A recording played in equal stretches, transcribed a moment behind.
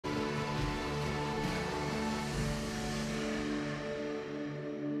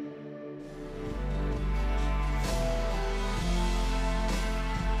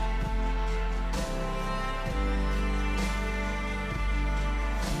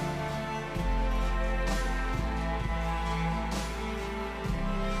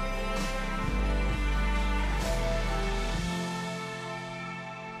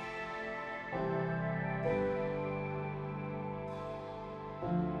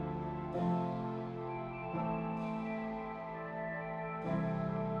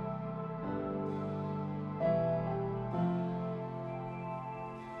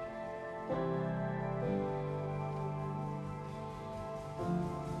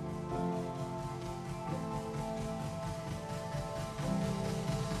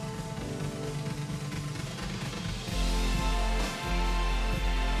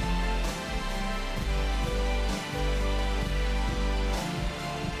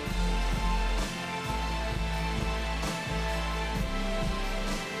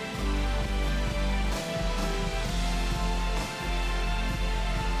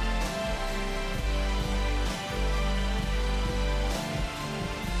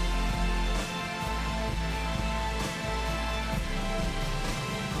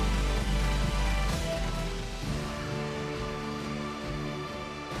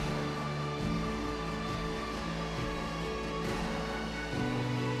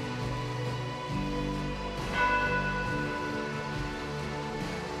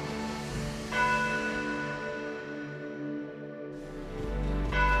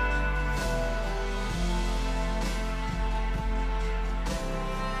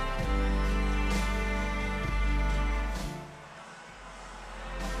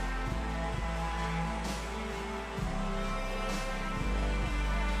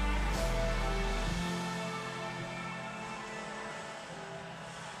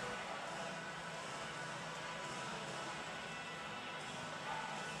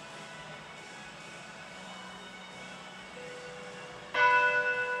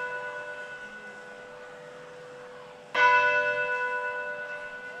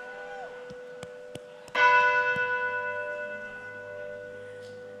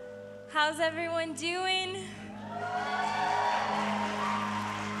How's everyone doing?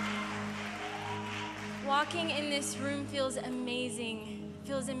 Walking in this room feels amazing.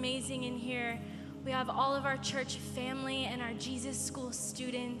 Feels amazing in here. We have all of our church family and our Jesus School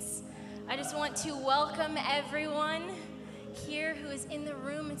students. I just want to welcome everyone here who is in the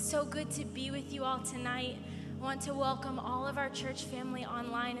room. It's so good to be with you all tonight. I want to welcome all of our church family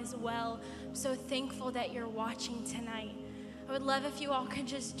online as well. I'm so thankful that you're watching tonight. I would love if you all could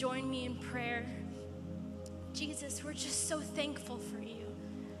just join me in prayer. Jesus, we're just so thankful for you.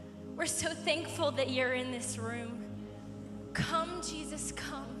 We're so thankful that you're in this room. Come, Jesus,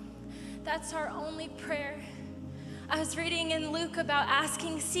 come. That's our only prayer. I was reading in Luke about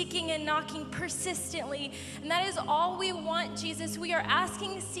asking, seeking, and knocking persistently. And that is all we want, Jesus. We are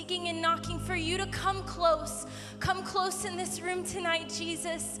asking, seeking, and knocking for you to come close. Come close in this room tonight,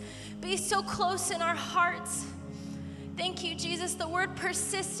 Jesus. Be so close in our hearts. Thank you, Jesus. The word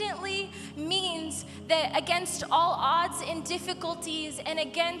persistently means that against all odds and difficulties and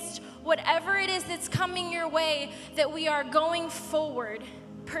against whatever it is that's coming your way, that we are going forward.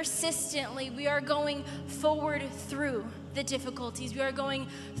 Persistently, we are going forward through the difficulties. We are going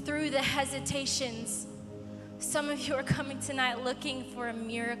through the hesitations. Some of you are coming tonight looking for a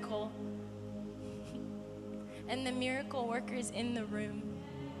miracle. And the miracle worker is in the room.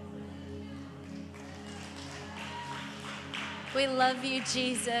 We love you,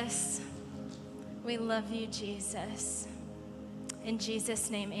 Jesus. We love you, Jesus. In Jesus'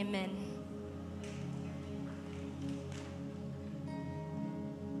 name, amen.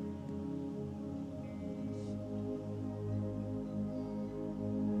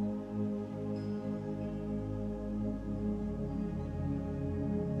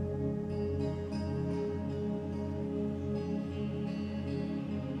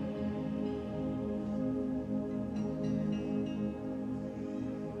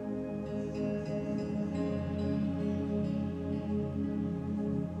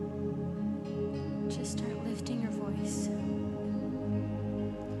 Just start lifting your voice.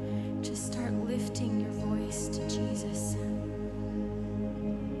 Just start lifting your voice to Jesus.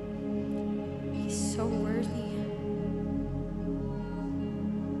 He's so worthy.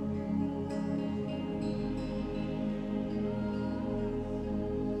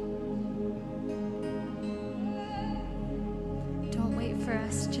 Don't wait for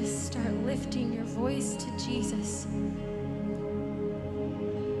us. Just start lifting your voice to Jesus.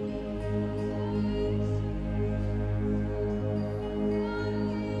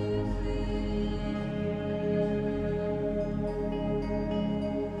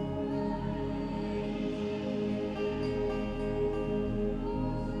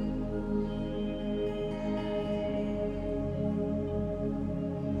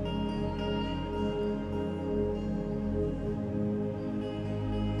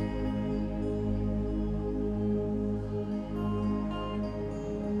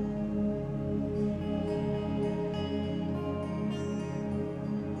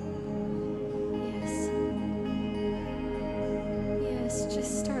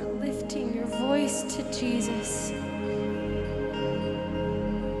 Just start lifting your voice to Jesus.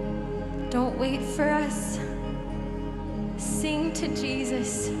 Don't wait for us. Sing to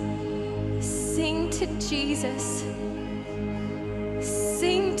Jesus. Sing to Jesus.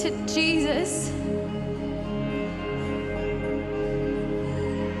 Sing to Jesus.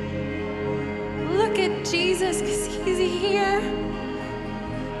 Look at Jesus, because he's here.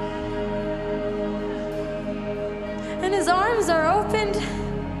 And his arms are opened.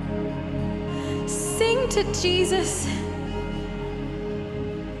 Sing to Jesus.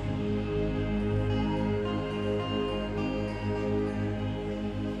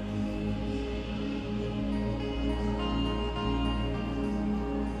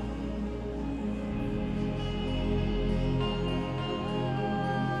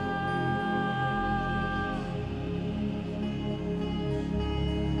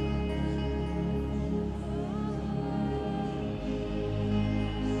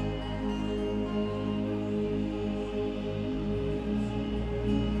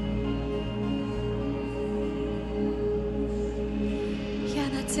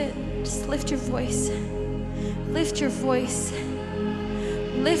 It. Just lift your voice. Lift your voice.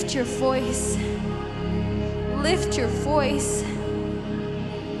 Lift your voice. Lift your voice.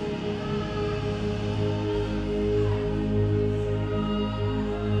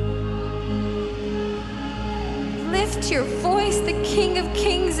 Lift your voice. The King of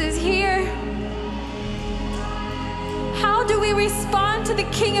Kings is here. How do we respond to the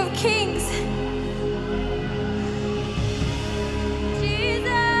King of Kings?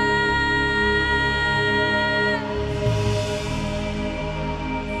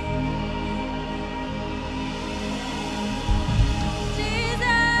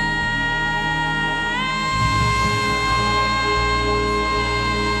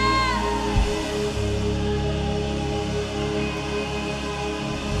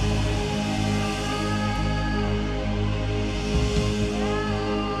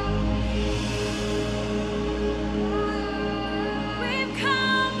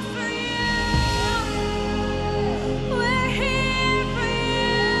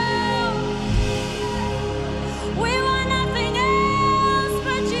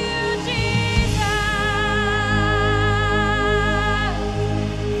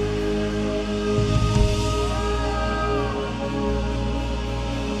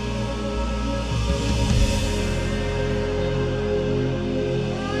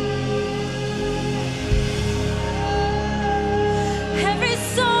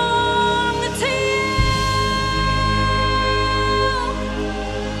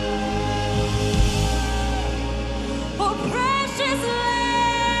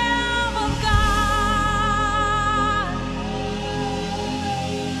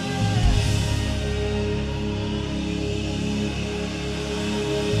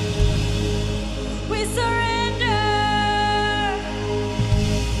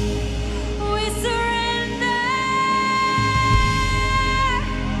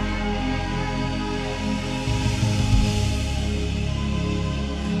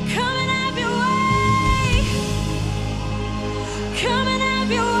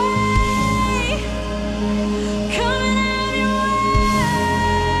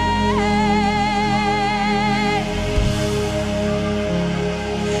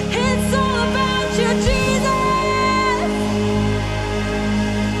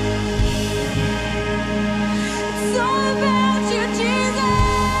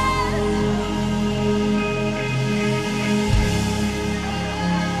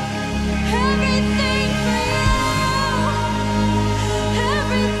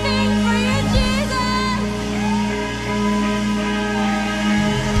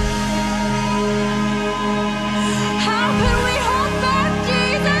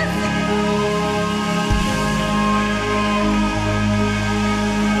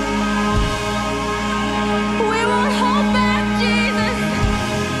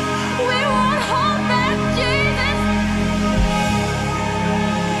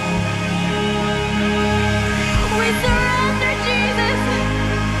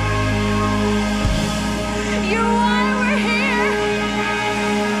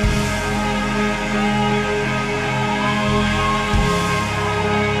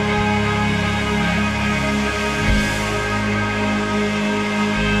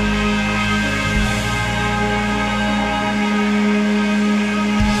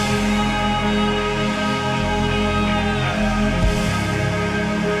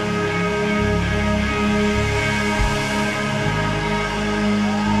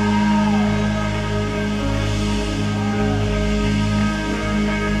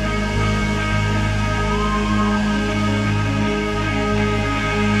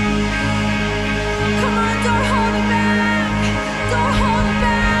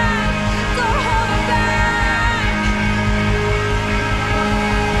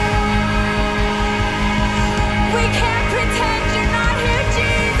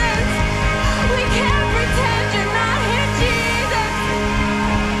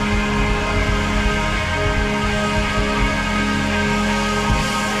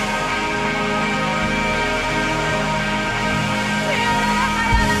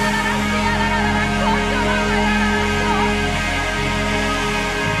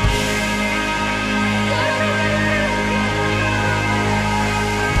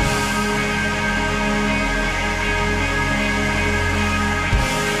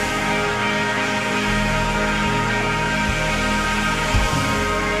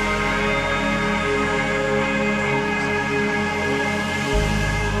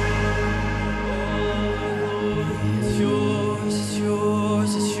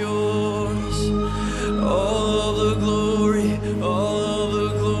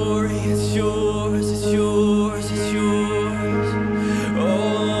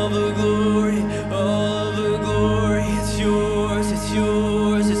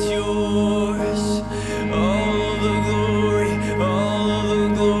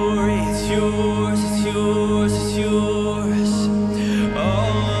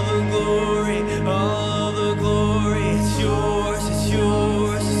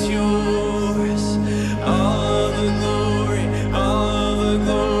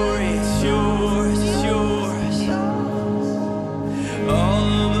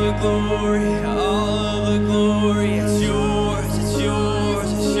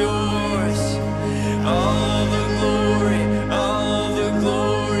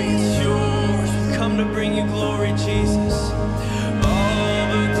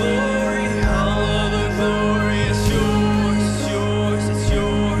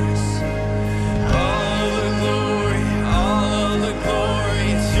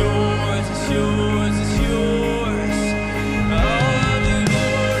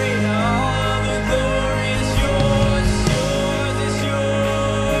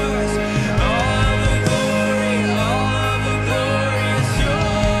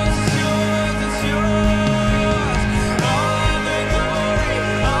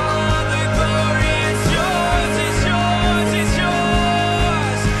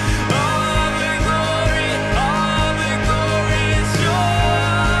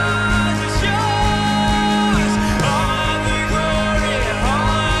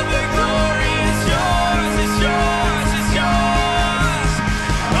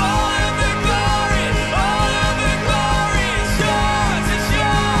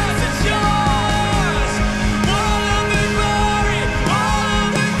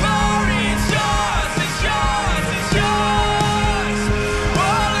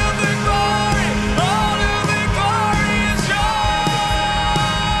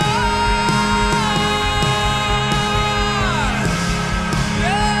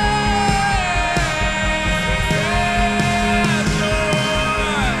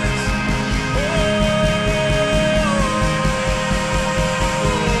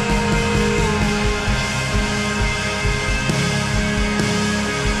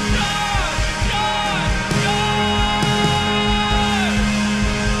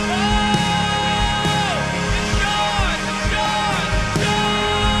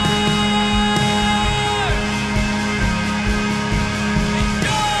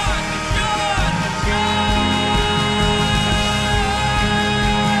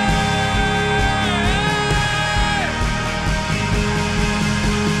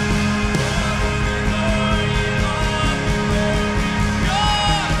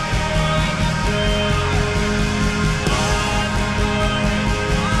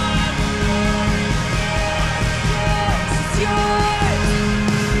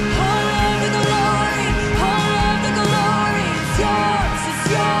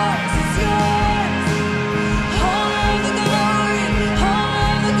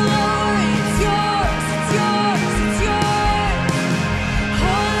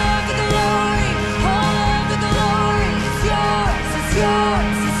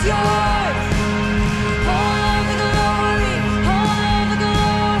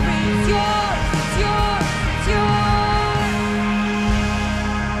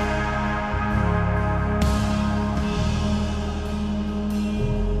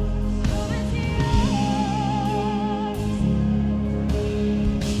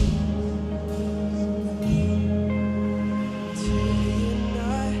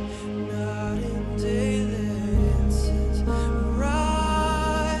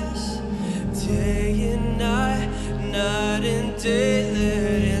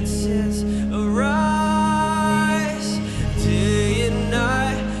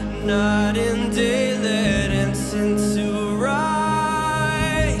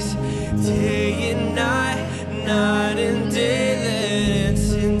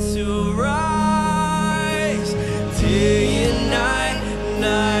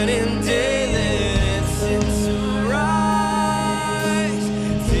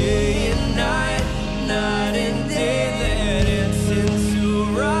 Night and day, let it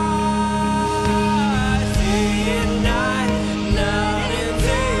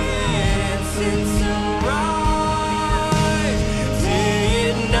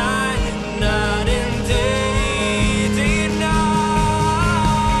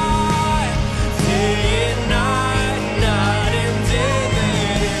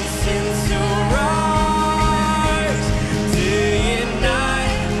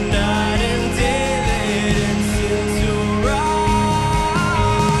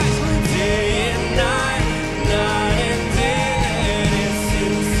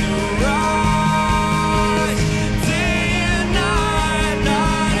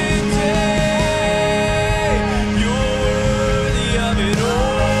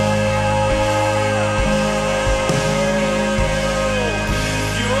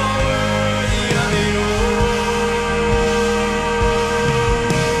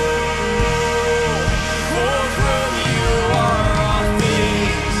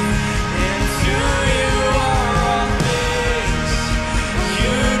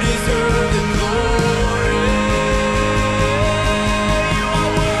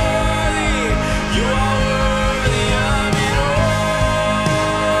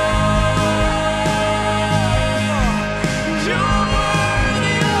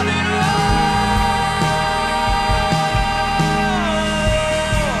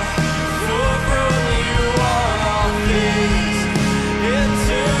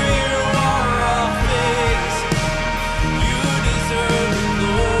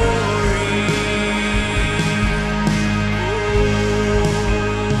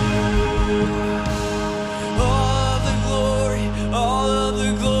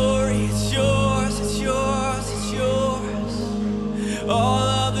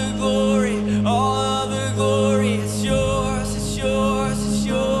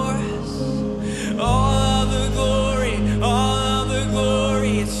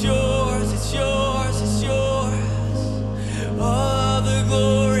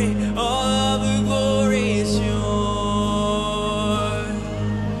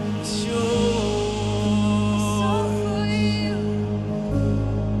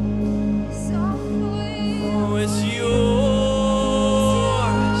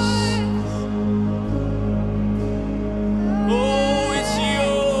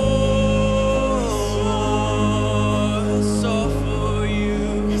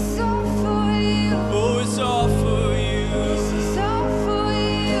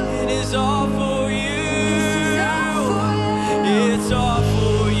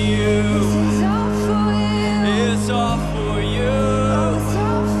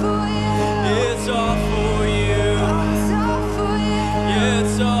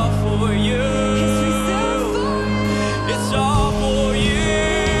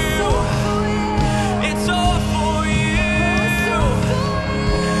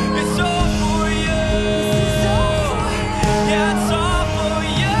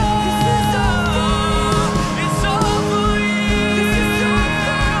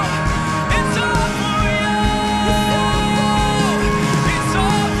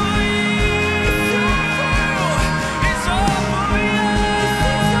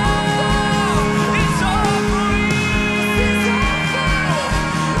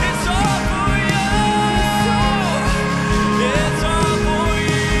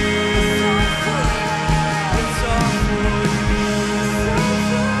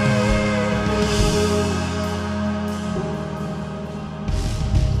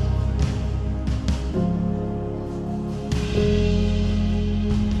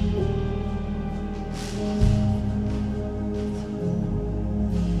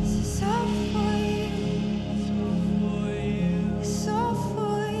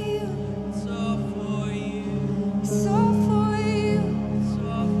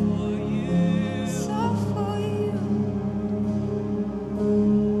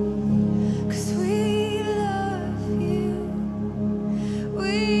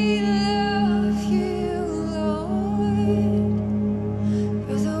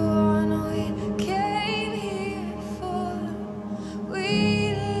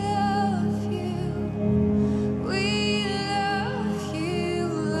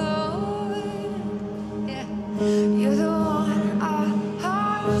You're the one our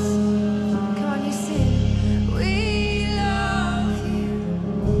hearts. Come on, you sing. We love you.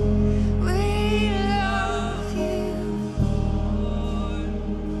 We love you.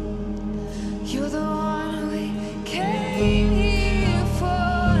 You're the one we came here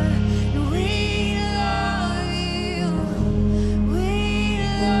for. And we love you. We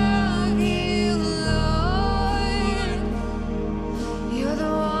love you, Lord. You're the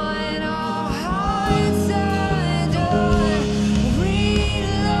one our hearts adore. We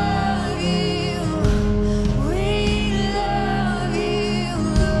love you. We love you,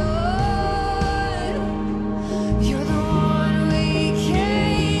 Lord. You're the one we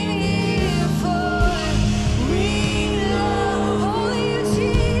came here for. We love only you,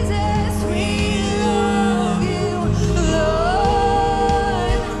 Jesus. We love you,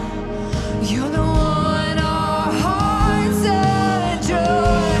 Lord. You're the one our hearts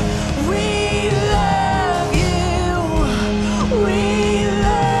adore. We love you. We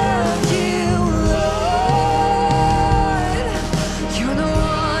love you, Lord. You're the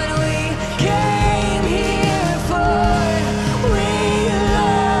one we came here for. We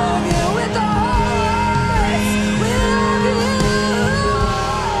love you with our hearts. We love you.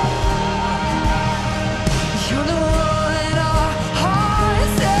 You're the one our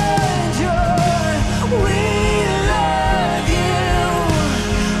hearts adore. We love you.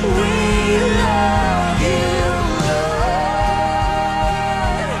 We love you,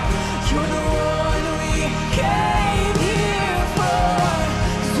 Lord. You're the one we came here for.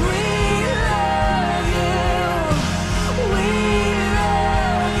 'Cause we love you. We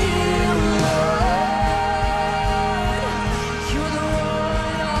love you, Lord. You're the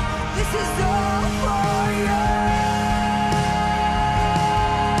one. This is all for you.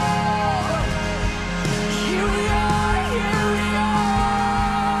 Here we are, here we are.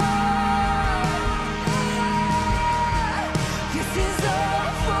 This is all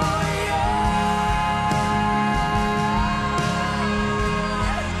for you.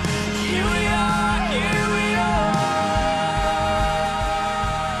 Here we are, here we are.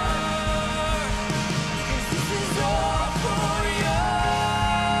 'Cause this is all for you.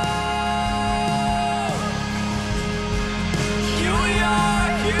 Here we are,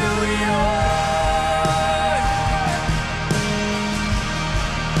 here we are.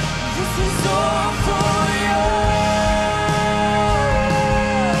 This is all for you.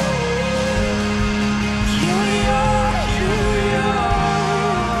 Here we are, here we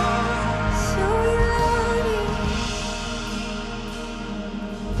are. So we love you.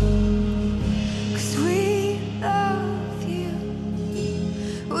 'Cause we love you.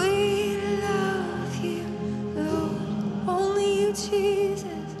 We love you, Lord. Only you,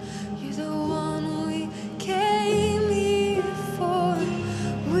 Jesus. You're the one we came here for.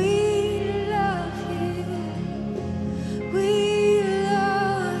 We love you. We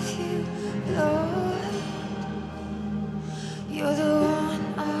love you, Lord. You're the one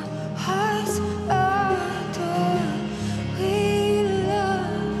our hearts adore. We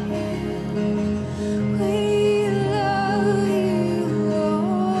love you. We love you,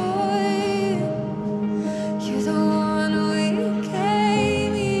 Lord. You're the one we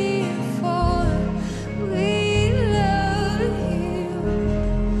came here for. We love you.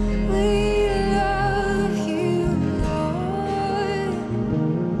 We love you, Lord.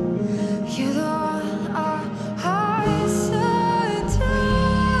 You're the one our hearts adore.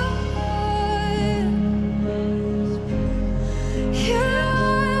 You're the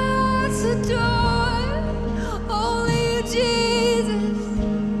one our hearts adore. Only you, Jesus.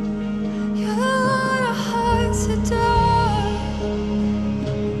 You're the one our hearts adore.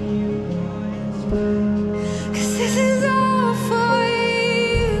 'Cause this is all for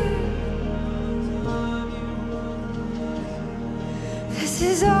you. This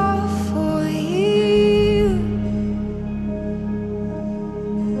is all for you.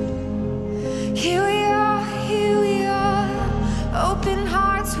 Here we are, here we are. Open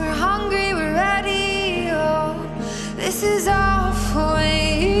hearts, we're hungry, we're ready. Oh, this is all for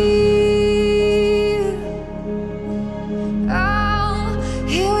you. Oh,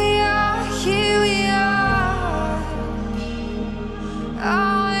 here we are, here we are.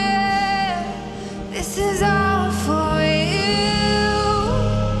 Oh, yeah. This is all for you.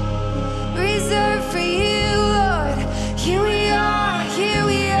 Reserved for you, Lord. Here we are, here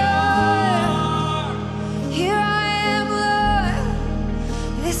we are. Here I am, Lord.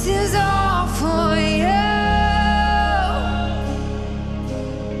 This is all for you.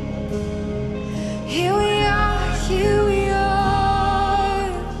 Here we are, here we are.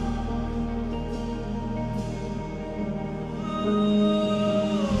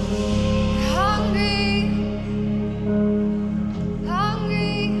 Hungry,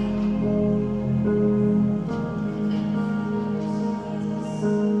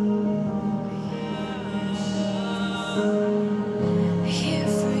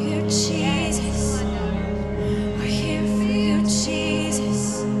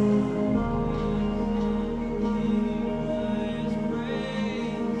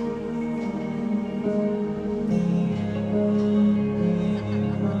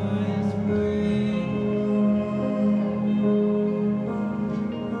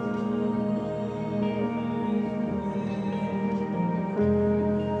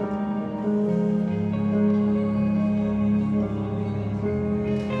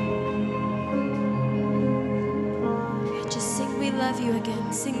 love you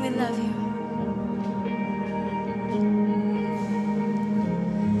again. Sing, we love you.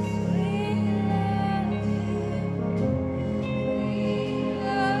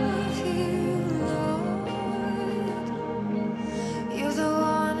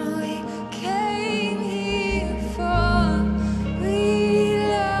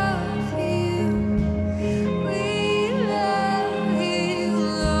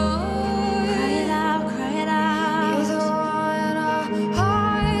 Cry it out. You're the one our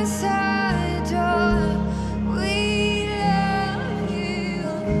hearts have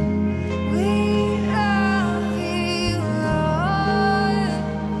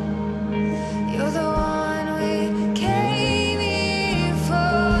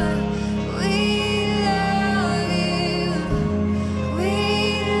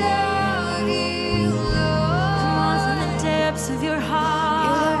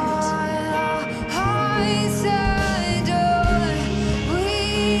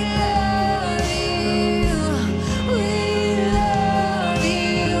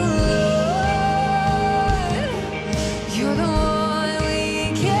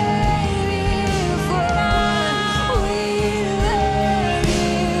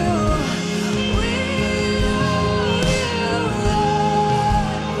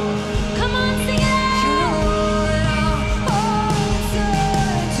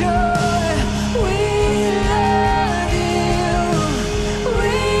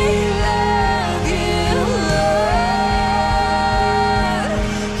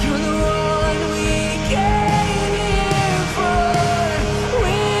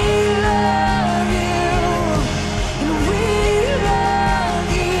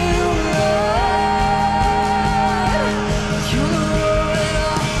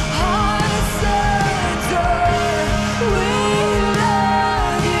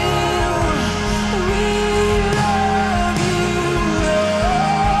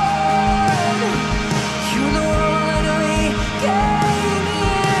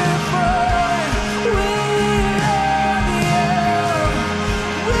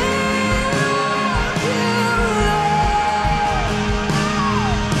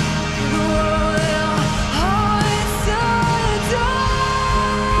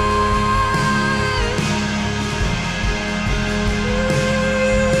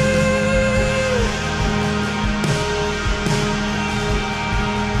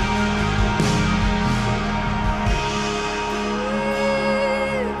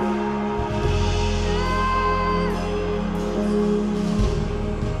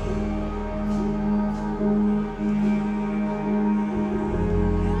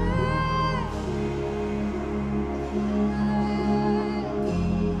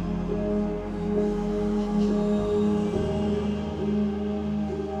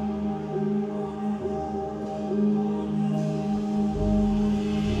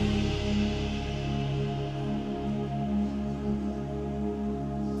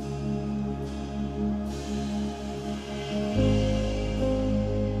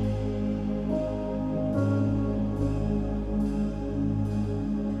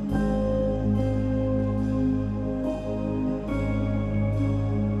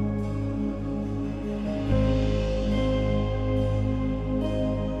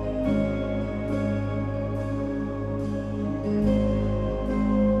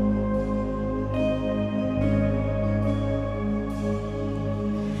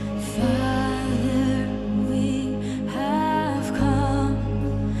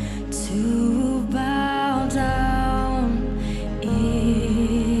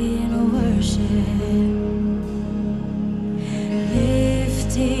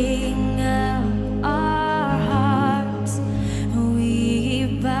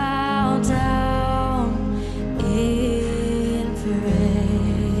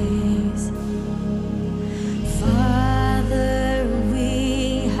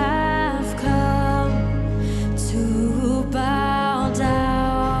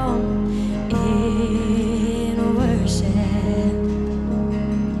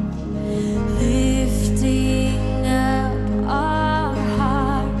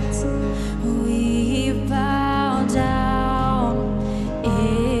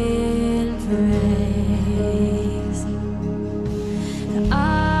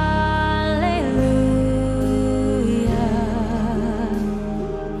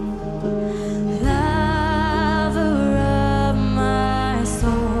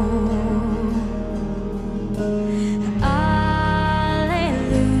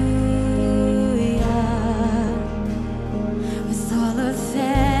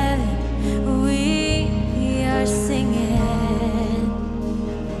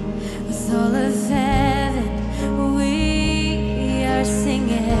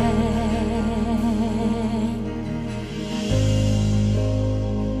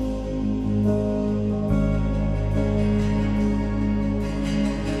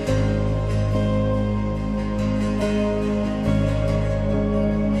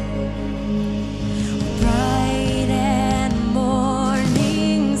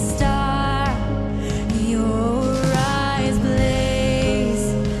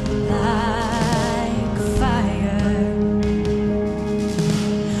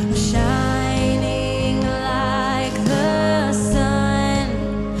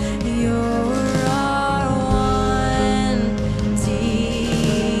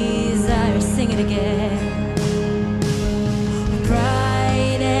again.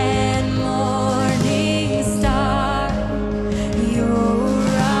 Bright and morning star, your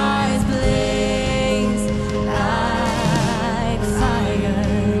eyes blaze like fire,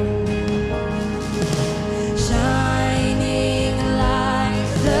 shining like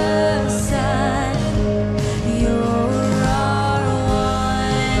the sun. You're our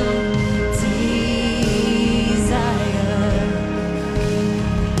one desire.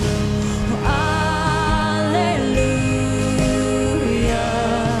 I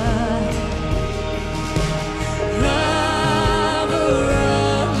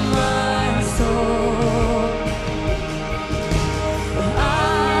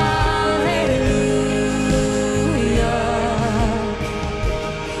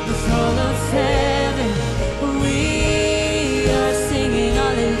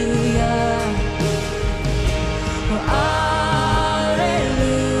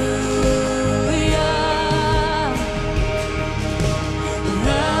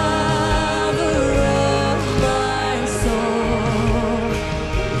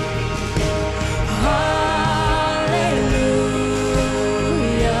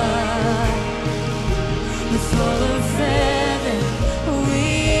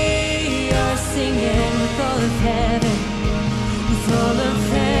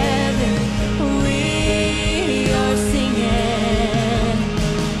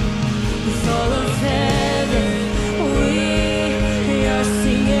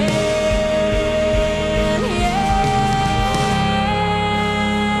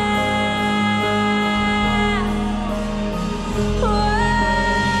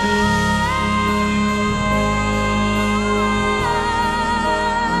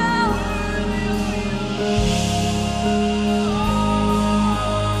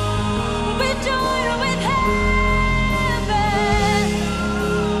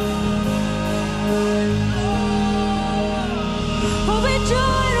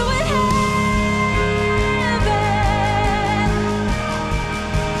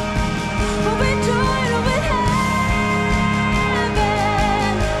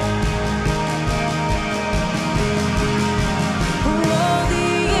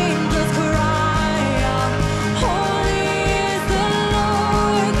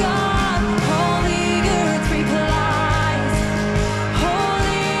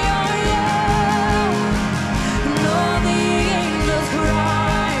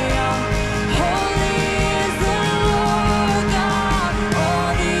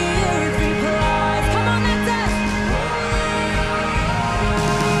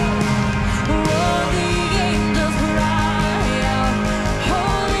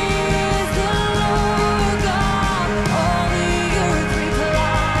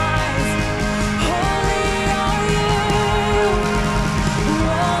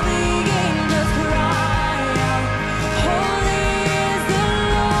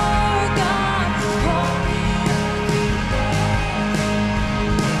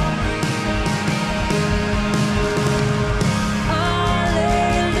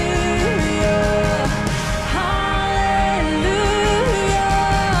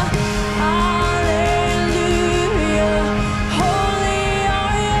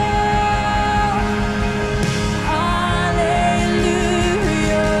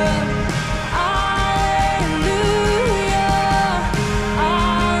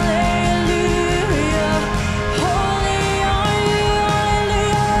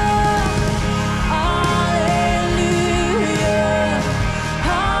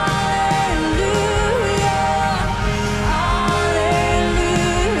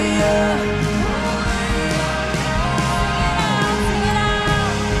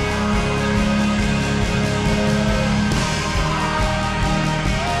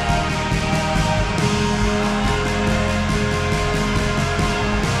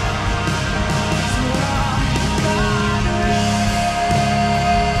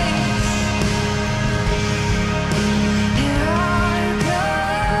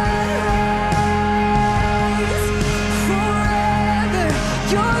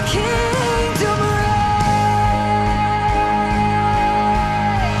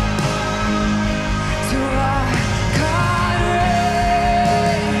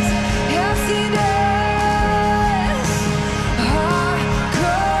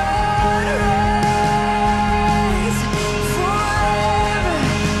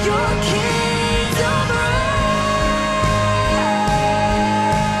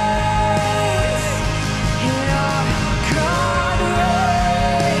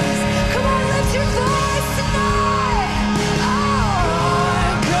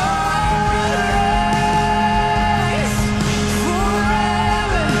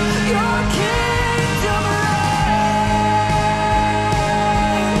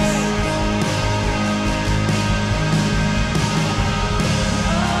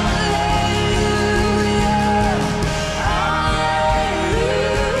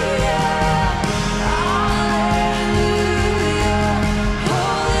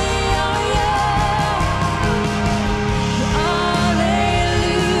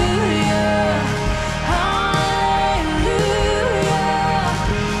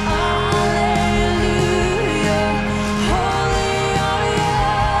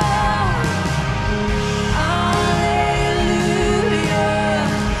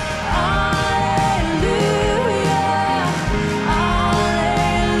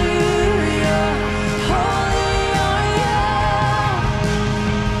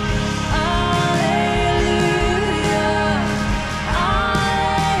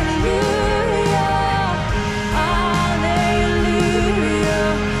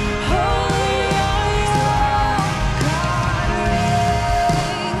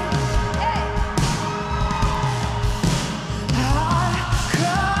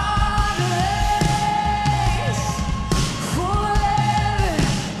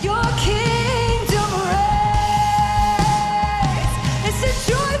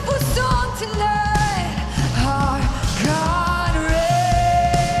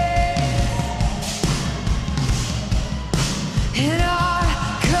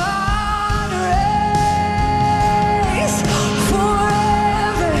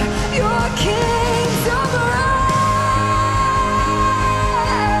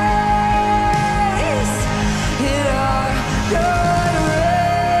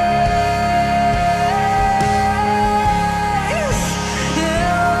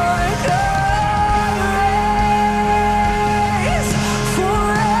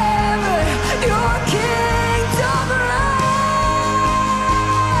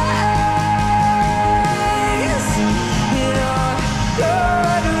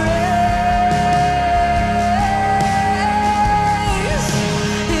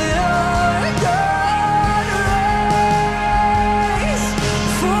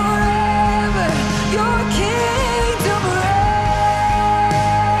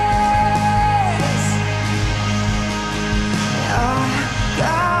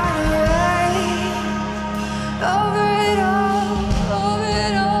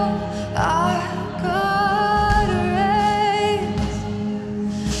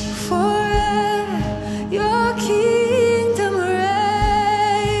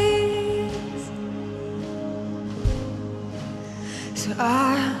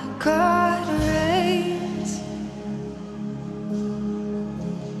Our God reigns.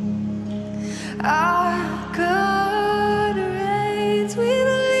 Our God reigns. We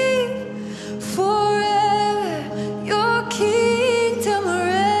believe forever your kingdom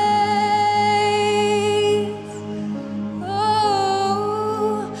reigns.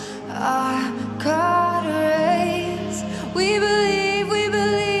 Oh, our God reigns. We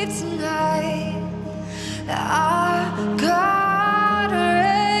believe tonight that our God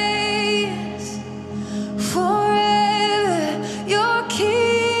reigns forever. Your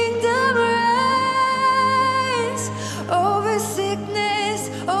kingdom reigns over sickness,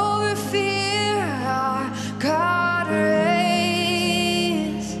 over fear. Our God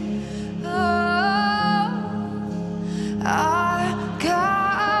reigns. Oh, our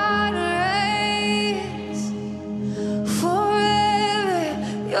God reigns forever.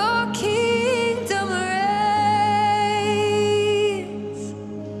 Your kingdom reigns.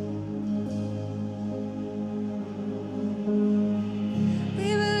 We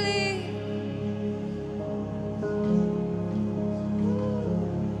believe.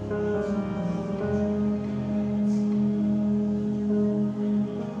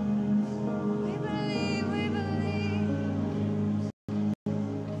 We believe, we believe.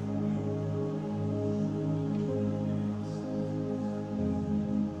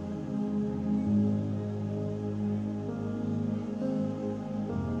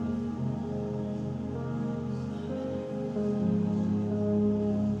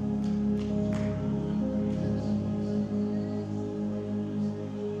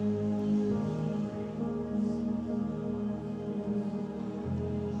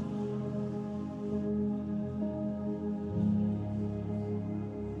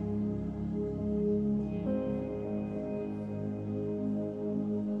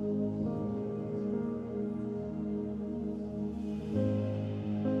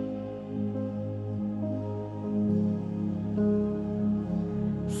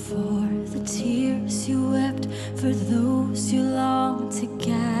 For the tears you wept, for those you longed to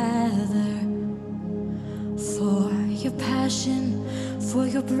gather, for your passion, for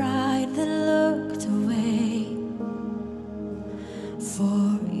your bride that looked away,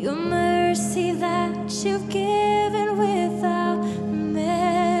 for your mercy that you've given without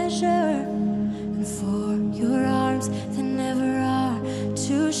measure, and for your arms that never are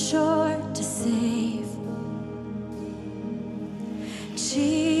too short to save.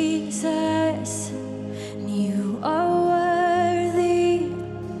 Jesus, you are worthy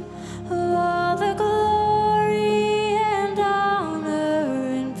of all the glory and honor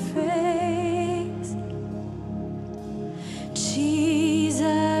and praise.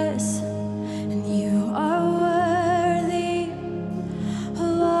 Jesus, and you are worthy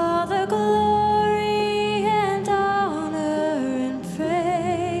of all the glory and honor and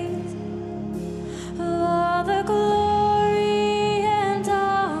praise. Of all the glory and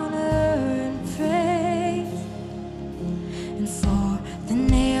honor and praise. And for the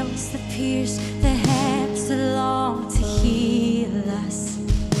nails that pierce, the hands that long to heal us,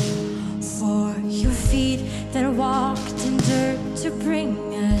 for your feet that walked in dirt to bring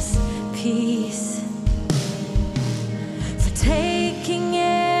us peace, for taking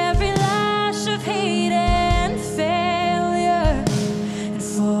every lash of hate and failure, and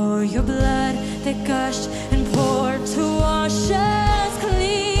for your blood that gushed and poured to wash us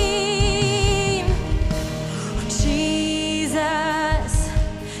clean. Oh, Jesus,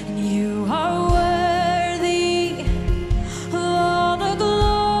 and you are worthy of all the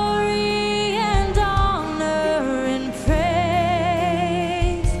glory and honor and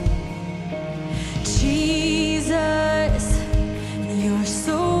praise. Jesus, and you're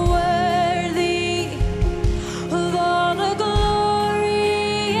so worthy of all the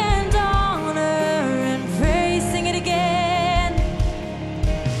glory and honor and praise.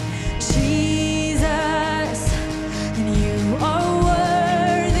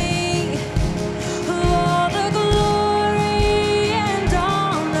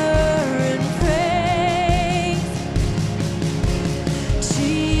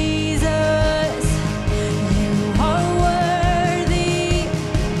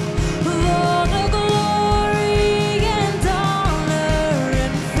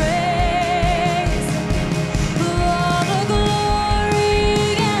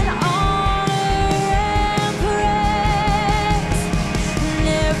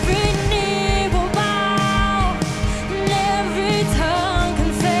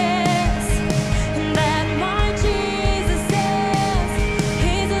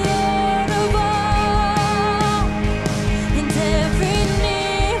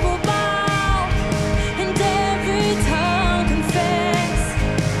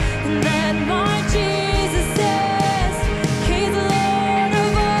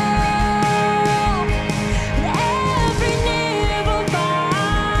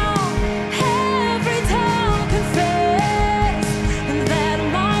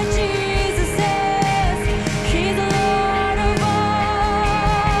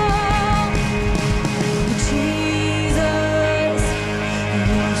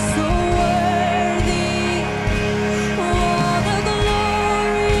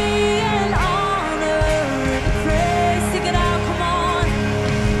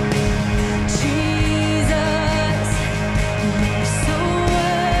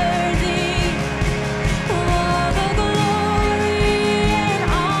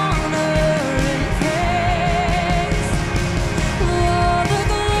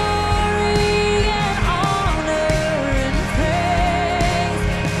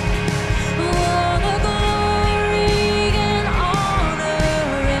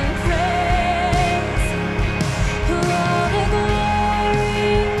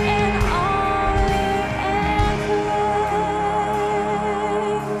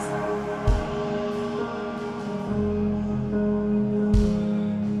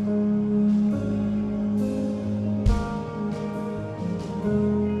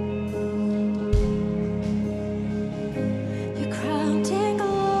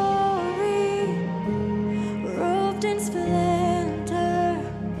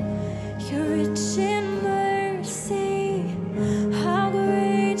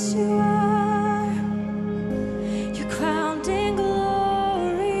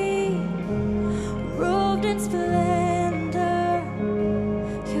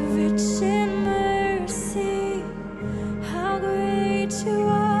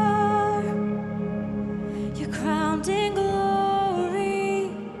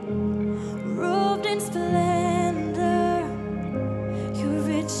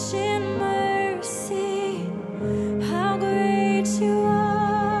 rich in mercy. How great you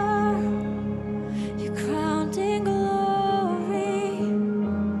are. You're crowned in glory,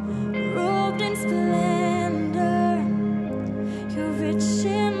 robed in splendor. You're rich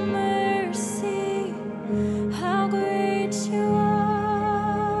in mercy. How great you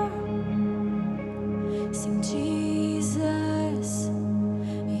are. Sing Jesus,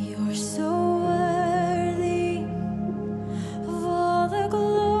 you're so worthy of all the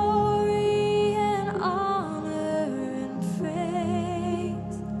glory.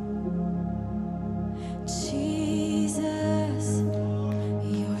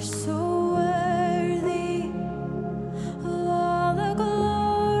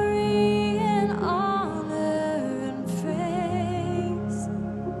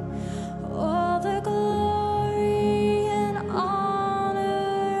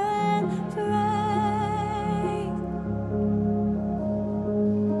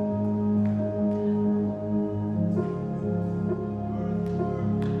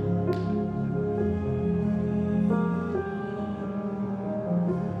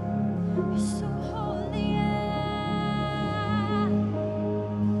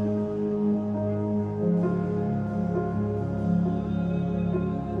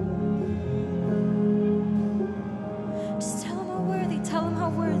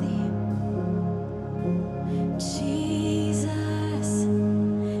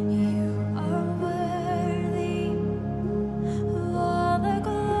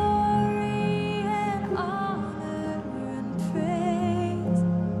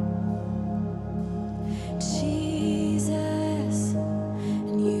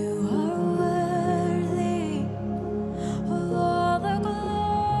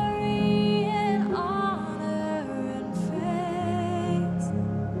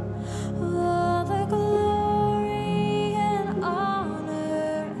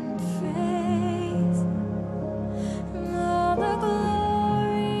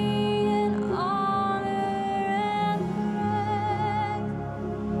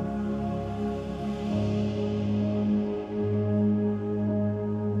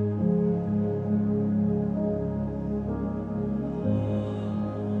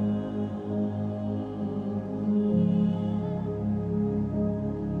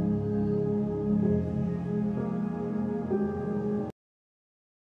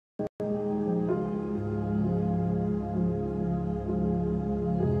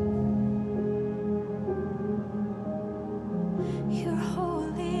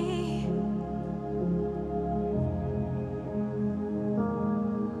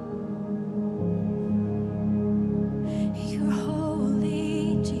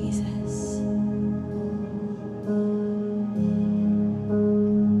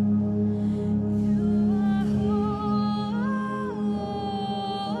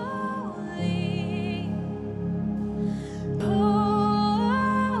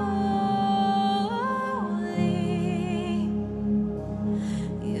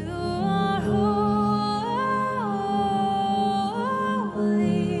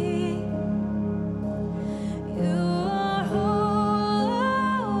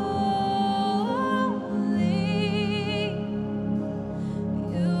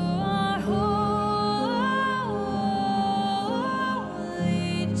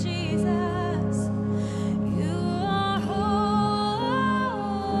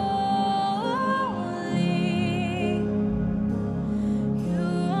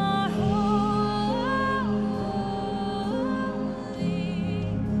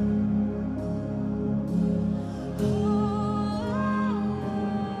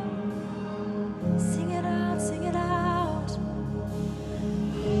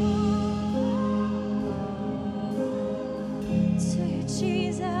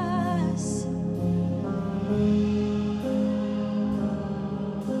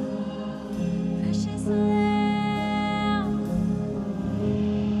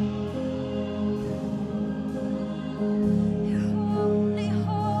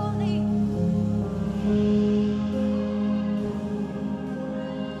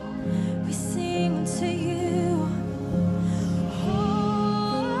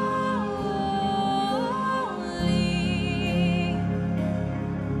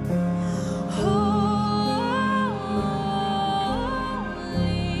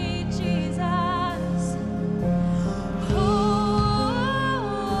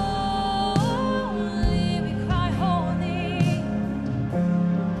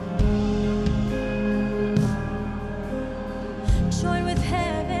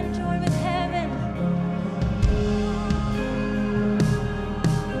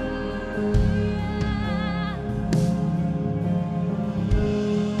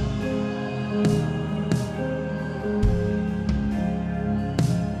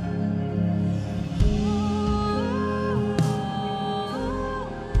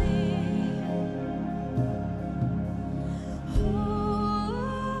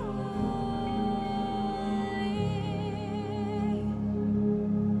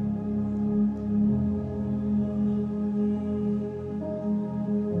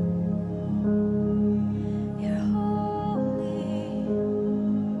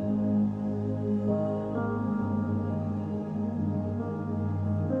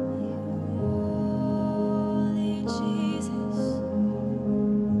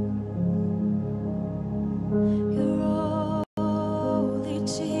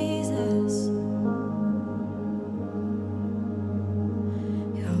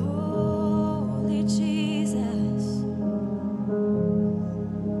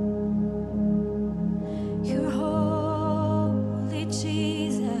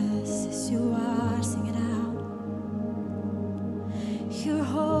 Jesus, you are. Sing it out. You're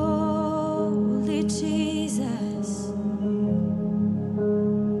holy, Jesus.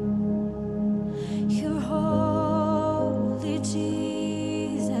 You're holy, Jesus.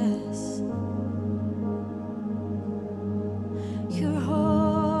 You're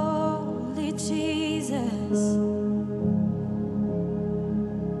holy, Jesus.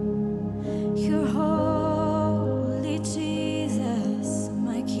 You're holy, Jesus,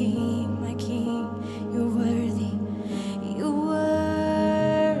 my King, you're worthy,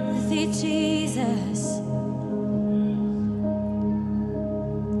 Jesus.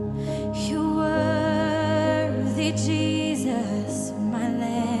 You're worthy, Jesus, my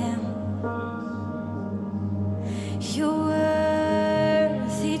Lamb. You're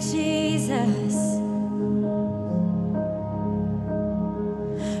worthy, Jesus.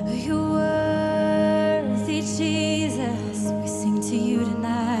 You're worthy, Jesus. We sing to you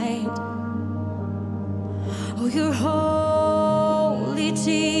tonight. Oh, you're holy,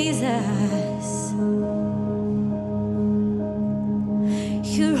 Jesus.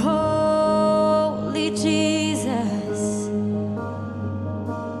 You're holy, Jesus.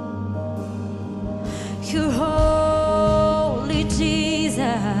 You're holy,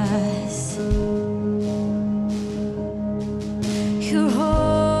 Jesus. You're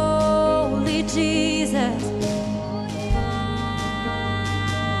holy, Jesus.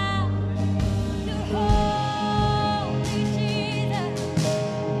 You're holy, Jesus.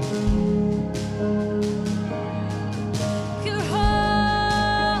 You're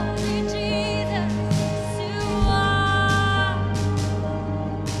holy, Jesus. You are.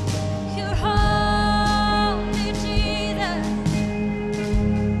 You're holy,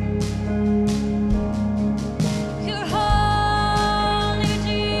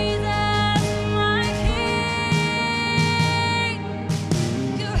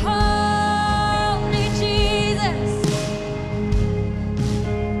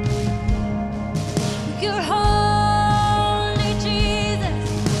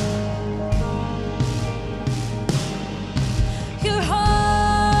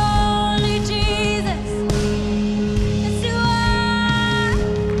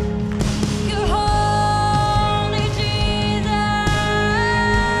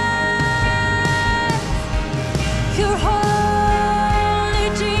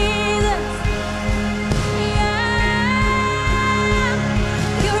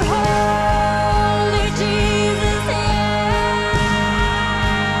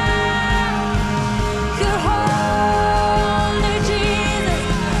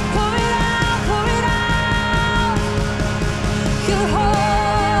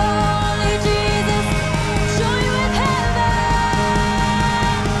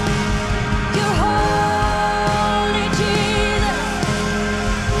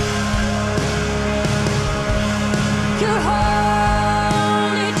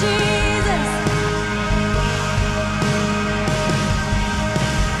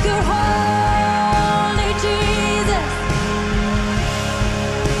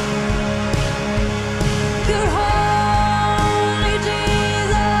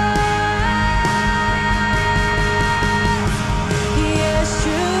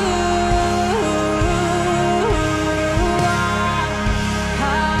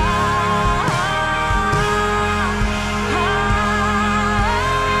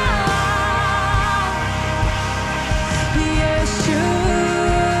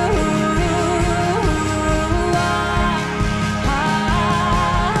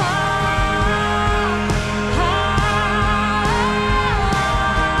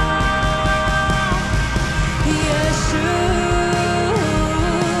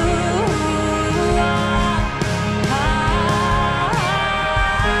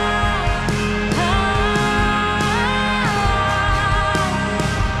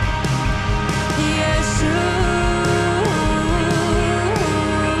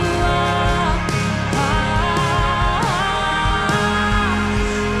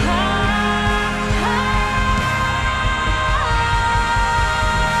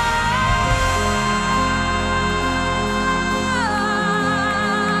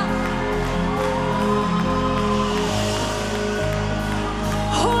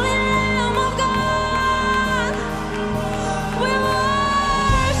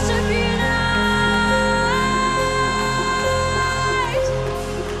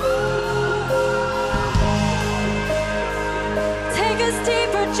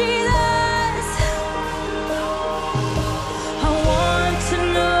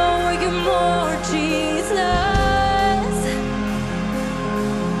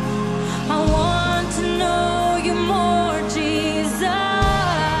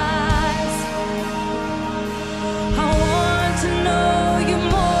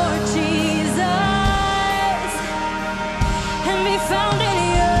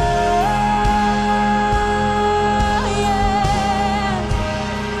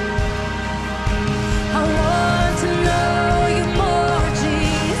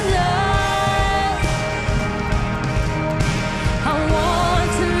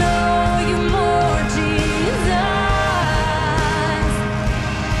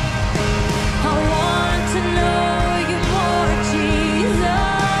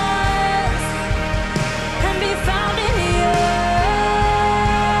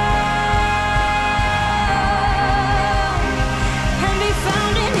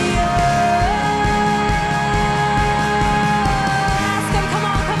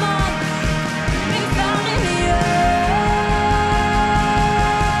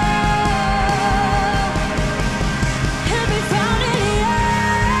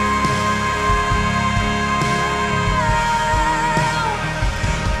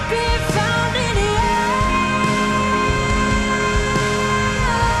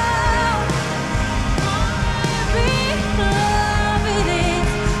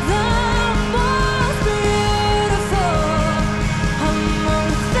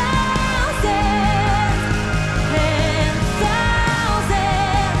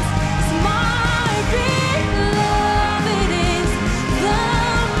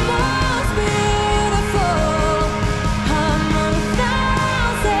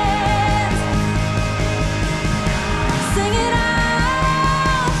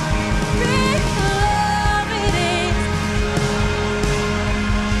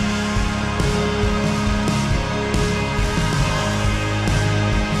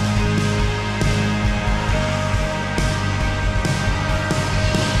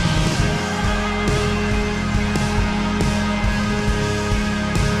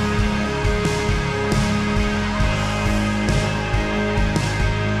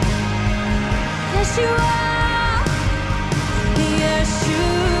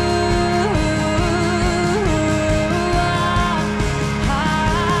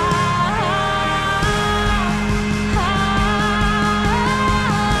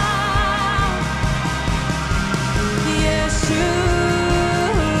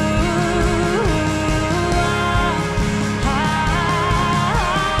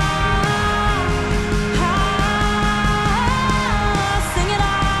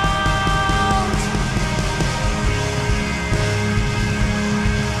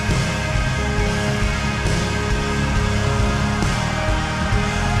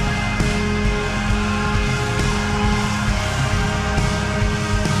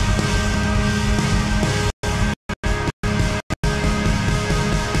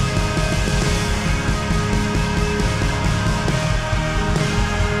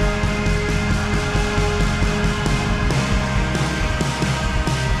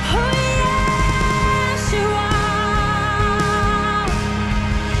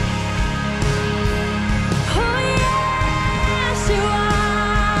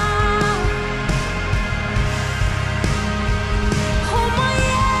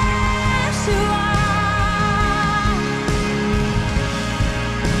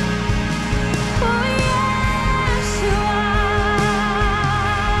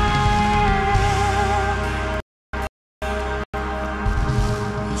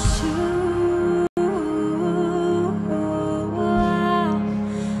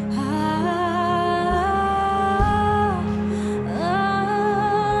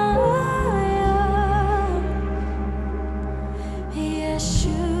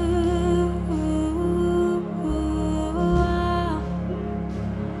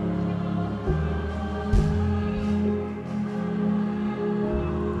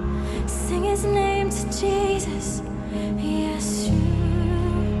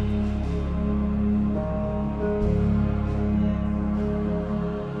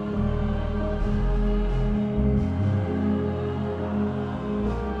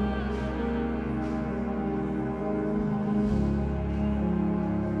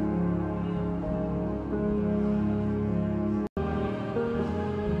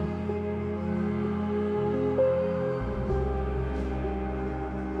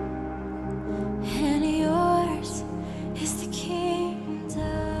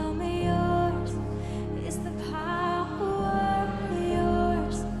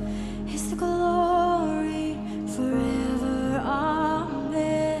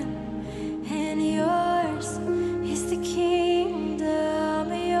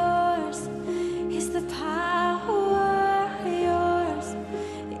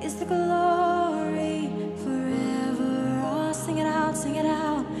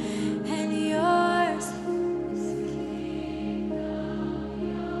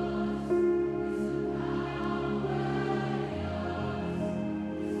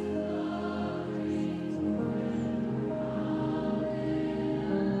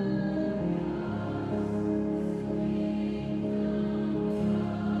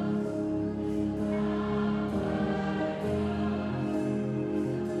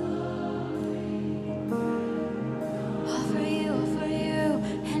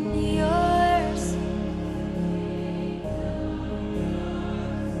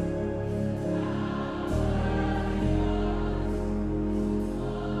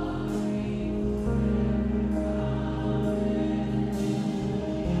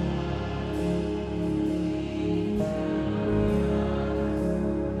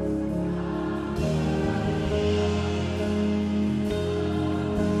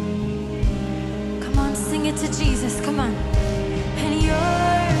 it to Jesus. Come on. And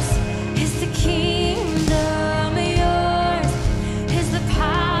yours is the kingdom, yours is the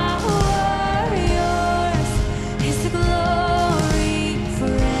power, yours is the glory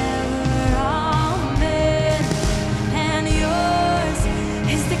forever. Amen. And yours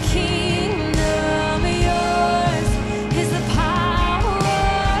is the kingdom, yours is the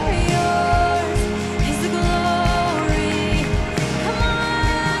power, yours is the glory. Come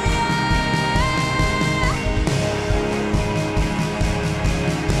on, yeah.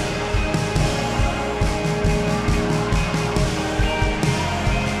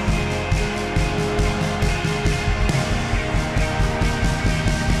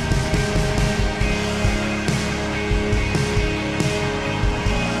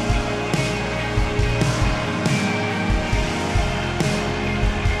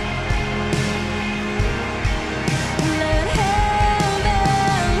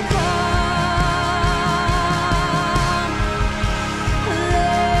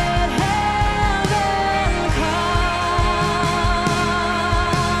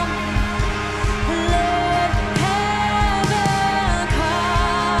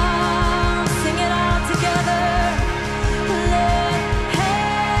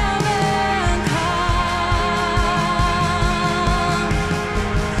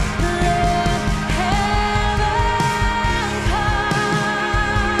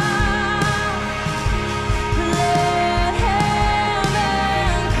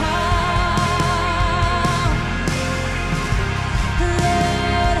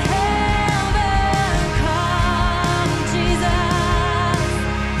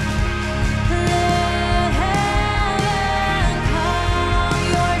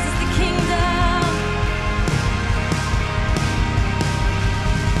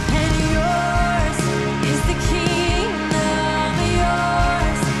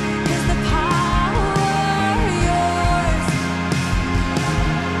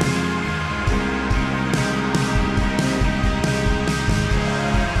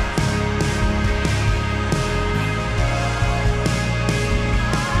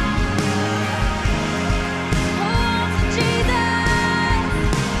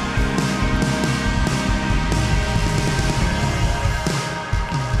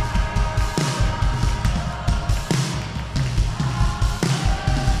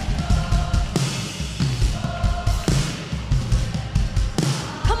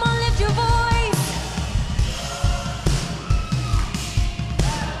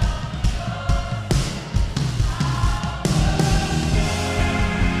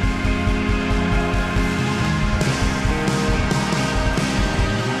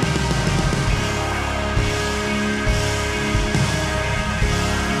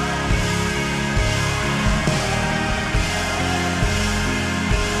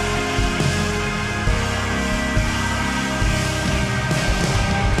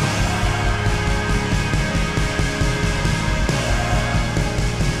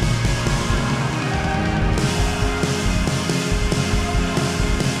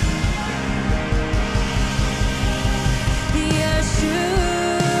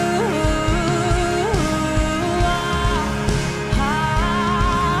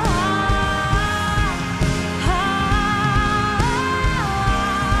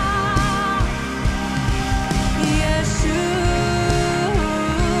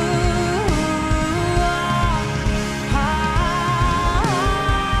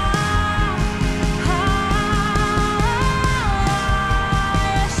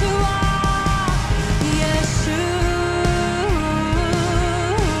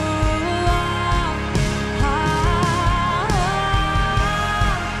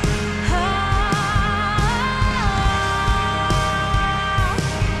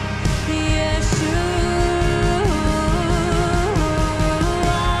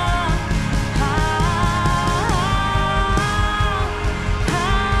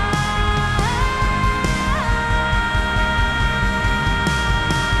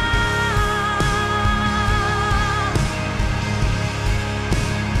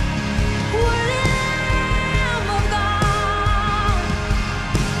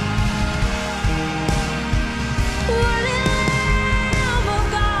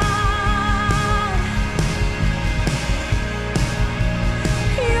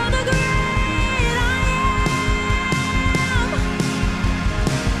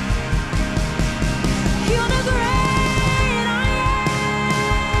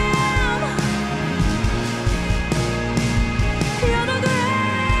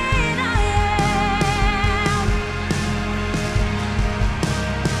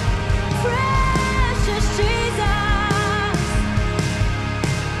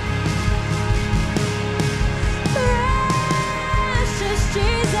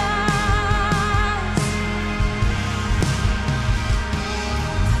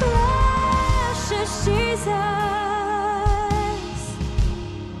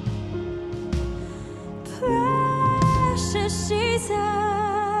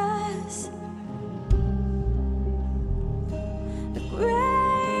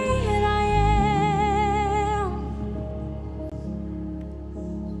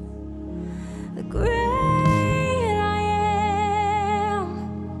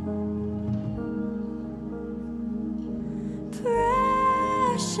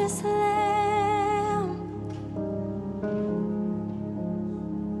 precious Lamb.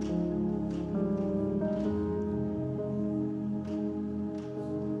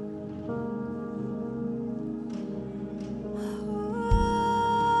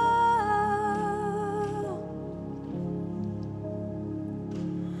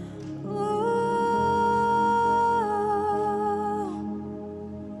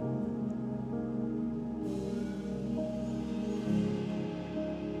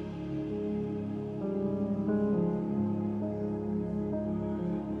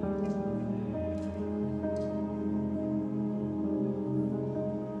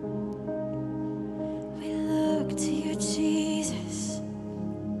 We look to you, Jesus.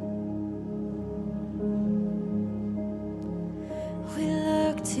 We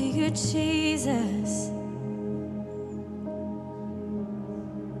look to you, Jesus.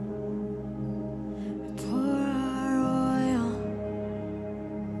 We pour our oil.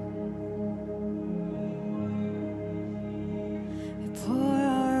 We pour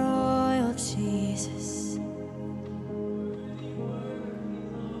our oil, Jesus.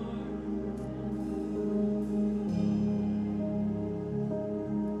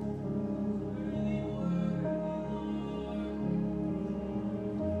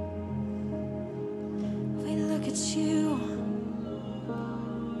 We look at you.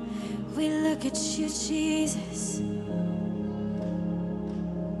 We look at you, Jesus.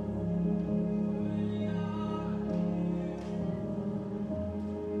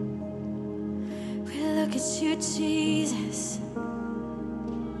 We look at you, Jesus.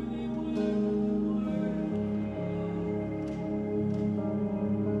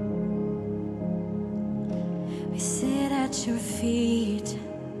 We sit at your feet.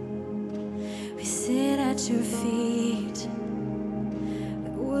 We sit at your feet. We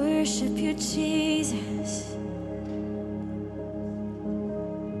worship you, Jesus.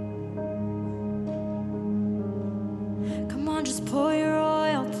 Come on, just pour your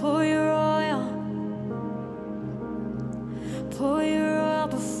oil, pour your oil. Pour your oil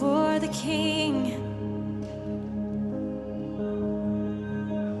before the King.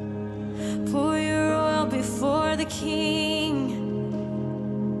 Pour your oil before the King.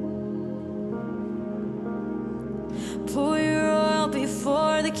 Pour your oil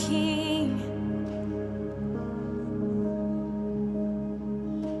before the King.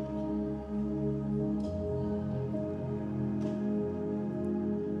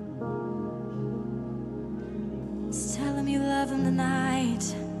 Just tell him you love him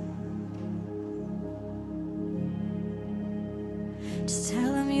tonight. Just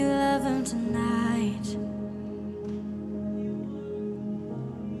tell him you love him tonight.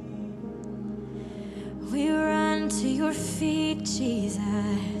 We run to your feet,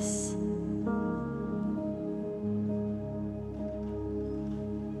 Jesus.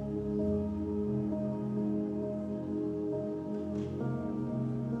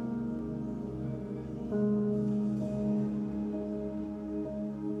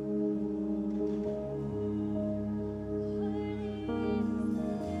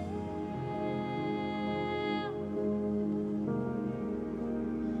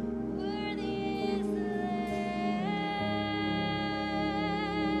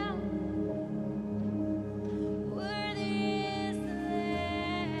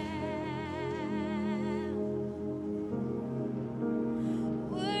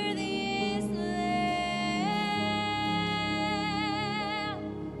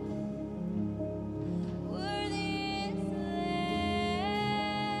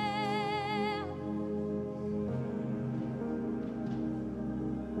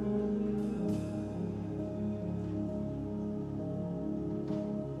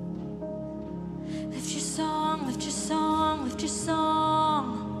 Lift your song, lift your song, lift your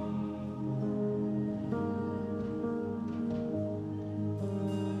song.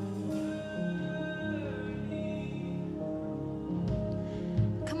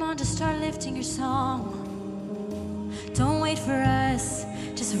 Come on, just start lifting your song. Don't wait for us,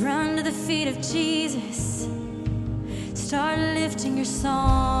 just run to the feet of Jesus. Start lifting your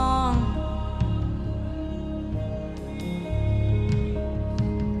song.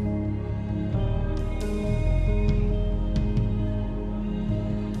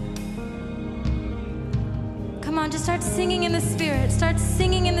 Come on, just start singing in the Spirit. Start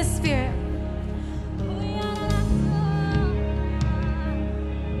singing in the Spirit.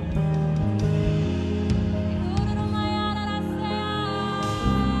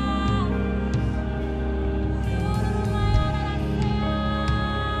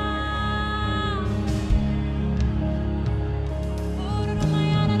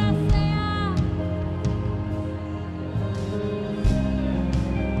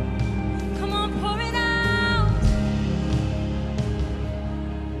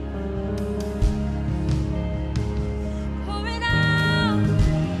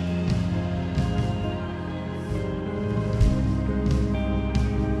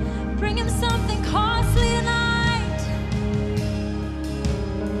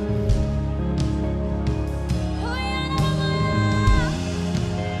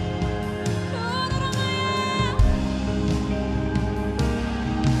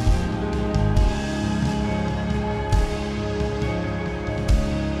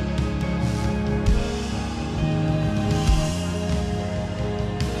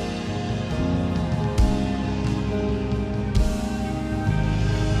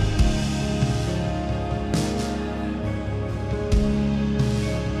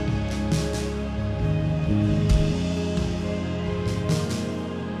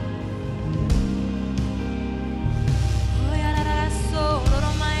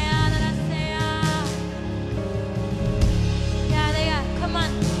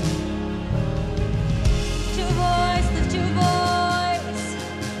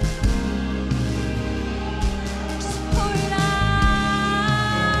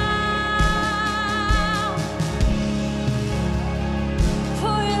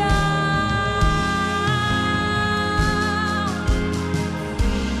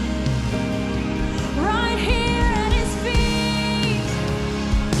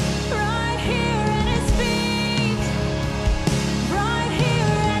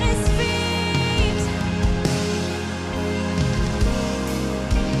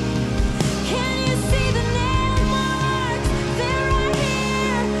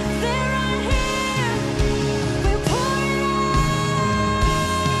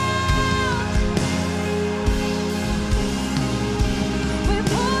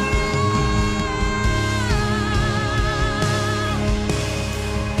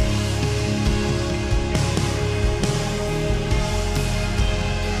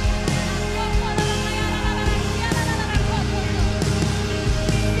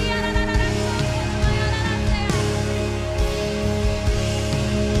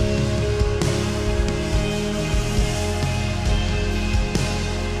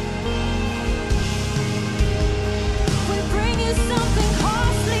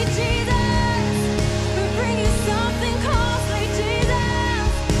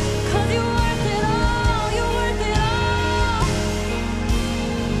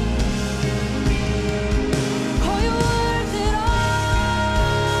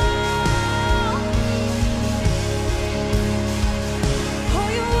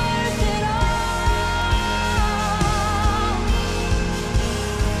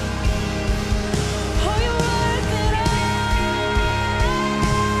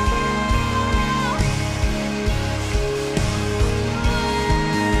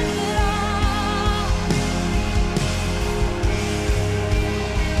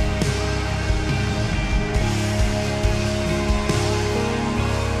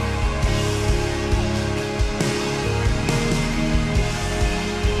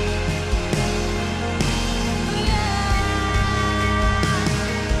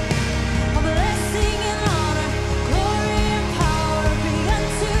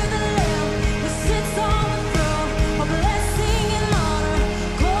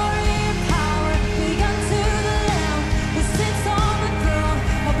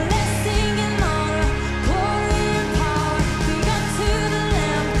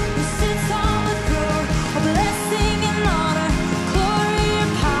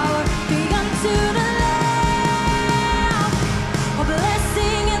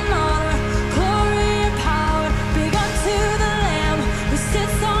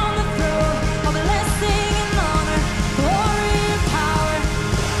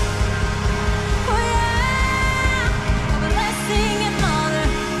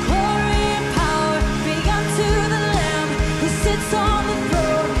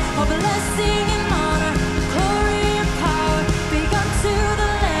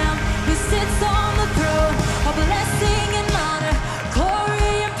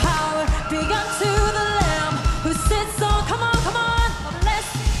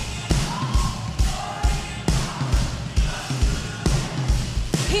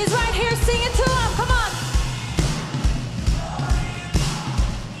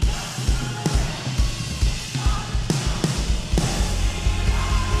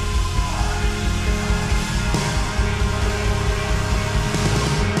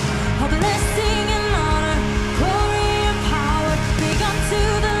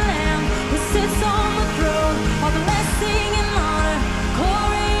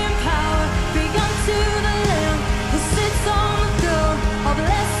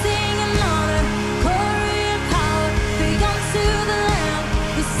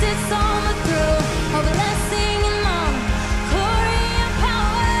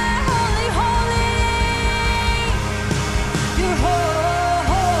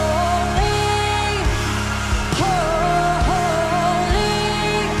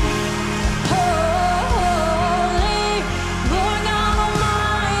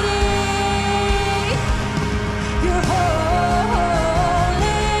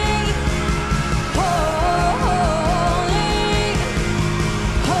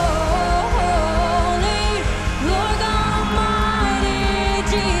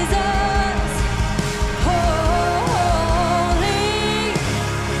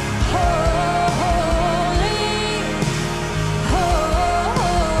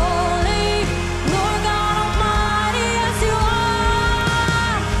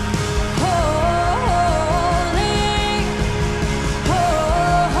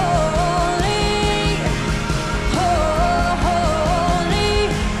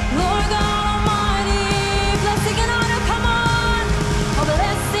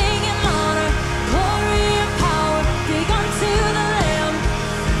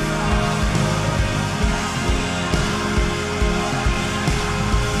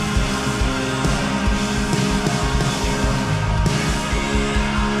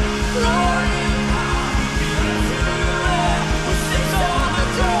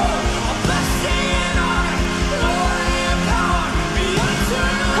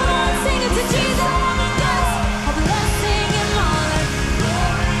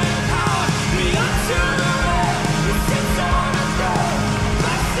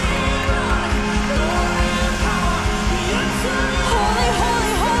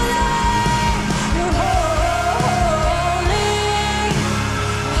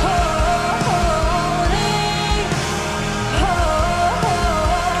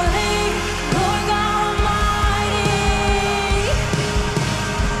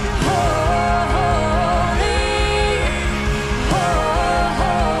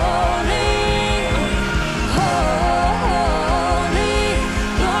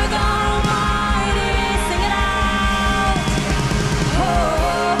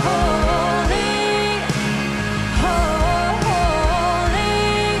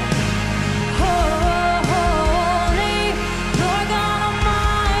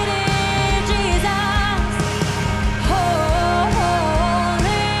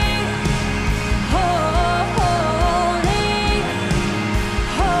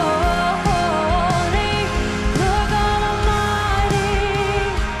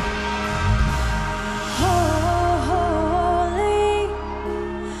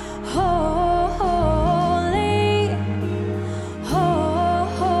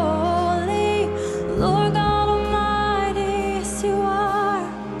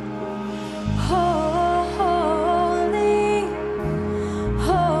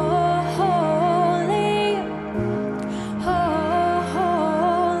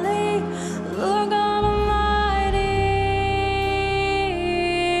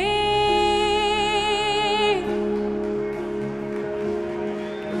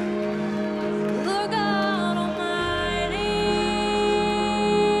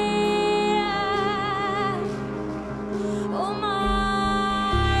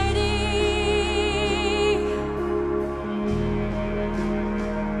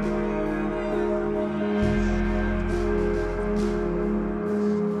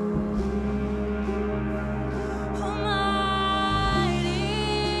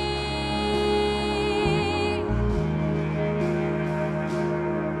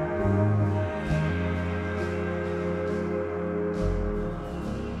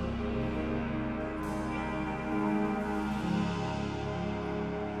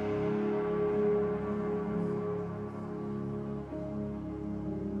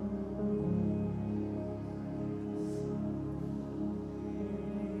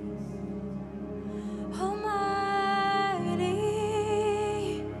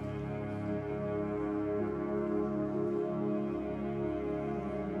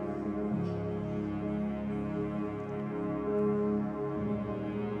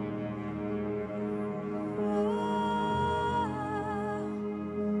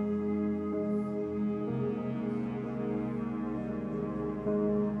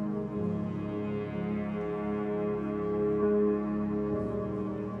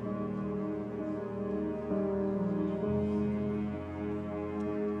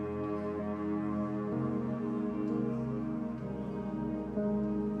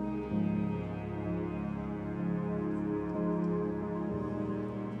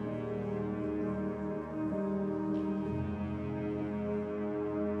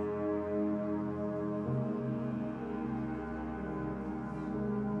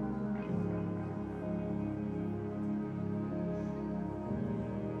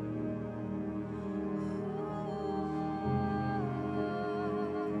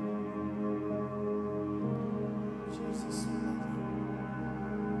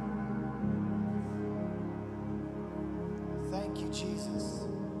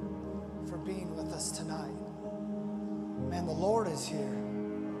 And the Lord is here.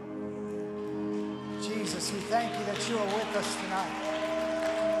 Jesus, we thank you that you are with us tonight.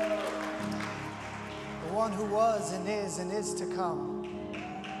 The one who was and is to come.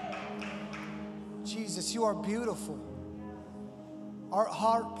 Jesus, you are beautiful. Our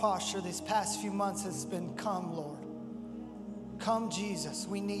heart posture these past few months has been, come, Lord. Come, Jesus,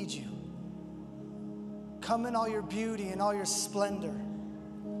 we need you. Come in all your beauty and all your splendor.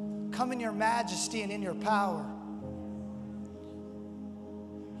 Come in your majesty and in your power.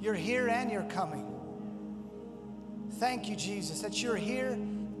 You're here and you're coming. Thank you, Jesus, that you're here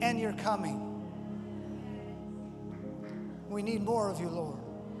and you're coming. We need more of you, Lord.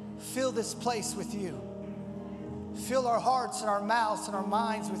 Fill this place with you. Fill our hearts and our mouths and our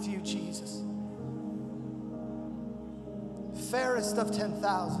minds with you, Jesus. Fairest of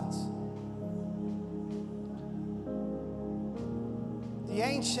 10,000s. The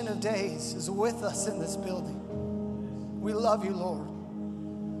Ancient of Days is with us in this building. We love you, Lord.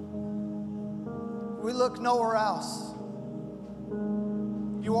 We look nowhere else.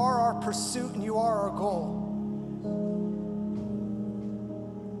 You are our pursuit and you are our goal.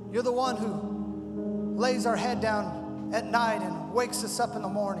 You're the one who lays our head down at night and wakes us up in the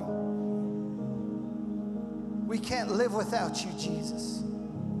morning. We can't live without you, Jesus.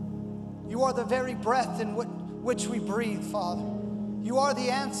 You are the very breath in which we breathe, Father. You are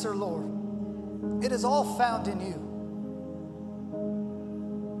the answer, Lord. It is all found in you.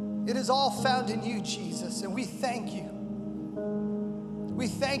 It is all found in you, Jesus, and we thank you. We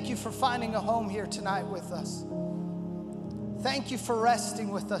thank you for finding a home here tonight with us. Thank you for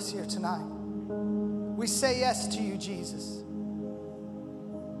resting with us here tonight. We say yes to you, Jesus.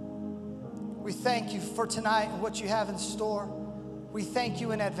 We thank you for tonight and what you have in store. We thank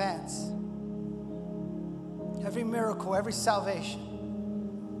you in advance. Every miracle, every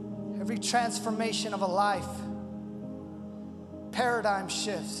salvation, every transformation of a life, paradigm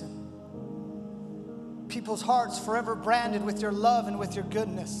shifts, and people's hearts forever branded with your love and with your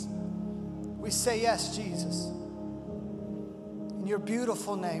goodness. We say yes, Jesus. In your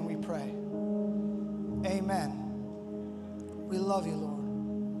beautiful name we pray. Amen. We love you, Lord.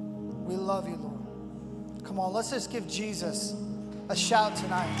 We love you, Lord. Come on, let's just give Jesus a shout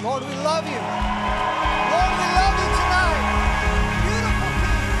tonight. Lord, we love you. Lord, we love you tonight. Beautiful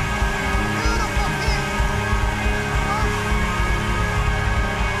King. Beautiful King.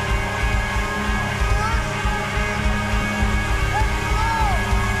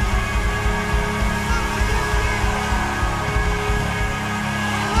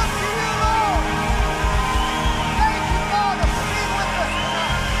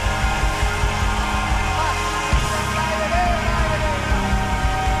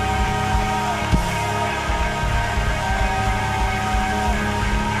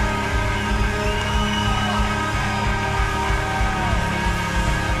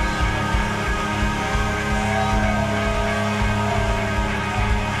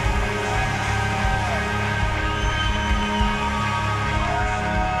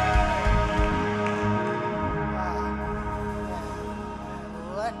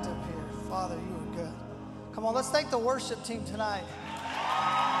 Let's thank the worship team tonight. You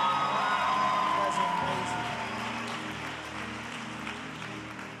guys are amazing.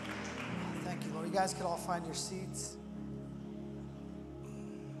 Thank you, Lord. You guys could all find your seats.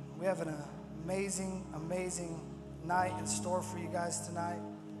 We have an amazing, amazing night in store for you guys tonight.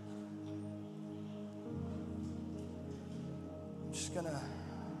 I'm just gonna,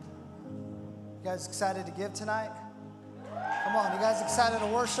 you guys excited to give tonight? Come on, you guys excited to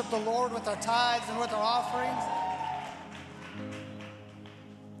worship the Lord with our tithes and with our offerings?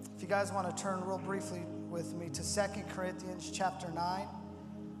 If you guys want to turn real briefly with me to 2 Corinthians chapter 9,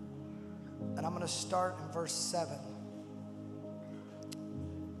 and I'm going to start in verse 7.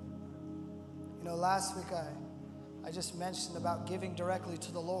 You know, last week I just mentioned about giving directly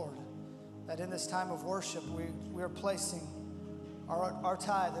to the Lord, that in this time of worship we are placing our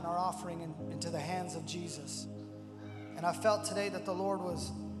tithe and our offering into the hands of Jesus. And I felt today that the Lord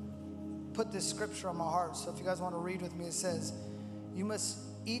was put this scripture on my heart. So if you guys want to read with me, it says, you must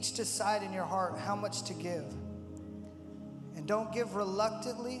each decide in your heart how much to give. And don't give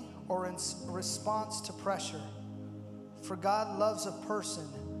reluctantly or in response to pressure. For God loves a person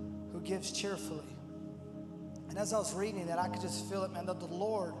who gives cheerfully. And as I was reading that, I could just feel it, man, that the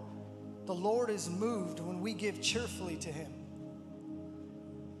Lord is moved when we give cheerfully to him.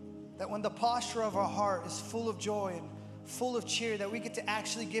 That when the posture of our heart is full of joy and full of cheer, that we get to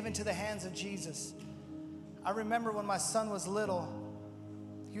actually give into the hands of Jesus. I remember when my son was little,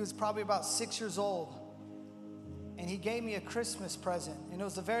 he was probably about 6 years old, and he gave me a Christmas present, and it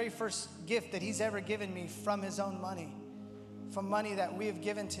was the very first gift that he's ever given me from his own money. from money that we have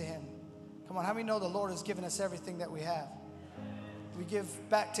given to him. Come on, how many know the Lord has given us everything that we have? We give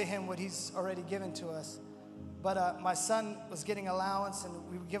back to him what he's already given to us. But my son was getting allowance, and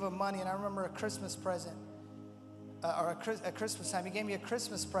we would give him money. And I remember a Christmas present, at Christmas time, he gave me a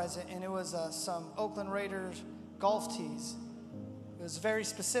Christmas present, and it was some Oakland Raiders golf tees. It was very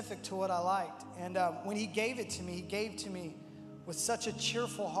specific to what I liked. And when he gave it to me, he gave to me with such a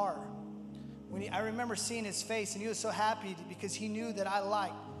cheerful heart. I remember seeing his face, and he was so happy because he knew that I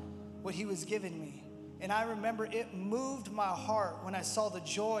liked what he was giving me. And I remember it moved my heart when I saw the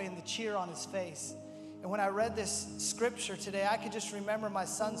joy and the cheer on his face. And when I read this scripture today, I could just remember my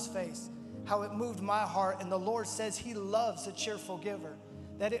son's face, how it moved my heart. And the Lord says he loves a cheerful giver,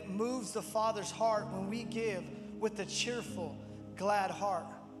 that it moves the Father's heart when we give with a cheerful, glad heart.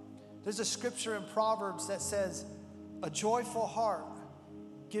 There's a scripture in Proverbs that says, a joyful heart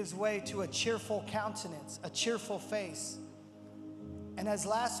gives way to a cheerful countenance, a cheerful face. And as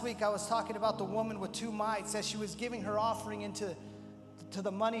last week I was talking about the woman with 2 mites, as she was giving her offering into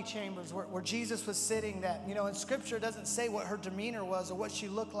the money chambers where Jesus was sitting, that, you know, in scripture it doesn't say what her demeanor was or what she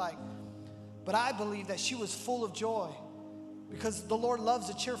looked like. But I believe that she was full of joy because the Lord loves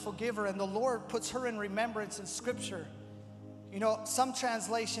a cheerful giver, and the Lord puts her in remembrance in scripture. You know, some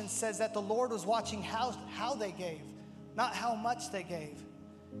translation says that the Lord was watching how they gave, not how much they gave.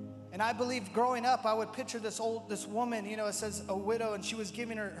 And I believe growing up, I would picture this woman, you know, it says a widow, and she was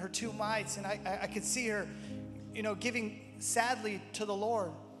giving her 2 mites, and I could see her, you know, giving sadly to the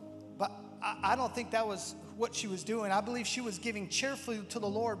Lord. But I don't think that was what she was doing. I believe she was giving cheerfully to the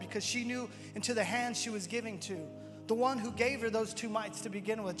Lord because she knew into the hands she was giving to, the one who gave her those 2 mites to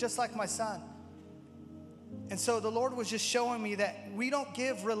begin with, just like my son. And so the Lord was just showing me that we don't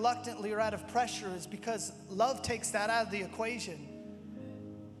give reluctantly or out of pressure, is because love takes that out of the equation.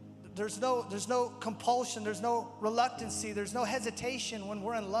 There's no compulsion, there's no reluctancy, there's no hesitation when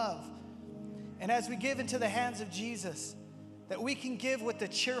we're in love. And as we give into the hands of Jesus, that we can give with a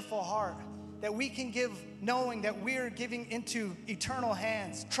cheerful heart, that we can give knowing that we're giving into eternal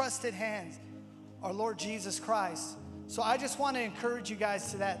hands, trusted hands, our Lord Jesus Christ. So I just want to encourage you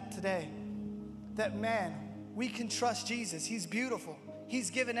guys to that today, that man, we can trust Jesus. He's beautiful. He's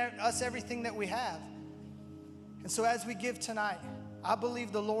given us everything that we have. And so as we give tonight, I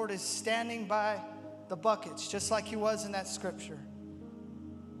believe the Lord is standing by the buckets, just like he was in that scripture.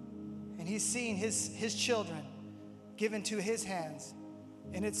 And he's seeing his children given to his hands.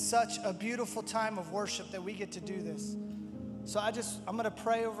 And it's such a beautiful time of worship that we get to do this. So I'm going to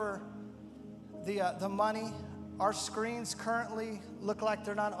pray over the money. Our screens currently look like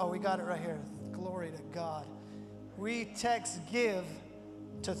they're not. Oh, we got it right here. Glory to God. We text give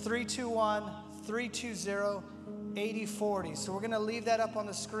to 321-320-8040. So we're going to leave that up on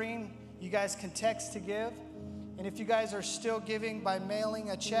the screen. You guys can text to give. And if you guys are still giving by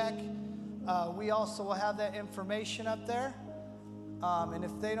mailing a check, we also will have that information up there. And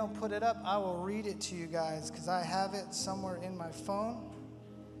if they don't put it up, I will read it to you guys because I have it somewhere in my phone,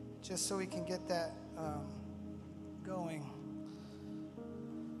 just so we can get that going.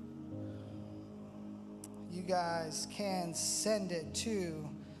 You guys can send it to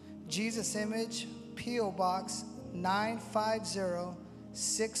Jesus Image, P.O. Box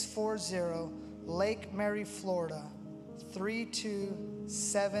 950-640, Lake Mary, Florida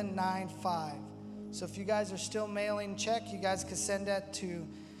 32795. So if you guys are still mailing check, you guys can send that to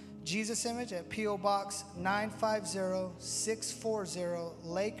Jesus Image at P.O. Box 950-640,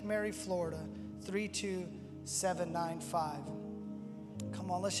 Lake Mary, Florida 32795.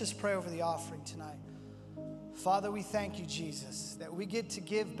 Come on, let's just pray over the offering tonight. Father, we thank you, Jesus, that we get to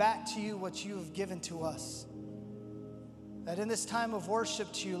give back to you what you have given to us. That in this time of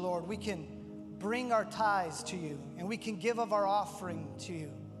worship to you, Lord, we can bring our tithes to you and we can give of our offering to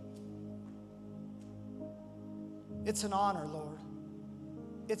you. It's an honor, Lord.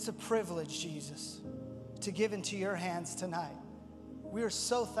 It's a privilege, Jesus, to give into your hands tonight. We are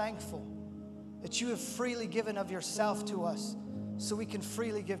so thankful that you have freely given of yourself to us so we can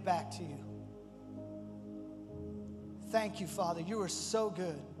freely give back to you. Thank you, Father. You are so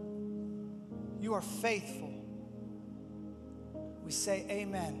good. You are faithful. We say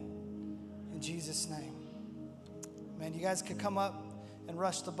amen in Jesus' name. Man, you guys could come up and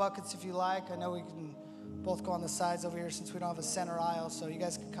rush the buckets if you like. I know we can both go on the sides over here since we don't have a center aisle, so you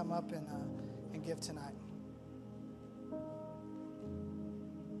guys can come up and give tonight.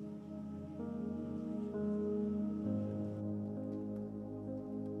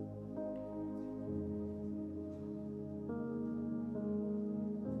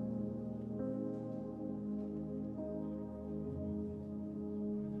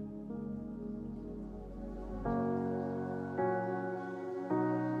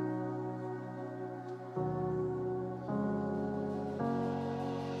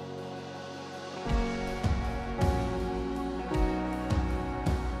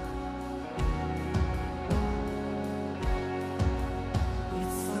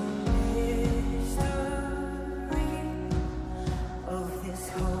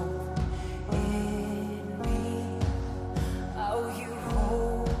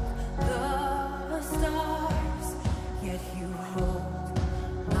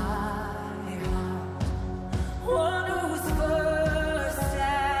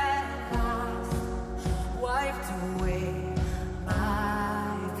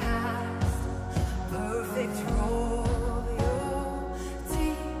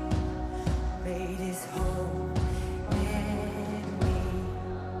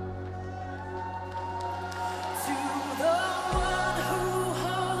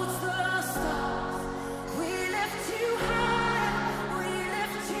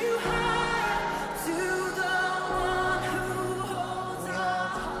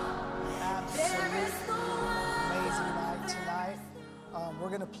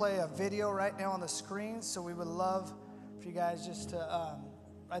 play a video right now on the screen, so we would love for you guys just to,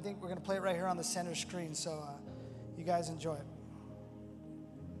 I think we're going to play it right here on the center screen, so you guys enjoy it.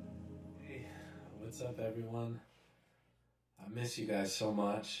 Hey, what's up, everyone? I miss you guys so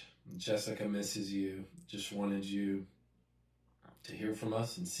much. Jessica misses you. Just wanted you to hear from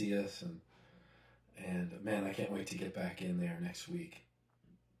us and see us, and man, I can't wait to get back in there next week.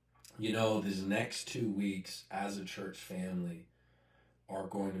 You know, these next 2 weeks as a church family are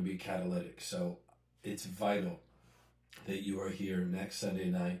going to be catalytic, so it's vital that you are here next Sunday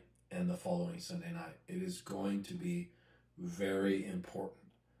night and the following Sunday night. It is going to be very important.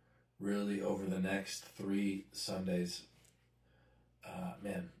 Really, over the next 3 Sundays,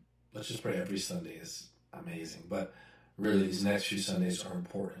 man, let's just pray every Sunday is amazing. But really, these next few Sundays are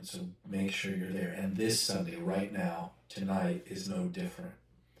important, so make sure you're there. And this Sunday, right now, tonight, is no different.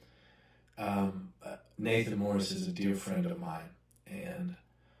 Nathan Morris is a dear friend of mine, and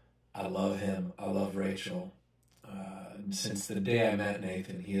I love him. I love Rachel. Since the day I met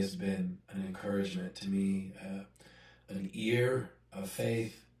Nathan, he has been an encouragement to me, an ear of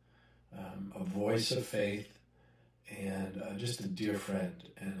faith, a voice of faith, and just a dear friend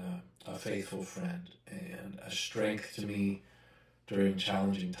and a faithful friend and a strength to me during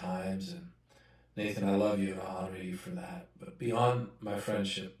challenging times. And Nathan, I love you and I honor you for that. But beyond my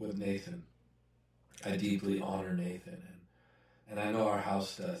friendship with Nathan, I deeply honor Nathan, and I know our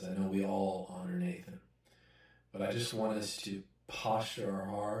house does. I know we all honor Nathan. But I just want us to posture our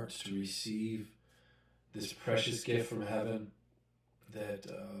hearts to receive this precious gift from heaven that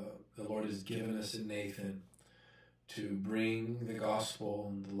the Lord has given us in Nathan to bring the gospel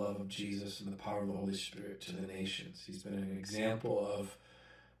and the love of Jesus and the power of the Holy Spirit to the nations. He's been an example of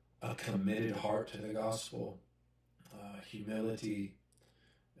a committed heart to the gospel, humility,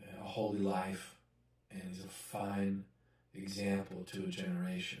 a holy life, and he's a fine example to a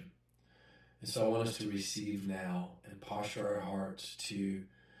generation. And so I want us to receive now and posture our hearts to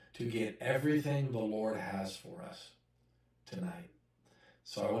get everything the Lord has for us tonight.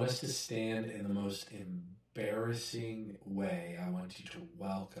 So I want us to stand in the most embarrassing way. I want you to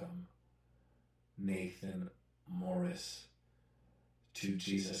welcome Nathan Morris to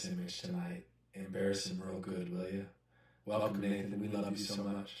Jesus Image tonight. Embarrass him real good, will you? Welcome, Nathan. We love you so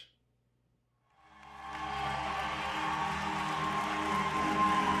much.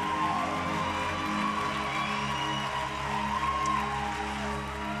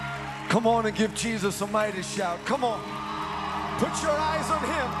 Come on and give Jesus a mighty shout. Come on. Put your eyes on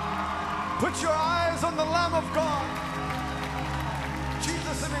him. Put your eyes on the Lamb of God.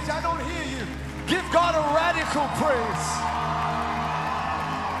 Jesus Image, I don't hear you. Give God a radical praise.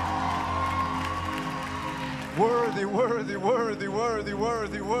 Worthy, worthy, worthy, worthy,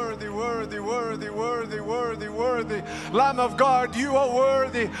 worthy, worthy, worthy, worthy, worthy, worthy, worthy. Lamb of God, you are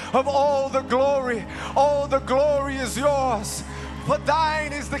worthy of all the glory. All the glory is yours. For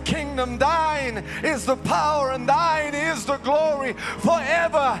thine is the kingdom, thine is the power, and thine is the glory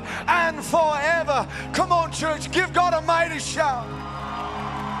forever and forever. Come on, church, give God a mighty shout.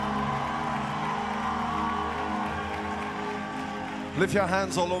 Lift your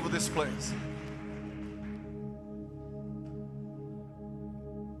hands all over this place.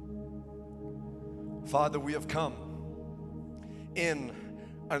 Father, we have come in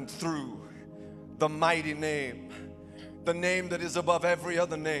and through the mighty name, the name that is above every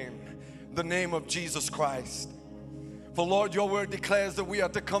other name, the name of Jesus Christ. For Lord, your word declares that we are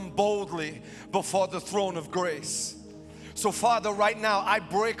to come boldly before the throne of grace. So Father, right now I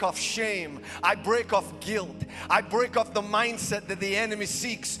break off shame, I break off guilt, I break off the mindset that the enemy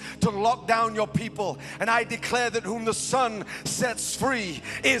seeks to lock down your people, and I declare that whom the Son sets free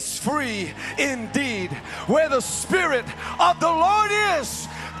is free indeed. Where the Spirit of the Lord is,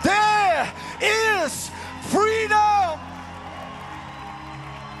 there is freedom.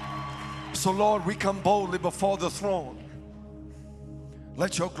 So Lord, we come boldly before the throne.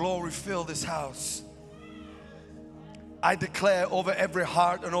 Let your glory fill this house. I declare over every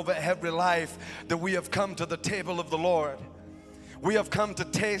heart and over every life that we have come to the table of the Lord. We have come to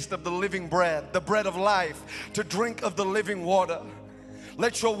taste of the living bread, the bread of life, to drink of the living water.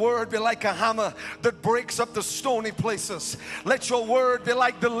 Let your word be like a hammer that breaks up the stony places. Let your word be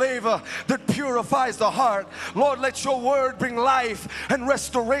like the laver that purifies the heart. Lord, let your word bring life and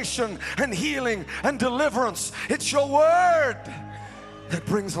restoration and healing and deliverance. It's your word that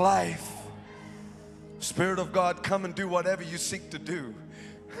brings life. Spirit of God, come and do whatever you seek to do.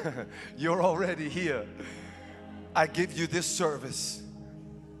 You're already here. I give you this service.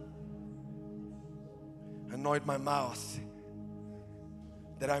 Anoint my mouth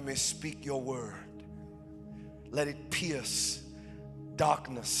that I may speak your word. Let it pierce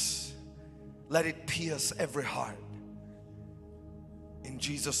darkness. Let it pierce every heart. In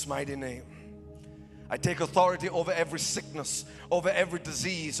Jesus' mighty name. I take authority over every sickness, over every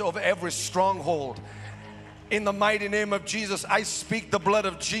disease, over every stronghold. In the mighty name of Jesus, I speak the blood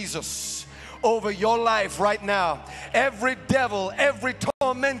of Jesus over your life right now. Every devil, every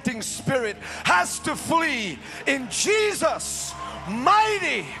tormenting spirit has to flee in Jesus'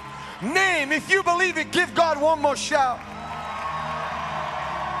 mighty name. If you believe it, give God one more shout.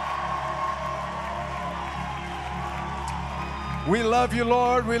 We love you,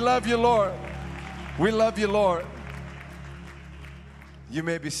 Lord. We love you, Lord. We love you, Lord. You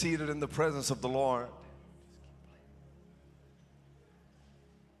may be seated in the presence of the Lord.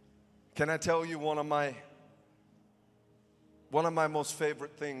 Can I tell you one of my most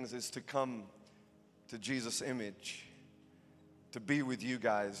favorite things is to come to Jesus' image, to be with you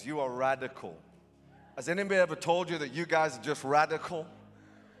guys. You are radical. Has anybody ever told you that you guys are just radical?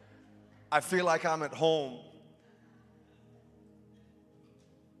 I feel like I'm at home.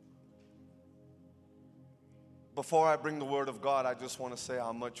 Before I bring the word of God, I just want to say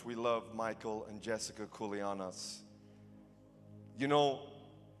how much we love Michael and Jessica Koulianos. You know,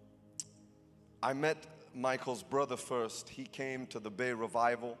 I met Michael's brother first. He came to the Bay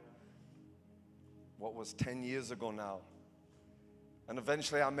Revival, what was 10 years ago now. And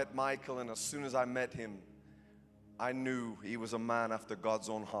eventually I met Michael, and as soon as I met him, I knew he was a man after God's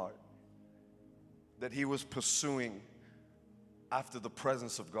own heart. That he was pursuing after the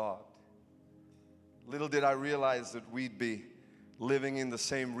presence of God. Little did I realize that we'd be living in the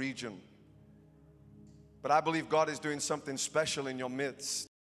same region. But I believe God is doing something special in your midst.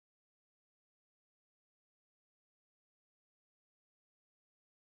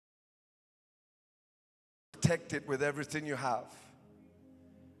 Protect it with everything you have.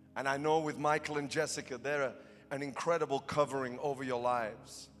 And I know with Michael and Jessica, they're an incredible covering over your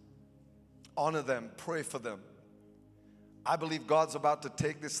lives. Honor them, pray for them. I believe God's about to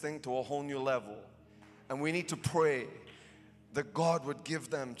take this thing to a whole new level. And we need to pray that God would give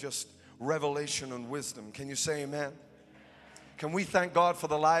them just revelation and wisdom. Can you say amen? Can we thank God for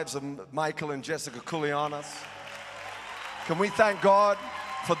the lives of Michael and Jessica Koulianos? Can we thank God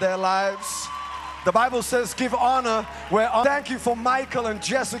for their lives? The Bible says give honor where honor. Thank you for Michael and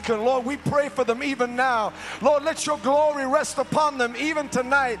Jessica. Lord, we pray for them even now. Lord, let your glory rest upon them even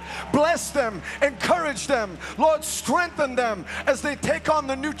tonight. Bless them, encourage them. Lord, strengthen them as they take on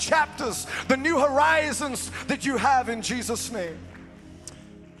the new chapters, the new horizons that you have in Jesus' name.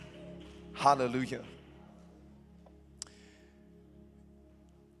 Hallelujah.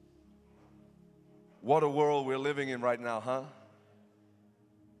 What a world we're living in right now, huh?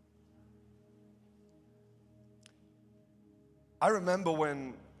 I remember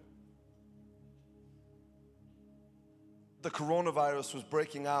when the coronavirus was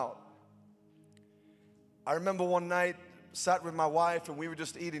breaking out. I remember one night, sat with my wife and we were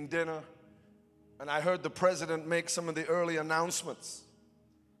just eating dinner, and I heard the president make some of the early announcements.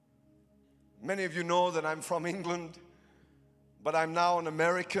 Many of you know that I'm from England, but I'm now an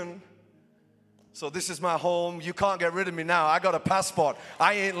American. So this is my home. You can't get rid of me now. I got a passport.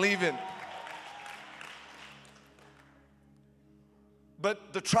 I ain't leaving.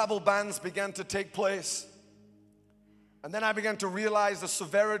 But the travel bans began to take place. And then I began to realize the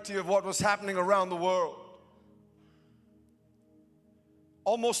severity of what was happening around the world.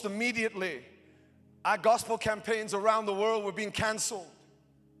 Almost immediately, our gospel campaigns around the world were being canceled.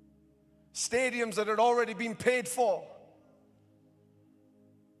 Stadiums that had already been paid for.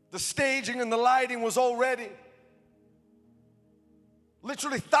 The staging and the lighting was all ready.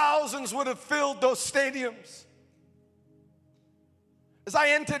 Literally thousands would have filled those stadiums. As I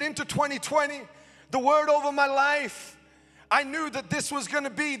entered into 2020, the word over my life, I knew that this was going to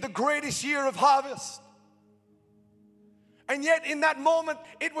be the greatest year of harvest. And yet in that moment,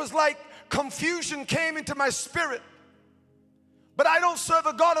 it was like confusion came into my spirit. But I don't serve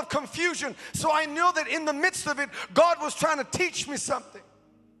a God of confusion, so I knew that in the midst of it, God was trying to teach me something.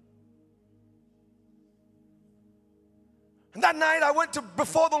 And that night I went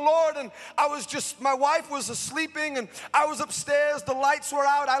before the Lord, and my wife was sleeping and I was upstairs, the lights were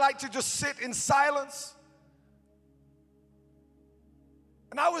out. I like to just sit in silence.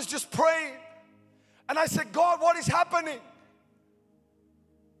 And I was just praying. And I said, God, what is happening?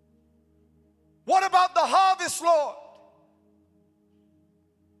 What about the harvest, Lord?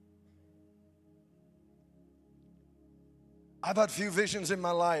 I've had few visions in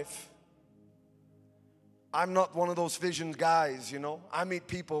my life. I'm not one of those vision guys, you know. I meet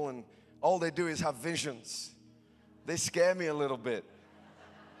people and all they do is have visions. They scare me a little bit.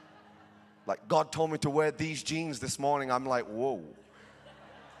 Like God told me to wear these jeans this morning. I'm like, whoa.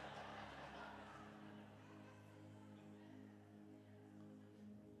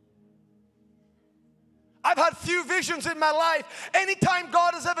 I've had few visions in my life. Anytime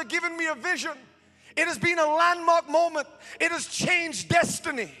God has ever given me a vision, it has been a landmark moment. It has changed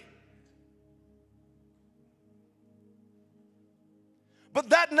destiny. But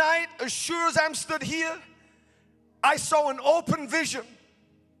that night, as sure as I'm stood here, I saw an open vision.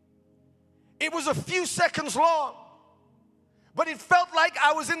 It was a few seconds long, but it felt like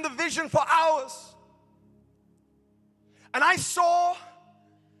I was in the vision for hours. And I saw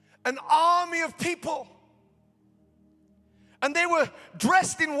an army of people, and they were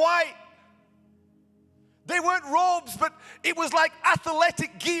dressed in white. They weren't robes, but it was like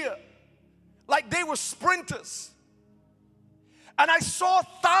athletic gear, like they were sprinters. And I saw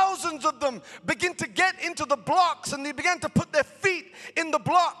thousands of them begin to get into the blocks, and they began to put their feet in the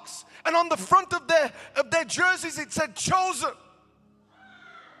blocks. And on the front of their jerseys it said chosen.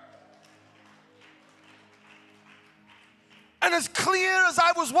 And as clear as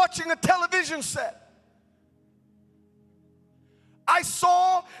I was watching a television set, I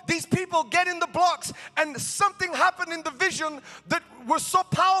saw these people get in the blocks, and something happened in the vision that was so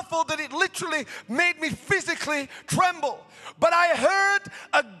powerful that it literally made me physically tremble. But I heard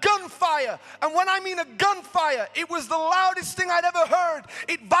a gunfire, and when I mean a gunfire, it was the loudest thing I'd ever heard.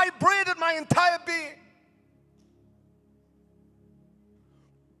 It vibrated my entire being.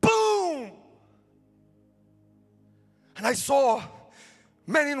 Boom! And I saw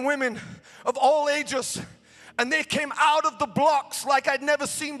men and women of all ages, and they came out of the blocks like I'd never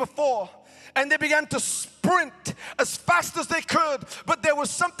seen before. And they began to sprint as fast as they could. But there was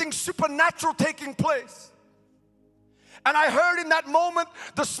something supernatural taking place. And I heard in that moment,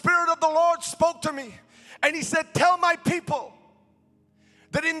 the Spirit of the Lord spoke to me. And He said, tell my people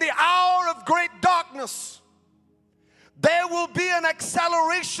that in the hour of great darkness, there will be an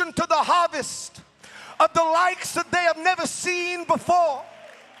acceleration to the harvest of the likes that they have never seen before.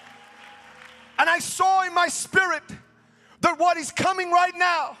 And I saw in my spirit that what is coming right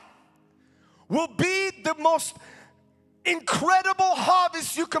now will be the most incredible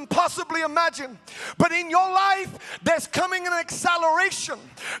harvest you can possibly imagine. But in your life, there's coming an acceleration.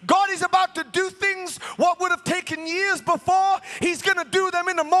 God is about to do things what would have taken years before. He's going to do them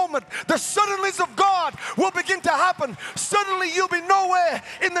in a moment. The suddenlies of God will begin to happen. Suddenly you'll be nowhere.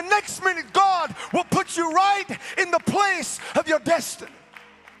 In the next minute, God will put you right in the place of your destiny.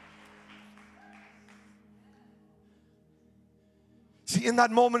 See, in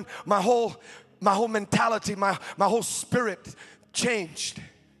that moment, my whole mentality, my whole spirit changed.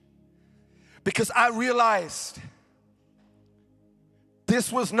 Because I realized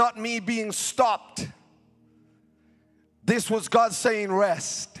this was not me being stopped. This was God saying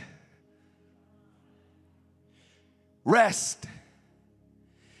rest. Rest.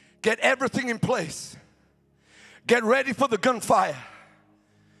 Get everything in place. Get ready for the gunfire.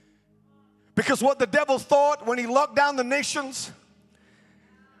 Because what the devil thought when he locked down the nations,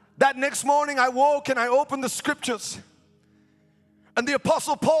 that next morning I woke and I opened the scriptures, and the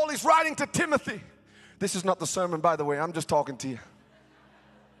Apostle Paul is writing to Timothy. This is not the sermon, by the way, I'm just talking to you.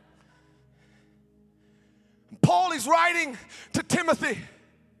 Paul is writing to Timothy.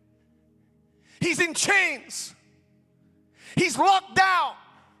 He's in chains. He's locked down.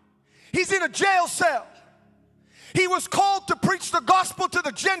 He's in a jail cell. He was called to preach the gospel to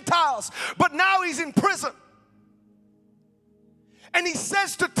the Gentiles, but now he's in prison. And he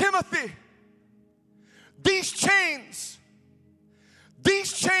says to Timothy, these chains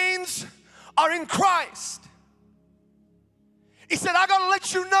are in Christ. He said, I gotta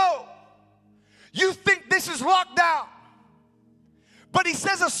let you know, you think this is locked down. But he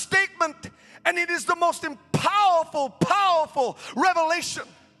says a statement, and it is the most powerful revelation.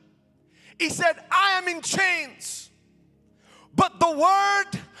 He said, I am in chains, but the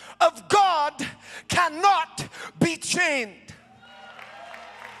word of God cannot be chained.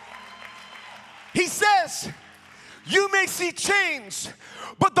 He says, you may see chains,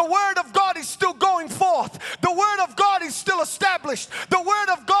 but the word of God is still going forth. The word of God is still established. The word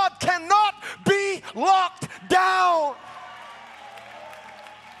of God cannot be locked down.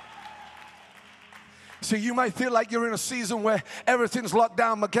 So you might feel like you're in a season where everything's locked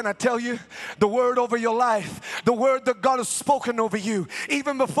down, but can I tell you, the word over your life, the word that God has spoken over you,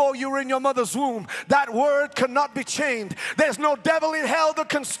 even before you were in your mother's womb, that word cannot be chained. There's no devil in hell that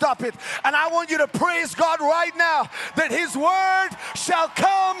can stop it. And I want you to praise God right now that His word shall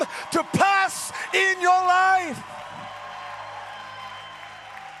come to pass in your life.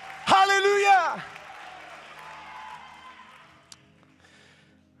 Hallelujah.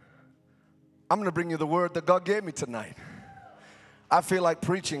 I'm going to bring you the word that God gave me tonight. I feel like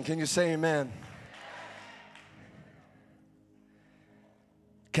preaching. Can you say amen?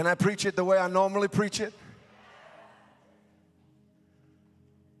 Can I preach it the way I normally preach it?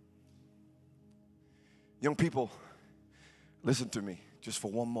 Young people, listen to me just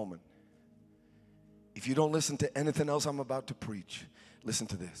for one moment. If you don't listen to anything else I'm about to preach, listen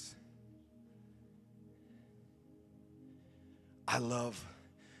to this. I love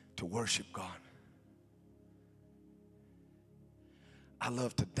to worship God. I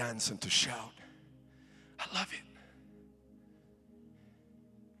love to dance and to shout. I love it.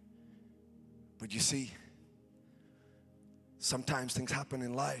 But you see, sometimes things happen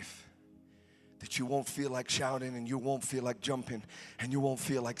in life that you won't feel like shouting, and you won't feel like jumping, and you won't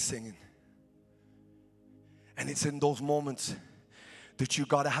feel like singing. And it's in those moments that you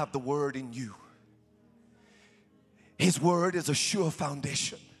got to have the word in you. His word is a sure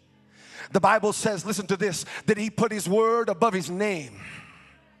foundation. The Bible says, listen to this, that He put His word above His name.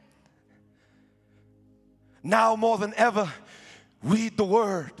 Now more than ever, read the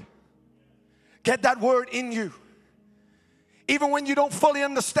word. Get that word in you. Even when you don't fully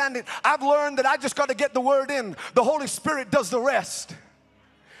understand it, I've learned that I just got to get the word in. The Holy Spirit does the rest.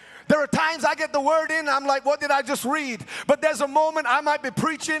 There are times I get the word in, I'm like, what did I just read? But there's a moment I might be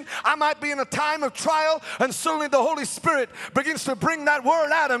preaching, I might be in a time of trial, and suddenly the Holy Spirit begins to bring that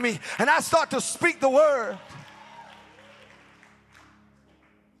word out of me, and I start to speak the word.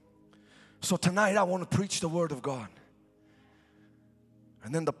 So tonight I want to preach the word of God.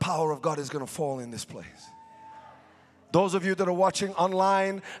 And then the power of God is going to fall in this place. Those of you that are watching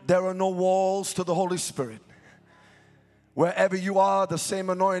online, there are no walls to the Holy Spirit. Wherever you are, the same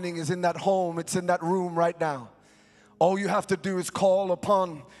anointing is in that home. It's in that room right now. All you have to do is call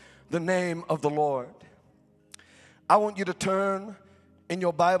upon the name of the Lord. I want you to turn in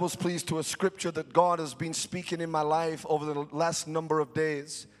your Bibles, please, to a scripture that God has been speaking in my life over the last number of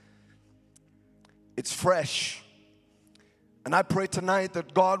days. It's fresh. And I pray tonight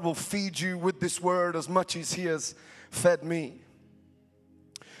that God will feed you with this word as much as He has fed me.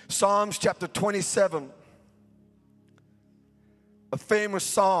 Psalms chapter 27. A famous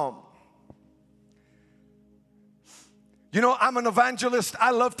psalm. You know, I'm an evangelist.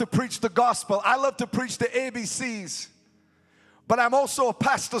 I love to preach the gospel. I love to preach the ABCs. But I'm also a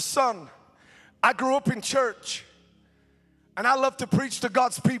pastor's son. I grew up in church. And I love to preach to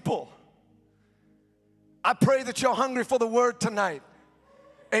God's people. I pray that you're hungry for the word tonight.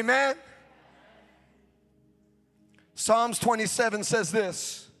 Amen. Psalms 27 says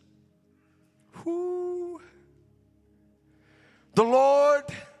this. The Lord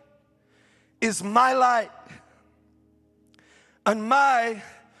is my light and my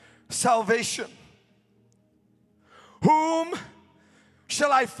salvation. Whom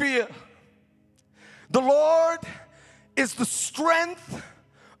shall I fear? The Lord is the strength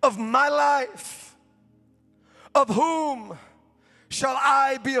of my life. Of whom shall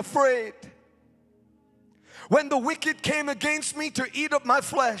I be afraid? When the wicked came against me to eat up my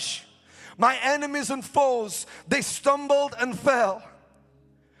flesh, my enemies and foes, they stumbled and fell.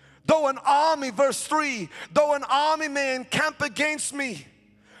 Though an army, verse 3, though an army may encamp against me,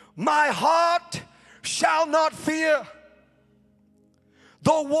 my heart shall not fear.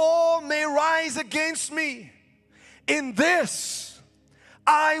 Though war may rise against me, in this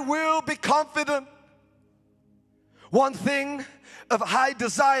I will be confident. One thing have I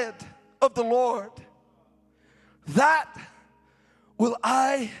desired of the Lord, that will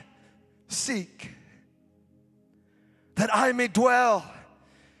I seek, that I may dwell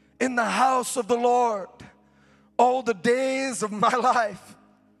in the house of the Lord all the days of my life,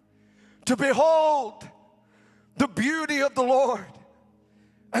 to behold the beauty of the Lord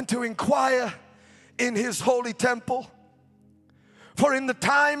and to inquire in His holy temple. For in the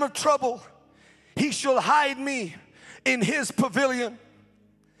time of trouble He shall hide me in His pavilion.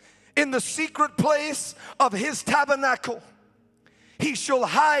 In the secret place of His tabernacle He shall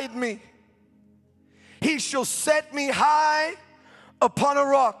hide me. He shall set me high upon a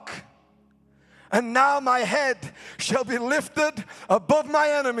rock. And now my head shall be lifted above my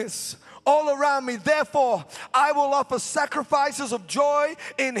enemies all around me. Therefore, I will offer sacrifices of joy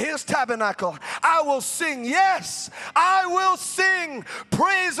in His tabernacle. I will sing, yes, I will sing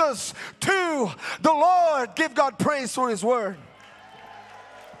praises to the Lord. Give God praise for His word.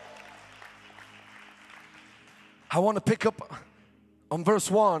 I want to pick up on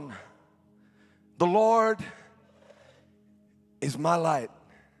verse 1. The Lord is my light.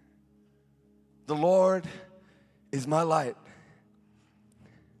 The Lord is my light.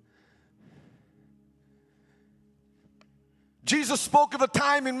 Jesus spoke of a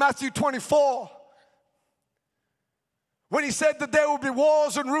time in Matthew 24 when He said that there will be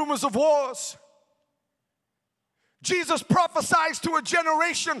wars and rumors of wars. Jesus prophesies to a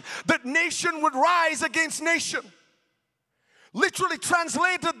generation that nation would rise against nation. Literally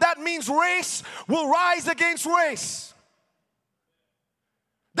translated, that means race will rise against race.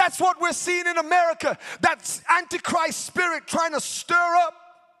 That's what we're seeing in America. That's Antichrist spirit trying to stir up.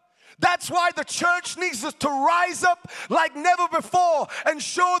 That's why the church needs us to rise up like never before and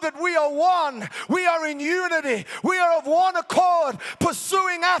show that we are one. We are in unity. We are of one accord,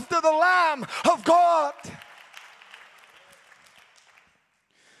 pursuing after the Lamb of God.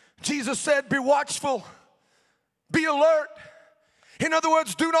 Jesus said, be watchful, be alert. In other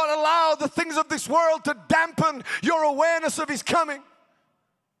words, do not allow the things of this world to dampen your awareness of His coming.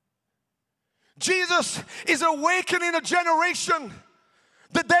 Jesus is awakening a generation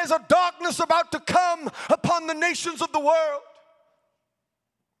that there's a darkness about to come upon the nations of the world.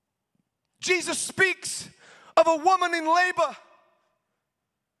 Jesus speaks of a woman in labor.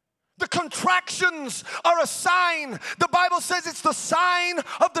 The contractions are a sign. The Bible says it's the sign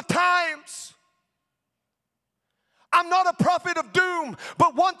of the times. I'm not a prophet of doom,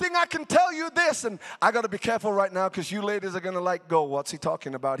 but one thing I can tell you this, and I got to be careful right now because you ladies are going to like, go, what's he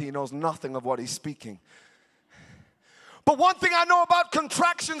talking about? He knows nothing of what he's speaking. But one thing I know about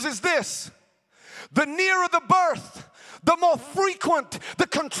contractions is this: the nearer the birth, the more frequent the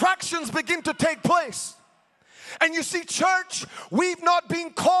contractions begin to take place. And you see, church, we've not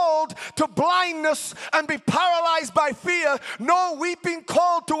been called to blindness and be paralyzed by fear. No, we've been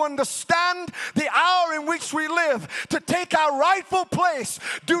called to understand the hour in which we live, to take our rightful place.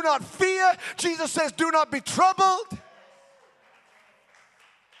 Do not fear. Jesus says, do not be troubled.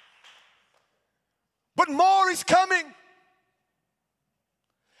 But more is coming.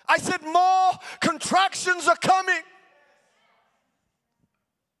 I said more contractions are coming.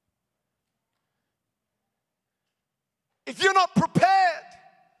 If you're not prepared,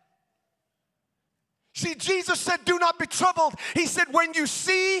 see, Jesus said, do not be troubled. He said, when you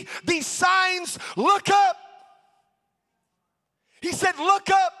see these signs, look up. He said, look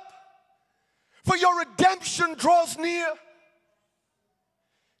up, for your redemption draws near.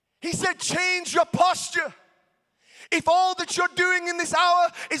 He said, change your posture. If all that you're doing in this hour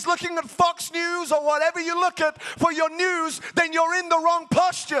is looking at Fox News or whatever you look at for your news, then you're in the wrong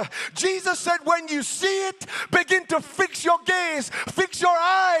posture. Jesus said, when you see it, begin to fix your gaze, fix your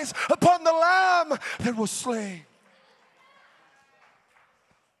eyes upon the Lamb that was slain.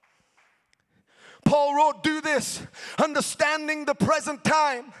 Paul wrote, do this, understanding the present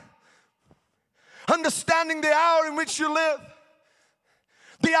time, understanding the hour in which you live.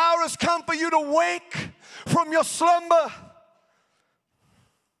 The hour has come for you to wake from your slumber.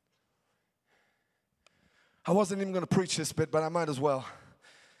 I wasn't even going to preach this bit, but I might as well.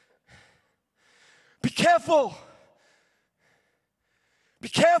 Be careful. Be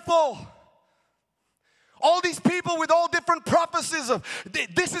careful. All these people with all different prophecies of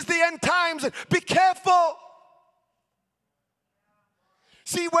this is the end times. Be careful.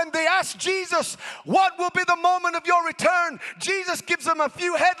 See, when they ask Jesus, what will be the moment of your return? Jesus gives them a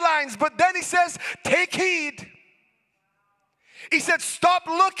few headlines, but then he says, take heed. He said, stop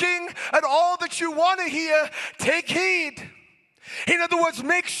looking at all that you want to hear. Take heed. In other words,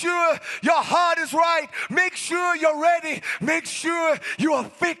 make sure your heart is right. Make sure you're ready. Make sure you are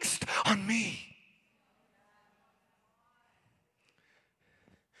fixed on me.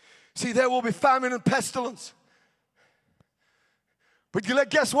 See, there will be famine and pestilence. But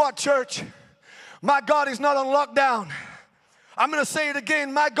guess what, church? My God is not on lockdown. I'm going to say it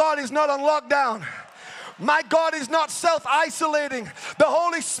again. My God is not on lockdown. My God is not self-isolating. The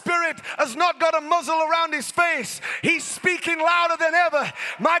Holy Spirit has not got a muzzle around His face. He's speaking louder than ever.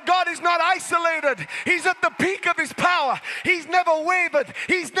 My God is not isolated. He's at the peak of His power. He's never wavered.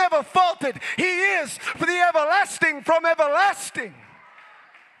 He's never faltered. He is for the everlasting from everlasting.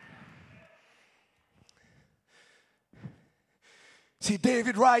 See,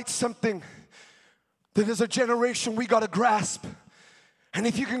 David writes something that as a generation we got to grasp. And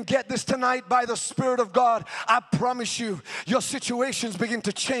if you can get this tonight by the Spirit of God, I promise you, your situations begin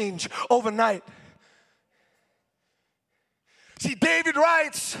to change overnight. See, David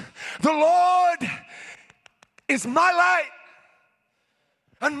writes, the Lord is my light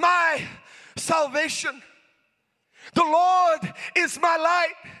and my salvation. The Lord is my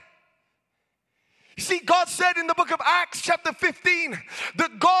light. See, God said in the book of Acts chapter 15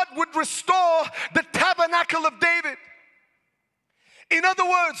 that God would restore the tabernacle of David. In other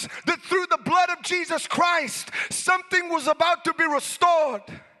words, that through the blood of Jesus Christ, something was about to be restored.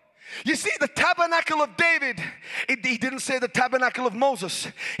 You see, the tabernacle of David, he didn't say the tabernacle of Moses.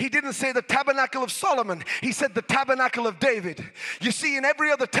 He didn't say the tabernacle of Solomon. He said the tabernacle of David. You see, in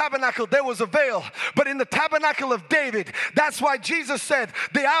every other tabernacle there was a veil, but in the tabernacle of David, that's why Jesus said,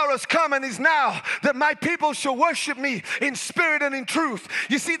 the hour has come and is now that my people shall worship me in spirit and in truth.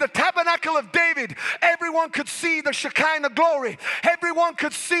 You see, the tabernacle of David, everyone could see the Shekinah glory. Everyone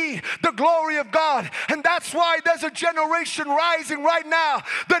could see the glory of God. And that's why there's a generation rising right now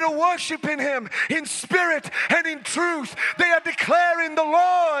that are worshiping Him in spirit and in truth. They are declaring the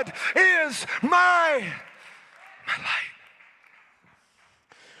Lord is my light.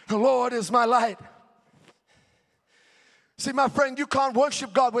 The Lord is my light. See, my friend, you can't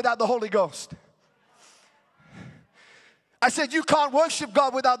worship God without the Holy Ghost. I said you can't worship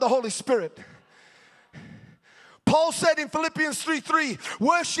God without the Holy Spirit. Paul said in Philippians 3:3,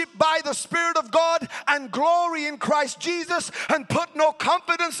 worship by the Spirit of God and glory in Christ Jesus and put no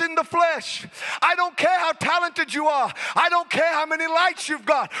confidence in the flesh. I don't care how talented you are. I don't care how many lights you've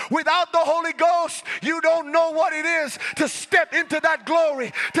got. Without the Holy Ghost, you don't know what it is to step into that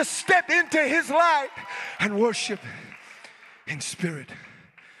glory, to step into His light and worship in spirit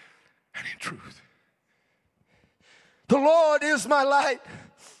and in truth. The Lord is my light.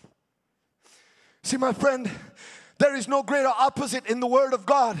 See, my friend, there is no greater opposite in the Word of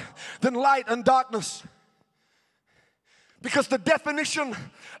God than light and darkness. Because the definition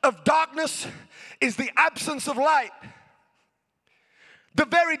of darkness is the absence of light. The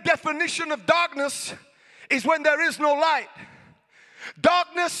very definition of darkness is when there is no light.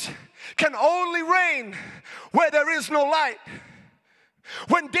 Darkness can only reign where there is no light.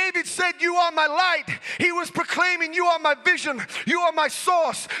 When David said, you are my light, he was proclaiming, you are my vision, you are my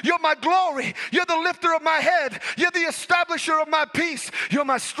source, you're my glory, you're the lifter of my head, you're the establisher of my peace, you're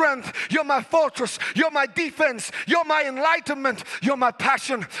my strength, you're my fortress, you're my defense, you're my enlightenment, you're my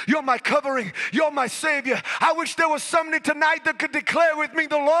passion, you're my covering, you're my Savior. I wish there was somebody tonight that could declare with me,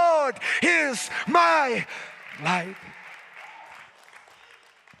 the Lord is my light.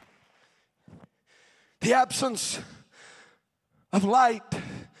 The absence of light.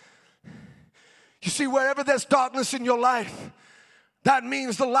 You see, wherever there's darkness in your life, that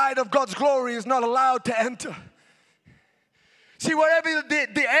means the light of God's glory is not allowed to enter. See, wherever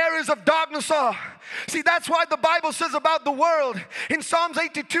the areas of darkness are, see, that's why the Bible says about the world. In Psalms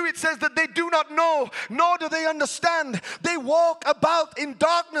 82, it says that they do not know, nor do they understand. They walk about in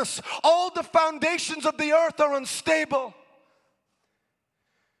darkness. All the foundations of the earth are unstable.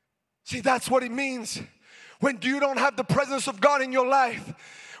 See, that's what it means when you don't have the presence of God in your life.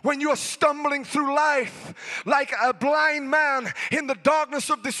 When you are stumbling through life like a blind man in the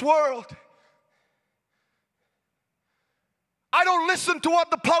darkness of this world. I don't listen to what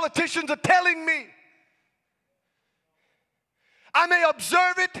the politicians are telling me. I may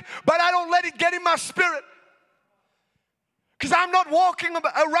observe it, but I don't let it get in my spirit. Because I'm not walking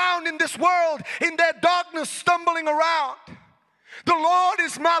around in this world in their darkness, stumbling around. The Lord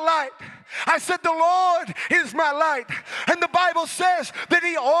is my light. I said the Lord is my light. And the Bible says that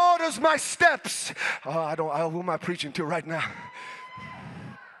He orders my steps. Oh, who am I preaching to right now?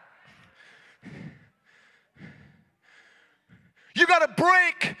 You got to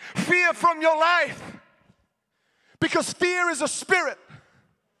break fear from your life. Because fear is a spirit.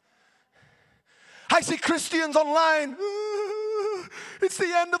 I see Christians online. It's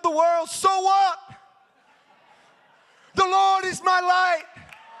the end of the world. So what? The Lord is my light.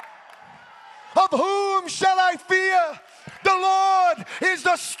 Of whom shall I fear? The Lord is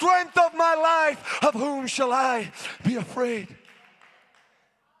the strength of my life. Of whom shall I be afraid?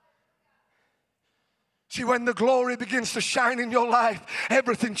 See, when the glory begins to shine in your life,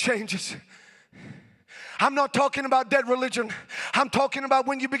 everything changes. I'm not talking about dead religion. I'm talking about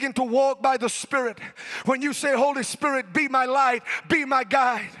when you begin to walk by the Spirit. When you say, Holy Spirit, be my light, be my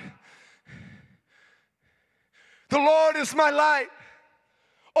guide. The Lord is my light.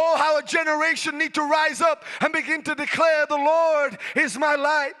 Oh, how a generation need to rise up and begin to declare the Lord is my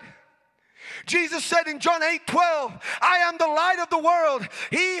light. Jesus said in John 8:12, I am the light of the world.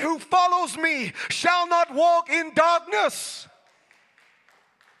 He who follows me shall not walk in darkness,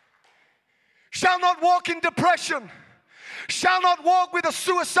 shall not walk in depression, shall not walk with a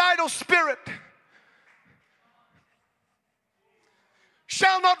suicidal spirit,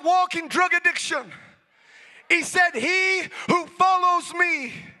 shall not walk in drug addiction. He said, he who follows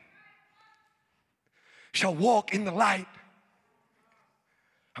me shall walk in the light.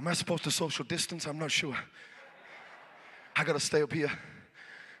 Am I supposed to social distance? I'm not sure. I got to stay up here.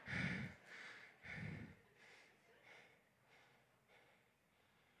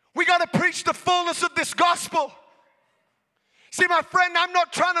 We got to preach the fullness of this gospel. See, my friend, I'm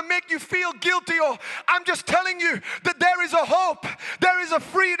not trying to make you feel guilty, or I'm just telling you that there is a hope, there is a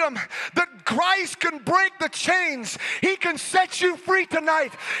freedom, that Christ can break the chains. He can set you free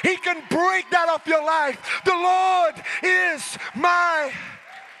tonight. He can break that off your life. The Lord is my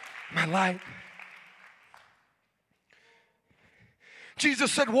light.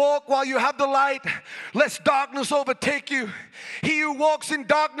 Jesus said, walk while you have the light, lest darkness overtake you. He who walks in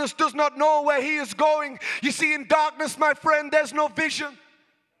darkness does not know where he is going. You see, in darkness, my friend, there's no vision.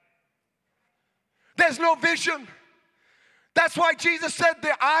 There's no vision. That's why Jesus said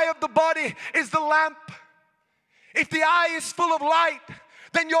the eye of the body is the lamp. If the eye is full of light,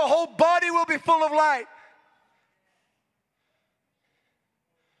 then your whole body will be full of light.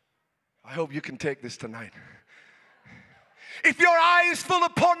 I hope you can take this tonight. If your eye is full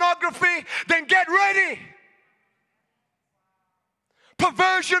of pornography, then get ready.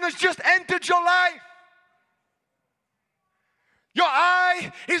 Perversion has just entered your life. Your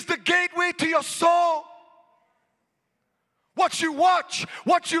eye is the gateway to your soul. What you watch,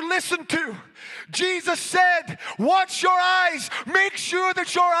 what you listen to. Jesus said, watch your eyes. Make sure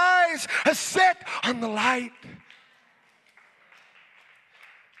that your eyes are set on the light.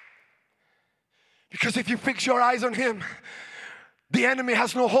 Because if you fix your eyes on Him, the enemy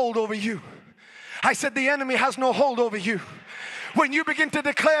has no hold over you. I said the enemy has no hold over you. When you begin to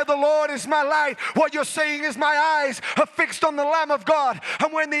declare the Lord is my light, what you're saying is my eyes are fixed on the Lamb of God.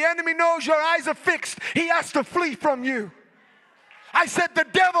 And when the enemy knows your eyes are fixed, he has to flee from you. I said the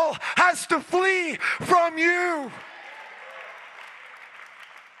devil has to flee from you.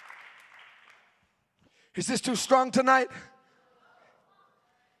 Is this too strong tonight?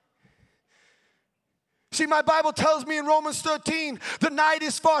 See, my Bible tells me in Romans 13, the night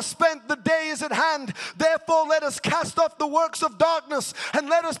is far spent, the day is at hand. Therefore, let us cast off the works of darkness and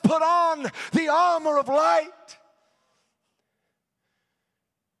let us put on the armor of light.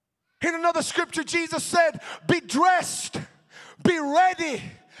 In another scripture, Jesus said, be dressed, be ready,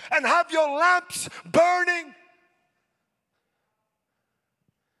 and have your lamps burning.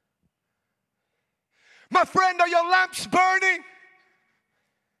 My friend, are your lamps burning?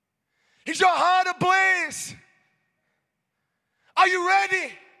 Is your heart ablaze? Are you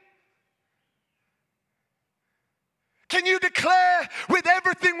ready? Can you declare with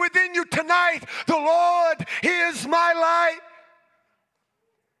everything within you tonight, the Lord is my light?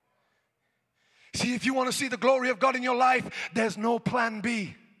 See, if you want to see the glory of God in your life, there's no plan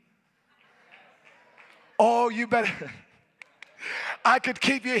B. Oh, you better. I could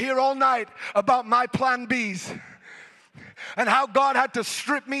keep you here all night about my plan Bs. And how God had to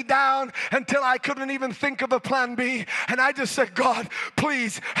strip me down until I couldn't even think of a plan B. And I just said, God,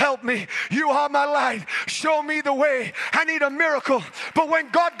 please help me. You are my light. Show me the way. I need a miracle. But when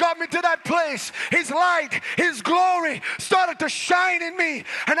God got me to that place, His light, His glory started to shine in me.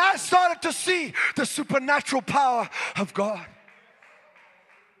 And I started to see the supernatural power of God.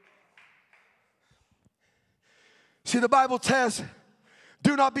 See, the Bible says,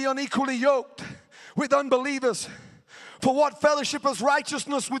 do not be unequally yoked with unbelievers. For what fellowship has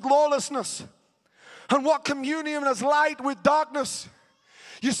righteousness with lawlessness? And what communion has light with darkness?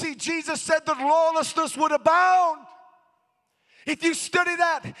 You see, Jesus said that lawlessness would abound. If you study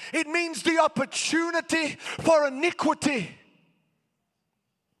that, it means the opportunity for iniquity.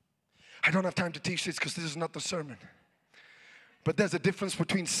 I don't have time to teach this because this is not the sermon. But there's a difference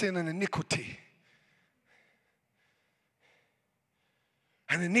between sin and iniquity.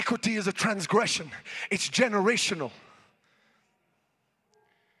 And iniquity is a transgression. It's generational.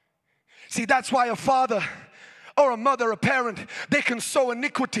 See, that's why a father or a mother, a parent, they can sow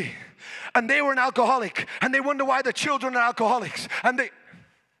iniquity. And they were an alcoholic. And they wonder why the children are alcoholics.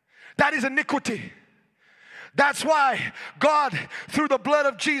 That is iniquity. That's why God, through the blood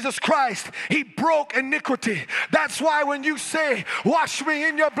of Jesus Christ, He broke iniquity. That's why when you say, wash me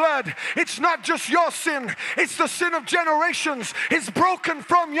in your blood, it's not just your sin. It's the sin of generations. It's broken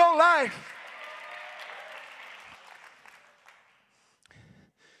from your life.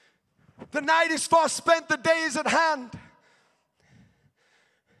 The night is far spent, the day is at hand.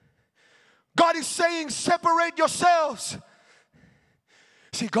 God is saying, separate yourselves.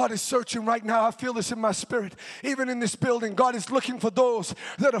 See, God is searching right now. I feel this in my spirit. Even in this building, God is looking for those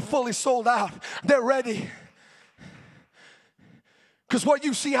that are fully sold out. They're ready. Because what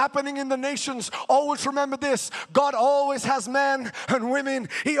you see happening in the nations, always remember this. God always has men and women.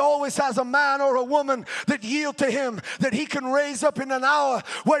 He always has a man or a woman that yield to Him, that He can raise up in an hour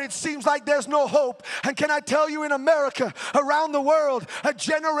where it seems like there's no hope. And can I tell you, in America, around the world, a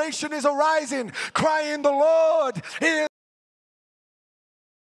generation is arising, crying, the Lord is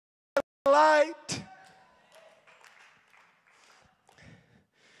light.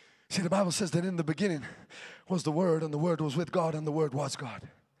 See, the Bible says that in the beginning was the Word, and the Word was with God, and the Word was God.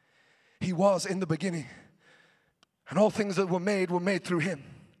 He was in the beginning, and all things that were made through Him.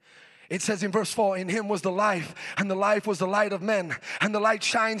 It says in verse 4, in Him was the life, and the life was the light of men, and the light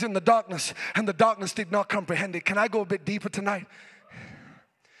shines in the darkness, and the darkness did not comprehend it. Can I go a bit deeper tonight?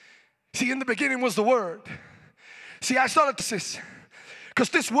 See, in the beginning was the Word. See, I started to this, because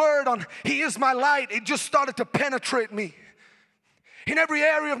this word on He is my light, it just started to penetrate me. In every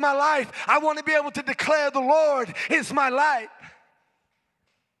area of my life, I want to be able to declare the Lord is my light.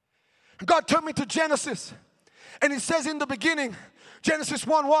 God took me to Genesis, and it says in the beginning, Genesis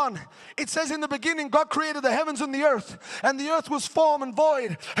 1:1, it says in the beginning God created the heavens and the earth was formed and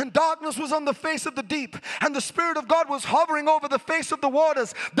void, and darkness was on the face of the deep, and the Spirit of God was hovering over the face of the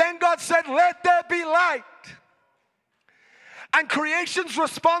waters. Then God said, let there be light. And creation's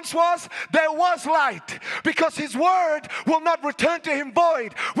response was, there was light, because His word will not return to Him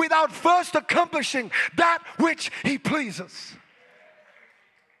void without first accomplishing that which He pleases.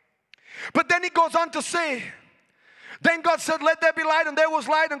 But then He goes on to say, then God said, let there be light, and there was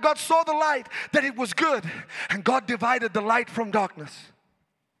light, and God saw the light, that it was good, and God divided the light from darkness.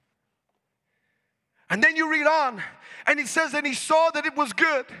 And then you read on, and it says, and He saw that it was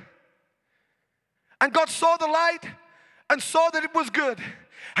good, and God saw the light, and saw that it was good.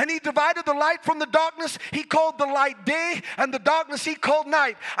 And He divided the light from the darkness. He called the light day, and the darkness He called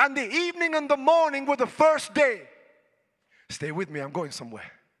night. And the evening and the morning were the first day. Stay with me, I'm going somewhere.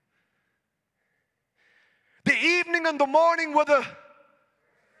 The evening and the morning were the...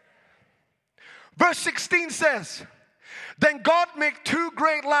 Verse 16 says, then God made two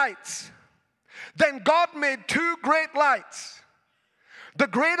great lights. Then God made two great lights. The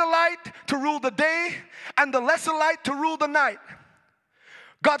greater light to rule the day, and the lesser light to rule the night.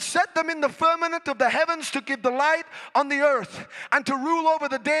 God set them in the firmament of the heavens to give the light on the earth, and to rule over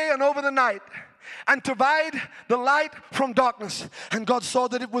the day and over the night, and to divide the light from darkness. And God saw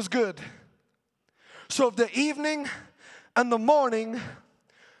that it was good. So the evening and the morning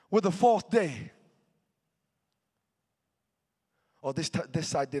were the fourth day. Oh, this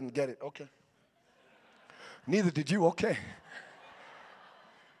side didn't get it. Okay. Neither did you. Okay.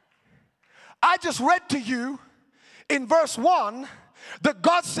 I just read to you in verse 1 that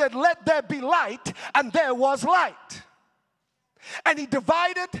God said, let there be light, and there was light. And He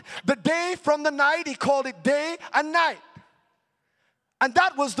divided the day from the night. He called it day and night. And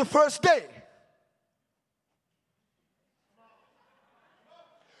that was the first day.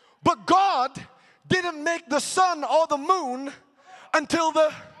 But God didn't make the sun or the moon until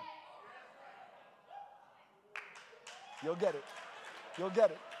the... You'll get it. You'll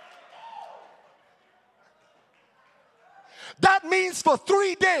get it. That means for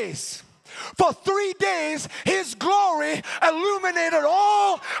 3 days, His glory illuminated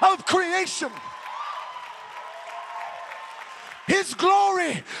all of creation. His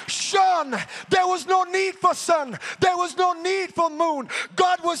glory shone. There was no need for sun. There was no need for moon.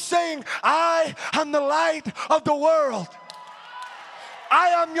 God was saying, I am the light of the world. I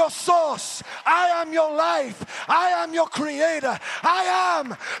am your source. I am your life. I am your creator. I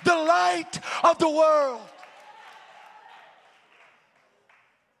am the light of the world.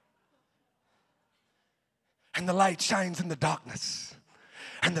 And the light shines in the darkness,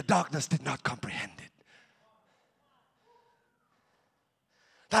 and the darkness did not comprehend it.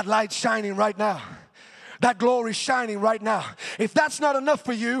 That light shining right now, that glory shining right now. If that's not enough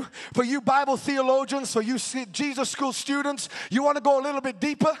for you Bible theologians, for you Jesus school students, you want to go a little bit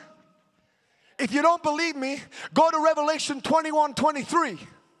deeper? If you don't believe me, go to Revelation 21:23.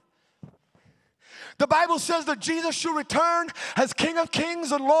 The Bible says that Jesus should return as King of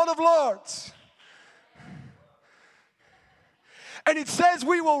Kings and Lord of Lords. And it says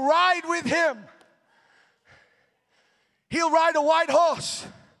we will ride with Him. He'll ride a white horse.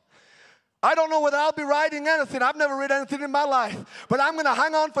 I don't know whether I'll be riding anything. I've never ridden anything in my life. But I'm going to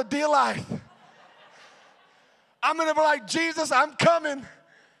hang on for dear life. I'm going to be like, Jesus, I'm coming.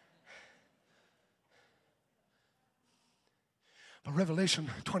 But Revelation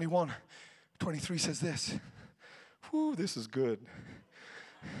 21:23 says this. Whew, this is good.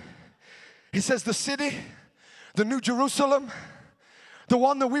 He says the city, the New Jerusalem, the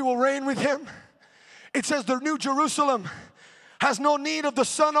one that we will reign with Him. It says the New Jerusalem has no need of the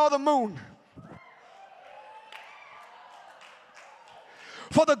sun or the moon.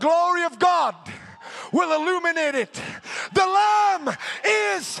 For the glory of God will illuminate it. The Lamb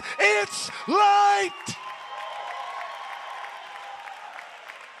is its light.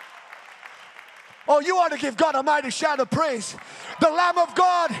 Oh, you ought to give God a mighty shout of praise. The Lamb of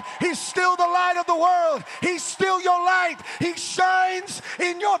God, He's still the light of the world. He's still your light. He shines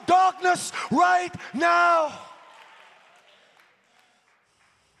in your darkness right now.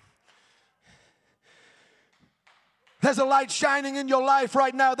 There's a light shining in your life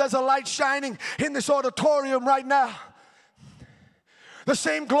right now. There's a light shining in this auditorium right now. The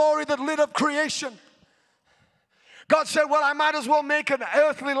same glory that lit up creation. God said, well, I might as well make an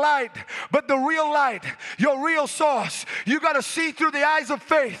earthly light, but the real light, your real source, you got to see through the eyes of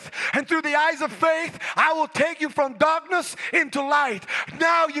faith. And through the eyes of faith, I will take you from darkness into light.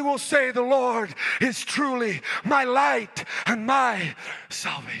 Now you will say, the Lord is truly my light and my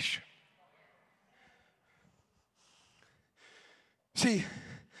salvation. See,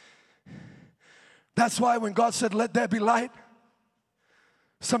 that's why when God said, let there be light,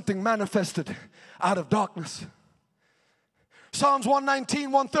 something manifested out of darkness. Psalms 119,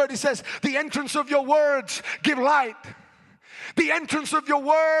 130 says, the entrance of your words give light. The entrance of your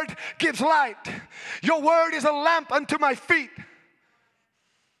word gives light. Your word is a lamp unto my feet.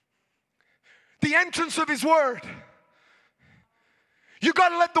 The entrance of his word. You got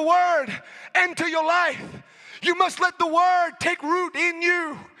to let the word enter your life. You must let the word take root in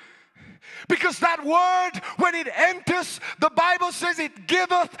you. Because that word, when it enters, the Bible says it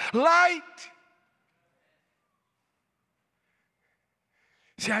giveth light.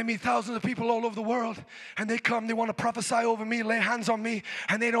 See, I meet thousands of people all over the world, and they come, they want to prophesy over me, lay hands on me,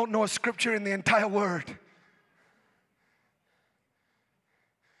 and they don't know a scripture in the entire word.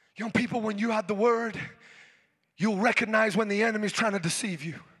 Young people, when you have the word, you'll recognize when the enemy's trying to deceive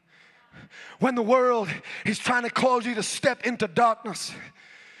you. When the world is trying to cause you to step into darkness,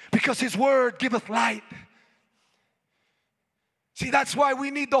 because his word giveth light. See, that's why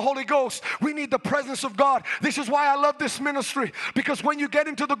we need the Holy Ghost. We need the presence of God. This is why I love this ministry. Because when you get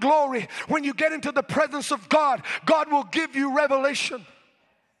into the glory, when you get into the presence of God, God will give you revelation.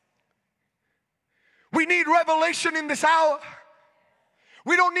 We need revelation in this hour.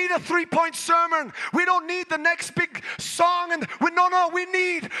 We don't need a 3-point sermon. We don't need the next big song. We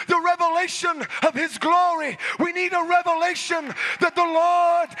need the revelation of his glory. We need a revelation that the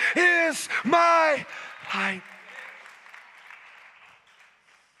Lord is my light.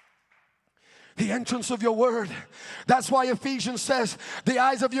 The entrance of your word. That's why Ephesians says, the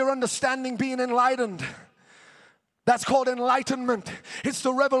eyes of your understanding being enlightened. That's called enlightenment. It's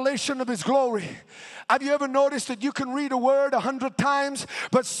the revelation of his glory. Have you ever noticed that you can read a word 100 times,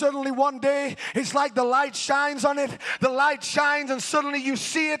 but suddenly one day it's like the light shines on it. The light shines and suddenly you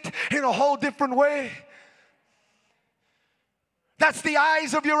see it in a whole different way. That's the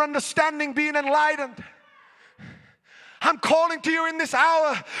eyes of your understanding being enlightened. I'm calling to you in this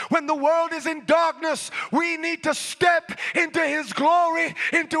hour, when the world is in darkness, we need to step into his glory,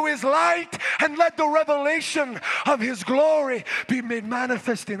 into his light, and let the revelation of his glory be made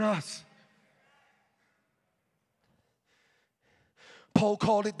manifest in us. Paul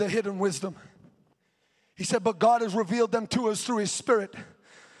called it the hidden wisdom. He said, but God has revealed them to us through his Spirit.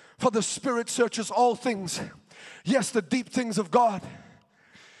 For the Spirit searches all things. Yes, the deep things of God.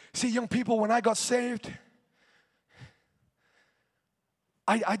 See, young people, when I got saved,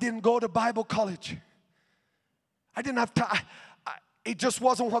 I didn't go to Bible college. I didn't have time. It just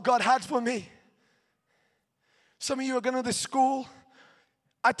wasn't what God had for me. Some of you are going to this school.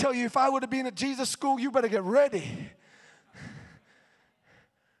 I tell you, if I would have been at Jesus school, you better get ready.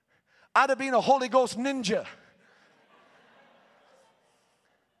 I'd have been a Holy Ghost ninja.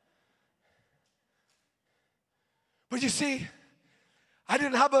 But you see, I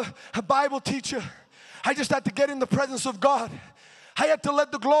didn't have a Bible teacher. I just had to get in the presence of God. I had to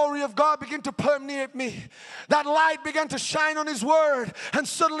let the glory of God begin to permeate me. That light began to shine on his word, and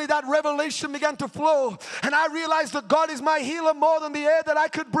suddenly that revelation began to flow. And I realized that God is my healer more than the air that I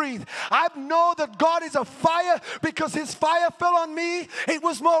could breathe. I know that God is a fire because his fire fell on me. It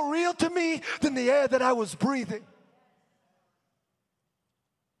was more real to me than the air that I was breathing.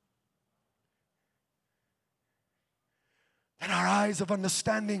 And our eyes of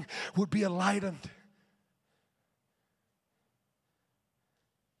understanding would be enlightened.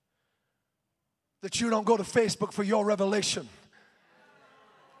 That you don't go to Facebook for your revelation.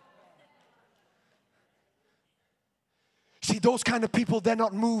 See, those kind of people, they're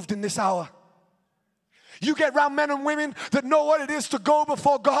not moved in this hour. You get around men and women that know what it is to go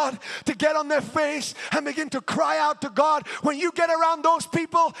before God, to get on their face and begin to cry out to God. When you get around those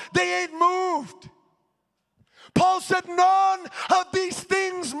people, they ain't moved. Paul said, none of these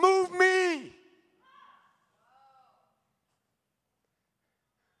things move me.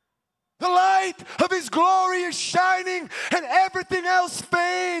 The light of his glory is shining, and everything else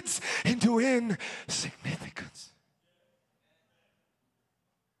fades into insignificance.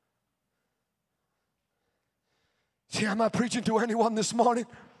 See, See, am I preaching to anyone this morning?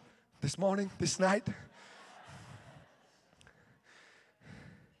 This night?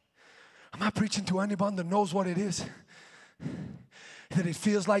 Am I preaching to anyone that knows what it is? That it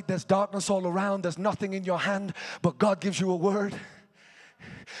feels like there's darkness all around, there's nothing in your hand, but God gives you a word.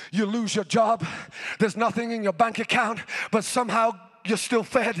 You lose your job, there's nothing in your bank account, but somehow you're still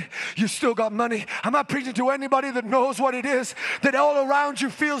fed, you still got money. I'm not preaching to anybody that knows what it is, that all around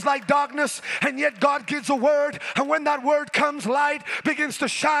you feels like darkness, and yet God gives a word, and when that word comes, light begins to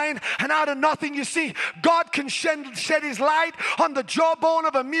shine, and out of nothing, you see, God can shed His light on the jawbone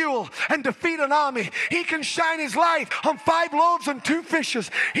of a mule and defeat an army. He can shine His light on 5 loaves and 2 fishes.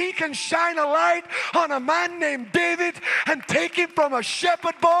 He can shine a light on a man named David and take him from a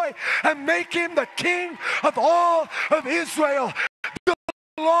shepherd boy and make him the king of all of Israel. The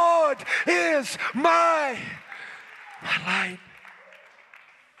Lord is my light.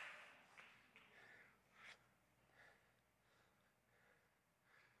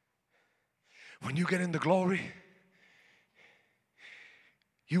 When you get in the glory,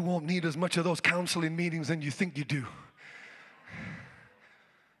 you won't need as much of those counseling meetings than you think you do.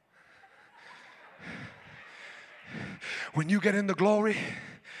 When you get in the glory,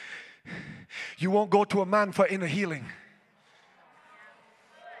 you won't go to a man for inner healing.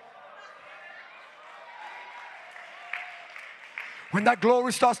 When that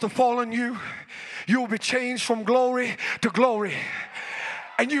glory starts to fall on you, you will be changed from glory to glory.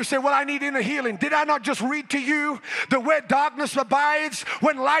 And you say, well, I need inner healing. Did I not just read to you that where darkness abides,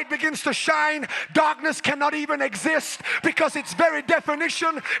 when light begins to shine, darkness cannot even exist, because its very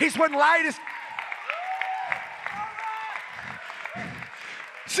definition is when light is...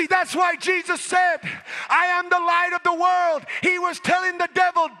 See, that's why Jesus said, I am the light of the world. He was telling the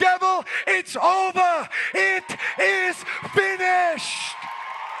devil, devil, it's over. It is finished.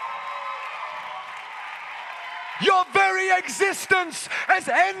 Your very existence has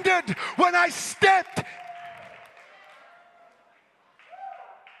ended when I stepped.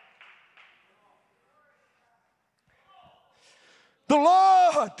 The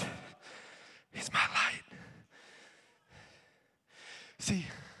Lord is my light. See,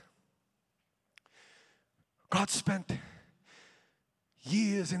 God spent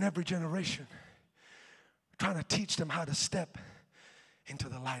years in every generation trying to teach them how to step into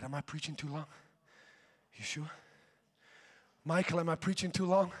the light. Am I preaching too long? You sure? Michael, am I preaching too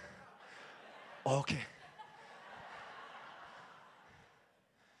long? Okay.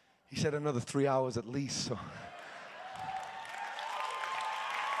 He said another 3 hours at least, so.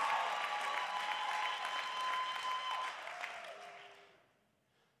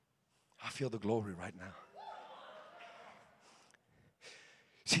 I feel the glory right now.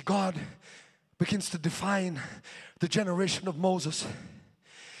 See, God begins to define the generation of Moses,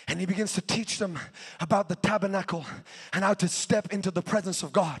 and He begins to teach them about the tabernacle and how to step into the presence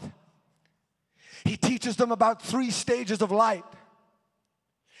of God. He teaches them about 3 stages of light.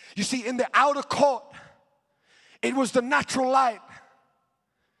 You see, in the outer court, it was the natural light.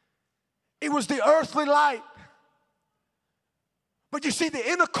 It was the earthly light. But you see, the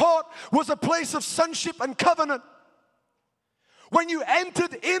inner court was a place of sonship and covenant. When you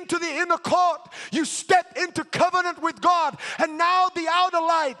entered into the inner court, you stepped into covenant with God. And now the outer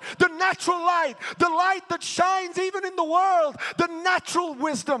light, the natural light, the light that shines even in the world, the natural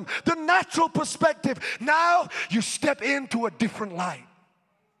wisdom, the natural perspective. Now you step into a different light.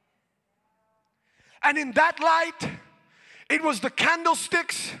 And in that light, it was the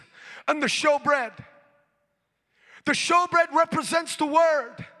candlesticks and the showbread. The showbread represents the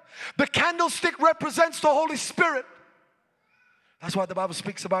Word. The candlestick represents the Holy Spirit. That's why the Bible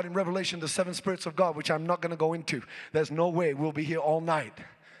speaks about in Revelation the 7 spirits of God, which I'm not going to go into. There's no way we'll be here all night.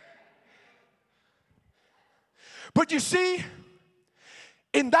 But you see,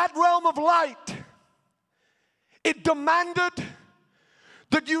 in that realm of light, it demanded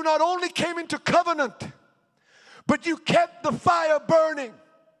that you not only came into covenant, but you kept the fire burning.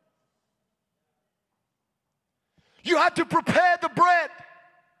 You had to prepare the bread.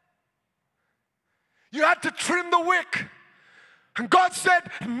 You had to trim the wick. And God said,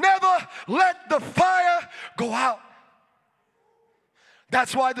 never let the fire go out.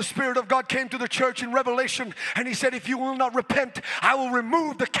 That's why the Spirit of God came to the church in Revelation, and He said, if you will not repent, I will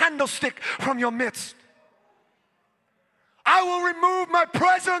remove the candlestick from your midst. I will remove my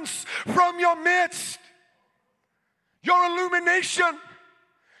presence from your midst. Your illumination,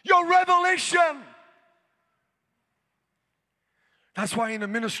 your revelation. That's why in a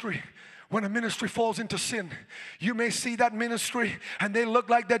ministry, when a ministry falls into sin, you may see that ministry and they look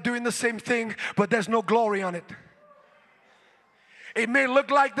like they're doing the same thing, but there's no glory on it. It may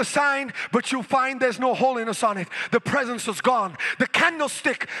look like the sign, but you'll find there's no holiness on it. The presence is gone. The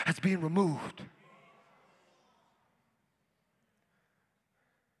candlestick has been removed.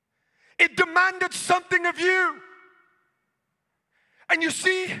 It demanded something of you. And you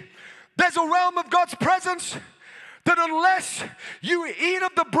see, there's a realm of God's presence that unless you eat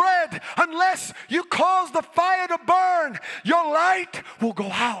of the bread, unless you cause the fire to burn, your light will go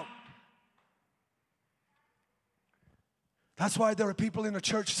out. That's why there are people in a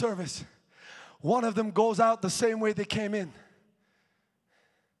church service. One of them goes out the same way they came in.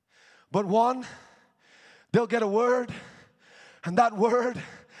 But one, they'll get a word, and that word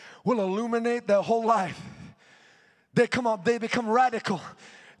will illuminate their whole life. They come up, they become radical.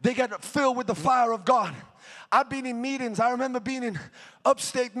 They get filled with the fire of God. I've been in meetings. I remember being in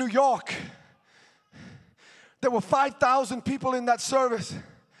upstate New York. There were 5,000 people in that service.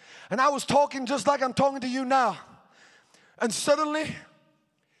 And I was talking just like I'm talking to you now. And suddenly,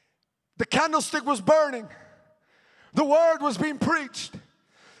 the candlestick was burning. The word was being preached.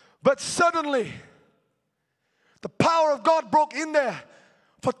 But suddenly, the power of God broke in there.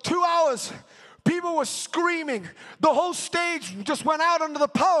 For 2 hours, people were screaming. The whole stage just went out under the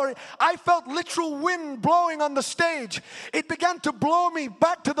power. I felt literal wind blowing on the stage. It began to blow me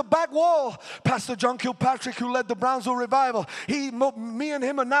back to the back wall. Pastor John Kilpatrick, who led the Brownsville revival, me and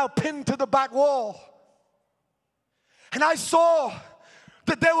him are now pinned to the back wall. And I saw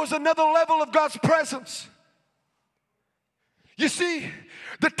that there was another level of God's presence. You see,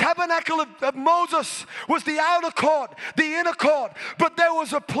 the tabernacle of Moses was the outer court, the inner court, but there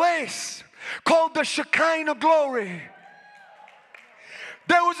was a place called the Shekinah glory.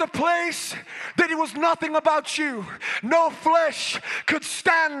 There was a place that it was nothing about you. No flesh could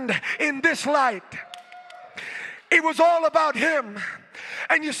stand in this light. It was all about Him.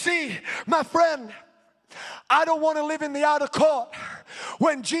 And you see, my friend, I don't want to live in the outer court.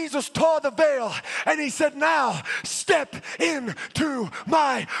 When Jesus tore the veil and He said, now step into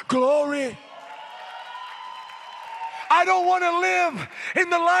my glory. I don't want to live in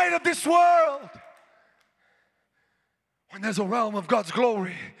the light of this world. When there's a realm of God's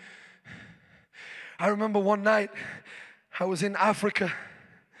glory. I remember one night I was in Africa.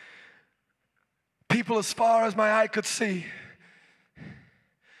 People as far as my eye could see.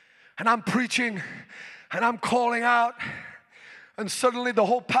 And I'm preaching and I'm calling out. And suddenly the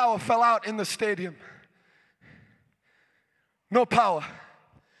whole power fell out in the stadium. No power.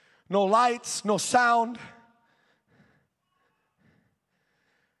 No lights, no sound.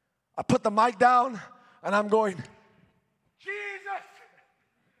 I put the mic down and I'm going, Jesus!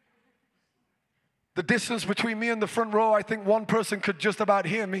 The distance between me and the front row, I think one person could just about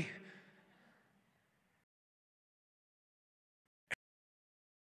hear me.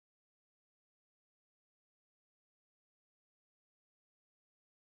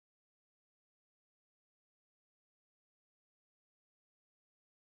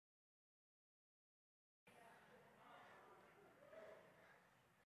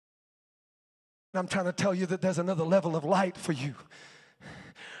 I'm trying to tell you that there's another level of light for you.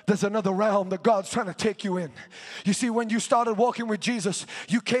 There's another realm that God's trying to take you in. You see, when you started walking with Jesus,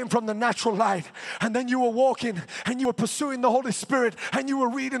 you came from the natural light, and then you were walking and you were pursuing the Holy Spirit and you were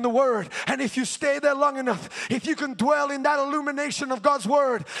reading the Word. And if you stay there long enough, if you can dwell in that illumination of God's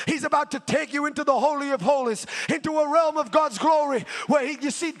Word, He's about to take you into the Holy of Holies, into a realm of God's glory where you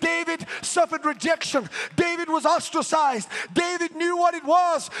see, David suffered rejection. David was ostracized. David knew what it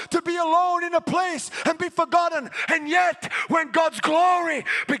was to be alone in a place and be forgotten. And yet, when God's glory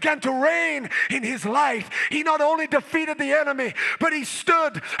began to reign in his life, he not only defeated the enemy, but he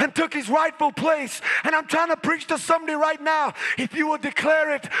stood and took his rightful place. And I'm trying to preach to somebody right now. If you will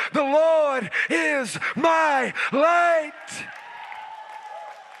declare it, the Lord is my light.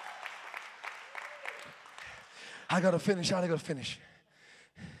 I gotta finish.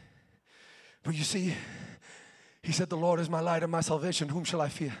 But you see, he said, the Lord is my light and my salvation. Whom shall I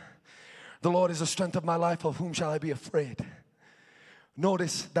fear? The Lord is the strength of my life. Of whom shall I be afraid?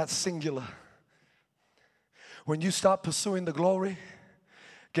 Notice that's singular. When you start pursuing the glory,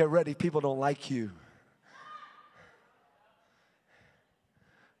 get ready, people don't like you.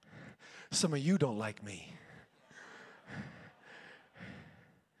 Some of you don't like me.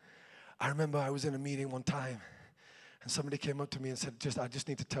 I remember I was in a meeting one time and somebody came up to me and said, I just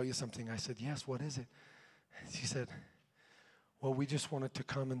need to tell you something. I said, yes, what is it? She said, well, we just wanted to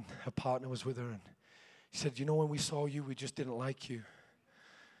come, and her partner was with her, and she said, you know, when we saw you, we just didn't like you.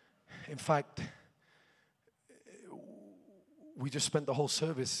 In fact, we just spent the whole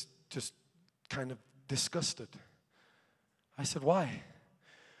service just kind of disgusted. I said, why?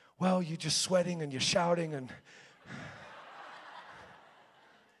 Well, you're just sweating and you're shouting and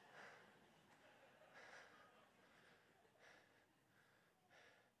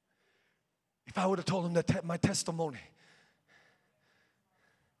If I would have told them that my testimony,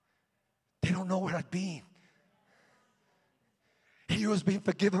 they don't know where I'd been. He who has been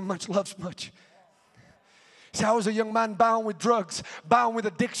forgiven much loves much. See, I was a young man bound with drugs, bound with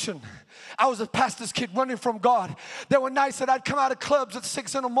addiction. I was a pastor's kid running from God. There were nights that I'd come out of clubs at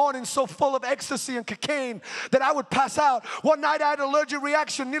 6 in the morning so full of ecstasy and cocaine that I would pass out. One night I had an allergic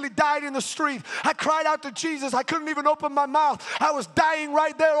reaction, nearly died in the street. I cried out to Jesus. I couldn't even open my mouth. I was dying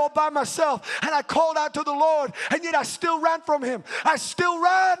right there all by myself. And I called out to the Lord, and yet I still ran from Him. I still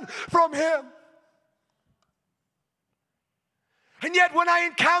ran from Him. And yet when I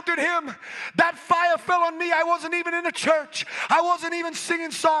encountered Him, that fire fell on me. I wasn't even in a church. I wasn't even singing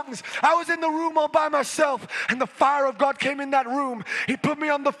songs. I was in the room all by myself. And the fire of God came in that room. He put me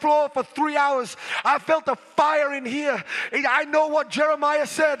on the floor for 3 hours. I felt a fire in here. I know what Jeremiah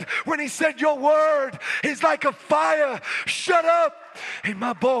said when he said, your word is like a fire shut up in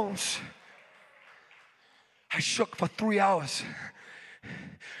my bones. I shook for 3 hours.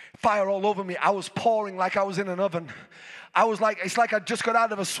 Fire all over me. I was pouring like I was in an oven. I was like, it's like I just got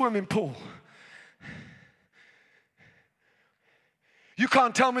out of a swimming pool. You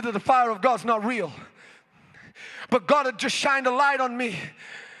can't tell me that the fire of God's not real. But God had just shined a light on me.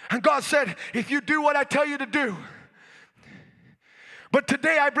 And God said, if you do what I tell you to do. But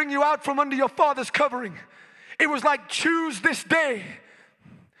today I bring you out from under your father's covering. It was like, choose this day.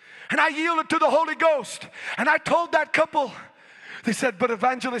 And I yielded to the Holy Ghost. And I told that couple, they said, but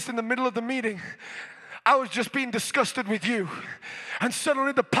evangelist, in the middle of the meeting, I was just being disgusted with you. And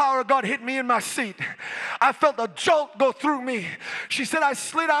suddenly the power of God hit me in my seat. I felt a jolt go through me. She said, I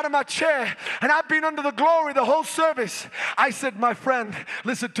slid out of my chair and I've been under the glory the whole service. I said, my friend,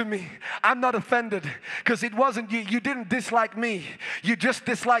 listen to me. I'm not offended because it wasn't you. You didn't dislike me. You just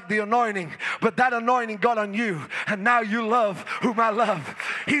disliked the anointing. But that anointing got on you. And now you love whom I love.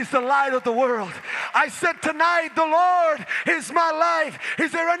 He's the light of the world. I said, tonight the Lord is my life.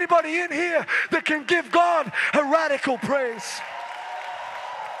 Is there anybody in here that can give God a radical praise?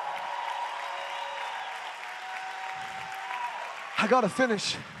 I got to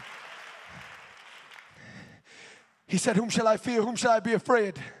finish. He said, whom shall I fear? Whom shall I be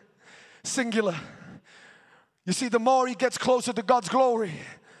afraid? Singular. You see, the more he gets closer to God's glory,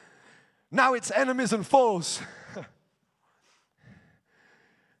 now it's enemies and foes.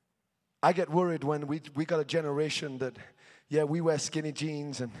 I get worried when we got a generation that, yeah, we wear skinny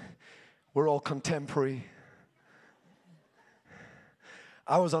jeans and we're all contemporary.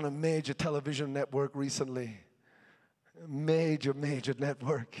 I was on a major television network recently. Major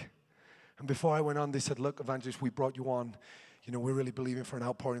network. And before I went on, they said, look, evangelist, we brought you on. You know, we're really believing for an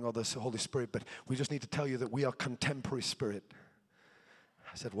outpouring of the Holy Spirit, but we just need to tell you that we are contemporary spirit.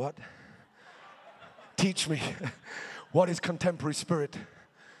 I said, what? Teach me. What is contemporary spirit?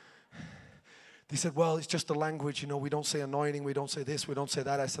 They said, well, it's just the language. You know, we don't say anointing. We don't say this. We don't say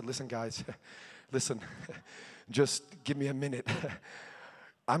that. I said, listen, guys, listen, just give me a minute.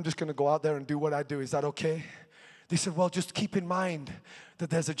 I'm just going to go out there and do what I do. Is that okay? They said, well, just keep in mind that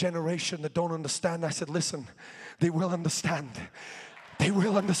there's a generation that don't understand. I said, listen, they will understand. They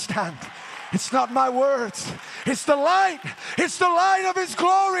will understand. It's not my words. It's the light. It's the light of His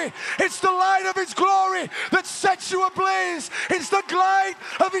glory. It's the light of His glory that sets you ablaze. It's the light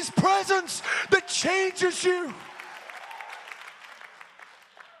of His presence that changes you.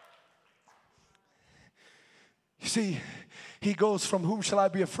 You see, He goes from whom shall I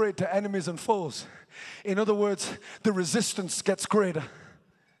be afraid to enemies and foes. In other words, the resistance gets greater.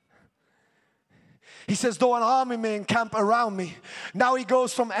 He says, though an army may encamp around me. Now he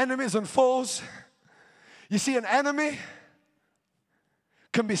goes from enemies and foes. You see, an enemy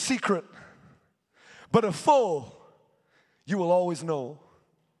can be secret, but a foe, you will always know.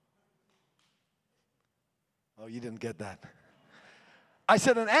 Oh, you didn't get that. I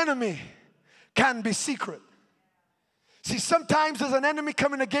said an enemy can be secret. See, sometimes there's an enemy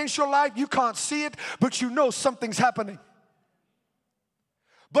coming against your life. You can't see it, but you know something's happening.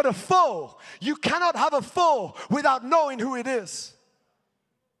 But a foe, you cannot have a foe without knowing who it is.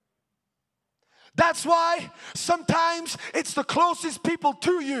 That's why sometimes it's the closest people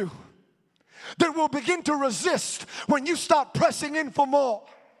to you that will begin to resist when you start pressing in for more.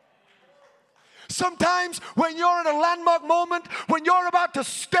 Sometimes when you're in a landmark moment, when you're about to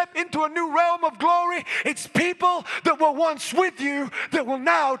step into a new realm of glory, it's people that were once with you that will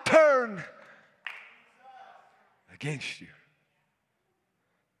now turn against you.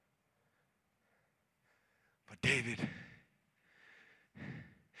 But David,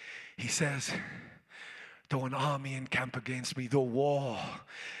 he says, though an army encamp against me, though war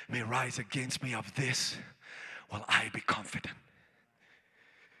may rise against me, of this will I be confident.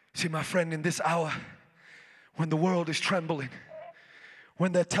 See, my friend, in this hour, when the world is trembling,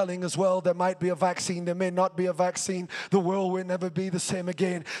 when they're telling us, well, there might be a vaccine, there may not be a vaccine, the world will never be the same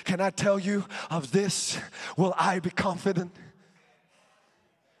again. Can I tell you, of this will I be confident?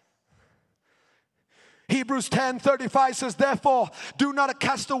 Hebrews 10:35 says, therefore, do not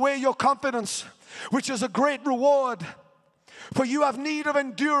cast away your confidence, which is a great reward. For you have need of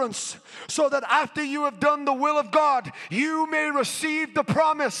endurance, so that after you have done the will of God, you may receive the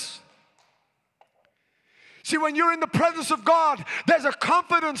promise. See, when you're in the presence of God, there's a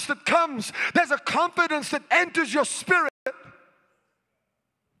confidence that comes. There's a confidence that enters your spirit.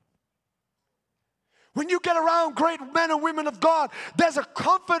 When you get around great men and women of God, there's a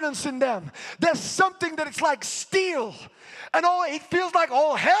confidence in them. There's something that it's like steel. And it feels like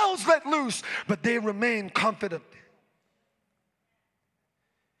all hell's let loose, but they remain confident.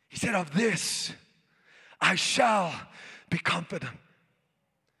 He said, of this I shall be confident.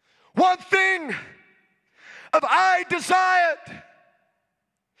 One thing have I desired,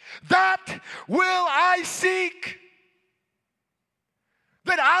 that will I seek,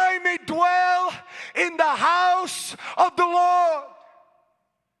 that I may dwell in the house of the Lord,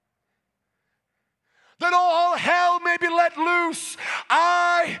 that all hell may be let loose.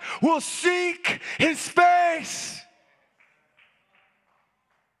 I will seek His face.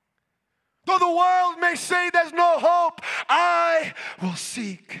 Though the world may say there's no hope, I will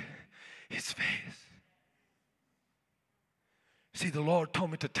seek His face. See, the Lord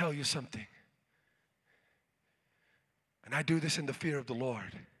told me to tell you something. And I do this in the fear of the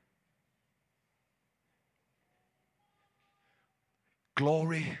Lord.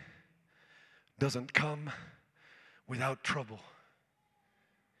 Glory doesn't come without trouble.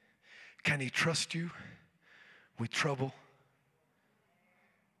 Can He trust you with trouble?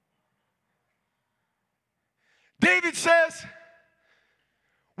 David says,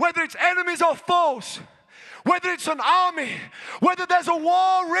 whether it's enemies or foes, whether it's an army, whether there's a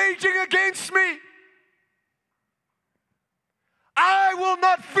war raging against me, I will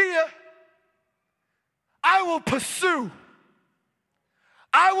not fear. I will pursue.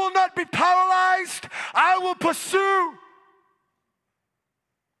 I will not be paralyzed. I will pursue.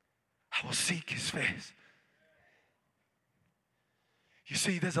 I will seek His face. You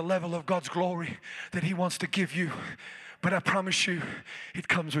see, there's a level of God's glory that He wants to give you. But I promise you, it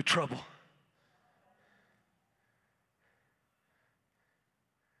comes with trouble.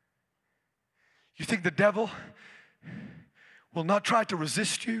 You think the devil will not try to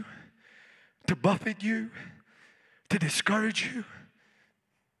resist you, to buffet you, to discourage you?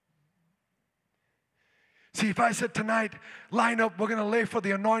 See, if I said tonight, line up, we're going to lay for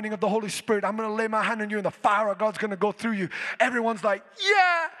the anointing of the Holy Spirit. I'm going to lay my hand on you and the fire of God's going to go through you. Everyone's like,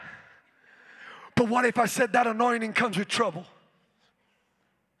 yeah. But what if I said that anointing comes with trouble?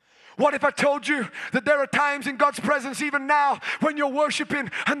 What if I told you that there are times in God's presence, even now, when you're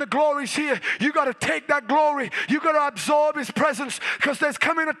worshiping and the glory's here, you got to take that glory. You got to absorb His presence, because there's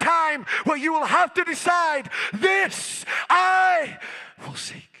coming a time where you will have to decide, this I will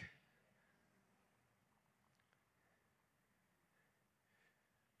seek.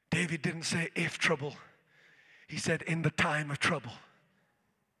 David didn't say if trouble. He said in the time of trouble.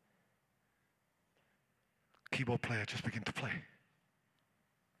 Keyboard player, just begin to play.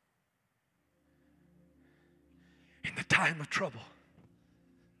 In the time of trouble.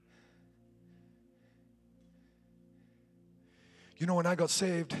 You know, when I got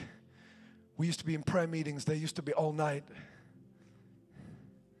saved, we used to be in prayer meetings. They used to be all night.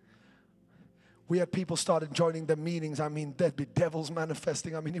 We had people started joining the meetings. I mean, there'd be devils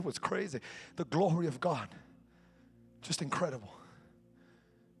manifesting. I mean, it was crazy. The glory of God. Just incredible.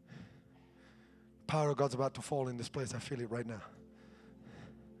 The power of God's about to fall in this place. I feel it right now.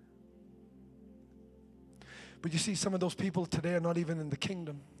 But you see, some of those people today are not even in the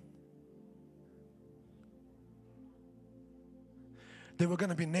kingdom. They were going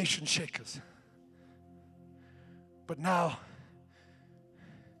to be nation shakers. But now,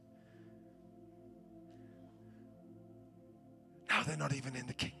 they're not even in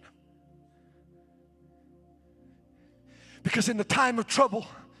the kingdom. Because in the time of trouble,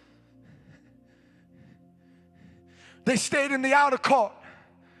 they stayed in the outer court.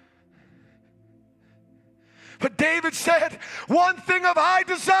 But David said, one thing have I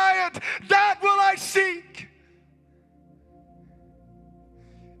desired, that will I seek.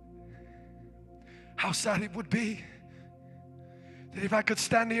 How sad it would be that if I could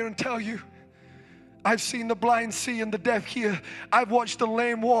stand here and tell you, I've seen the blind see and the deaf hear. I've watched the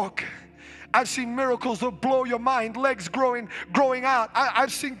lame walk. I've seen miracles that blow your mind, legs growing out.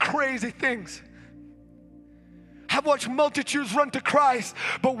 I've seen crazy things. I've watched multitudes run to Christ,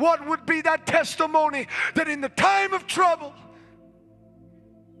 but what would be that testimony that in the time of trouble,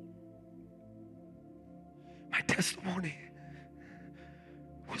 my testimony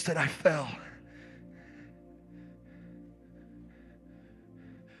was that I fell.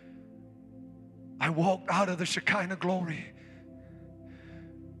 I walked out of the Shekinah glory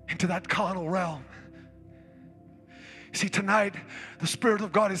into that carnal realm. See, tonight, the Spirit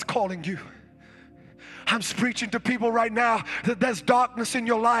of God is calling you. I'm preaching to people right now that there's darkness in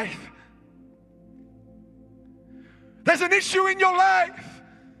your life. There's an issue in your life,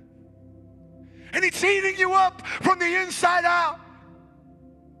 and it's eating you up from the inside out.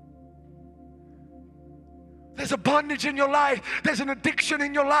 There's a bondage in your life. There's an addiction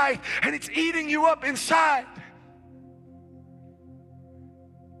in your life, and it's eating you up inside.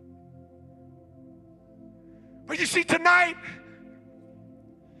 But you see, tonight,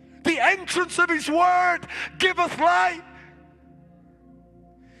 the entrance of His Word giveth light.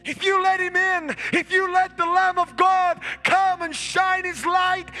 If you let Him in, if you let the Lamb of God come and shine His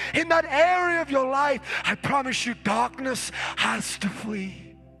light in that area of your life, I promise you, darkness has to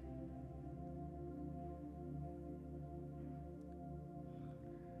flee.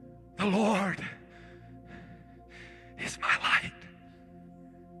 The Lord is my light.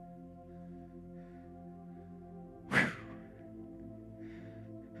 Whew.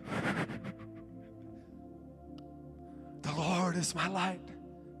 The Lord is my light.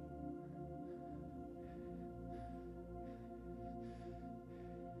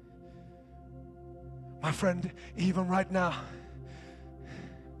 My friend, even right now,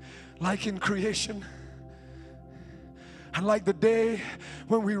 like in creation, and like the day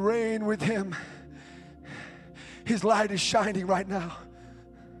when we reign with Him, His light is shining right now.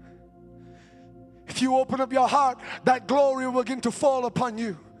 If you open up your heart, that glory will begin to fall upon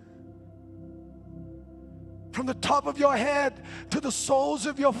you. From the top of your head to the soles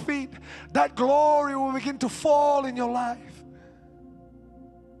of your feet, that glory will begin to fall in your life.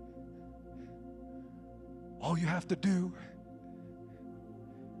 All you have to do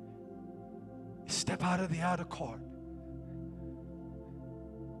is step out of the outer court.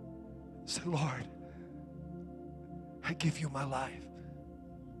 Say, Lord, I give you my life.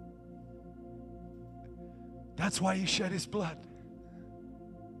 That's why He shed His blood.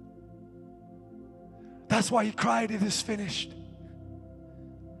 That's why He cried, it is finished.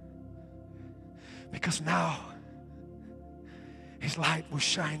 Because now His light was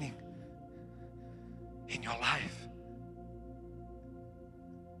shining in your life.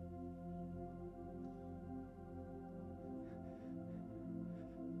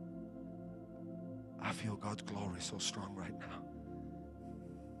 I feel God's glory so strong right now.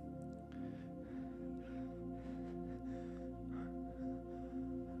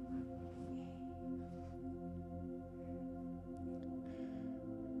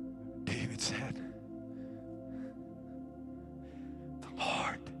 David said, the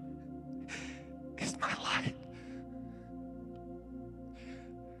Lord is my light.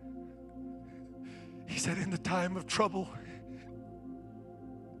 He said, in the time of trouble,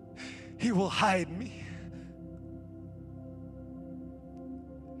 He will hide me.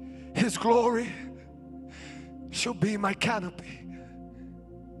 His glory shall be my canopy.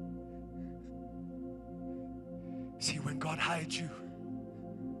 See, when God hides you,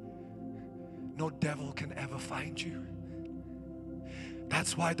 no devil can ever find you.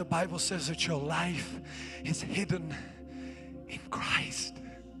 That's why the Bible says that your life is hidden in Christ.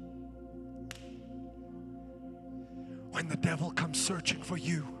 When the devil comes searching for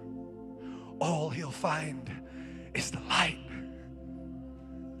you, all he'll find is the light.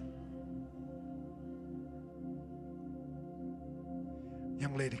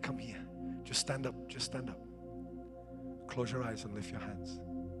 Young lady, come here. Just stand up. Just stand up. Close your eyes and lift your hands.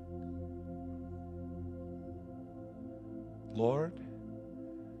 Lord,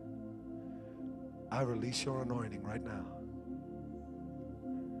 I release your anointing right now.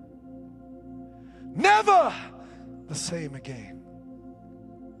 Never the same again.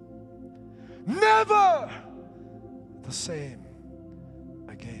 Never the same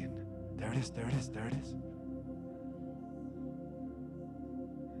again. There it is, there it is, there it is.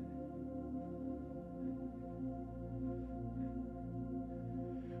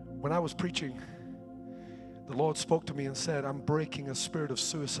 When I was preaching, the Lord spoke to me and said, I'm breaking a spirit of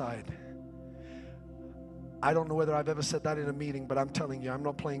suicide. I don't know whether I've ever said that in a meeting, but I'm telling you, I'm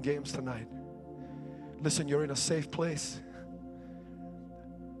not playing games tonight. Listen, you're in a safe place.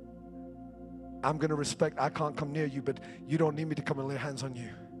 I'm going to respect, I can't come near you, but you don't need me to come and lay hands on you.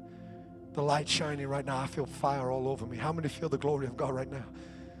 The light's shining right now. I feel fire all over me. How many feel the glory of God right now?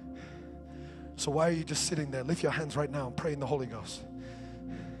 So why are you just sitting there? Lift your hands right now and pray in the Holy Ghost.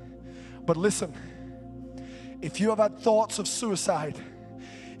 But listen, if you have had thoughts of suicide,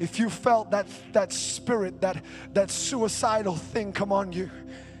 if you felt that spirit, that suicidal thing come on you,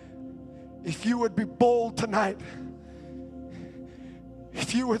 if you would be bold tonight,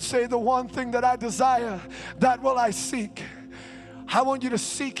 if you would say, the one thing that I desire, that will I seek. I want you to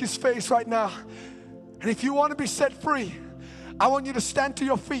seek His face right now. And if you want to be set free, I want you to stand to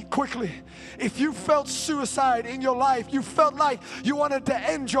your feet quickly. If you felt suicide in your life, you felt like you wanted to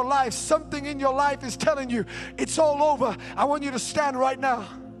end your life, something in your life is telling you it's all over, I want you to stand right now.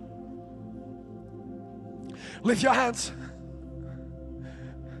 Lift your hands.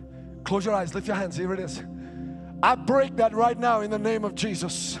 Close your eyes, lift your hands, here it is. I break that right now in the name of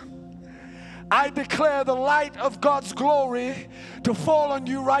Jesus. I declare the light of God's glory to fall on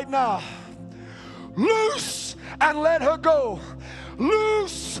you right now. Loose and let her go.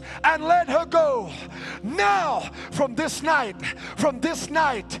 Loose and let her go. Now, from this night,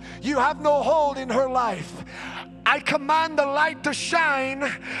 you have no hold in her life. I command the light to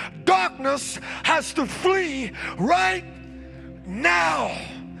shine. Darkness has to flee right now.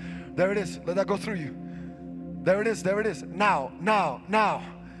 There it is. Let that go through you. There it is. There it is. Now, now, now.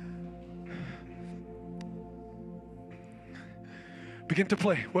 Begin to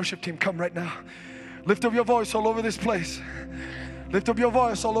play. Worship team, come right now. Lift up your voice all over this place. Lift up your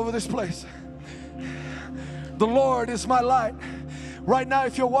voice all over this place. The Lord is my light. Right now,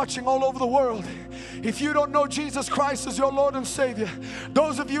 if you're watching all over the world, if you don't know Jesus Christ as your Lord and Savior,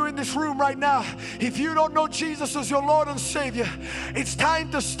 those of you in this room right now, if you don't know Jesus as your Lord and Savior, it's time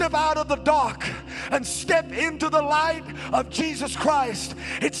to step out of the dark and step into the light of Jesus Christ.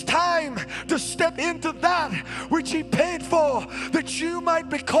 It's time to step into that which He paid for, that you might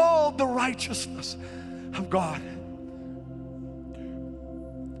be called the righteousness of God.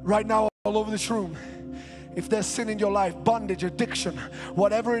 Right now, all over this room, if there's sin in your life, bondage, addiction,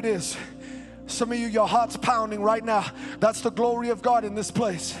 whatever it is, some of you, your heart's pounding right now. That's the glory of God in this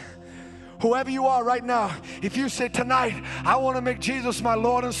place. Whoever you are right now, if you say tonight, I want to make Jesus my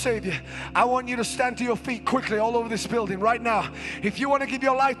Lord and Savior, I want you to stand to your feet quickly all over this building right now. If you want to give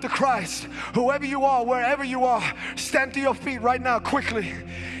your life to Christ, whoever you are, wherever you are, stand to your feet right now quickly.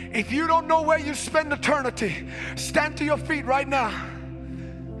 If you don't know where you spend eternity, stand to your feet right now.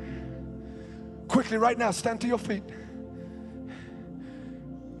 Quickly right now, stand to your feet.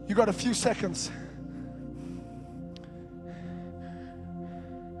 You got a few seconds.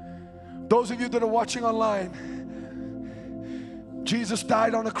 Those of you that are watching online, Jesus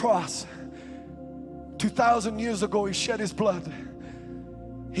died on a cross. 2,000 years ago, He shed His blood.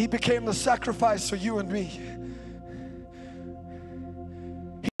 He became the sacrifice for you and me.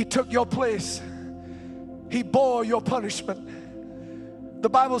 He took your place. He bore your punishment. The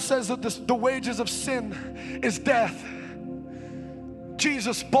Bible says that the wages of sin is death.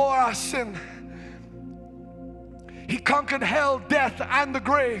 Jesus bore our sin. He conquered hell, death, and the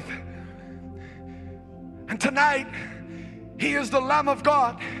grave. And tonight, He is the Lamb of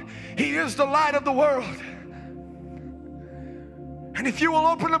God. He is the light of the world. And if you will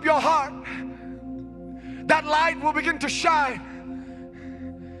open up your heart, that light will begin to shine.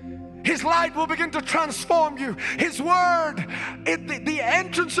 His light will begin to transform you. His word, the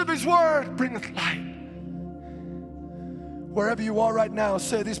entrance of His word bringeth light. Wherever you are right now,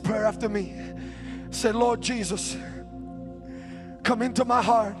 say this prayer after me. Say, Lord Jesus, come into my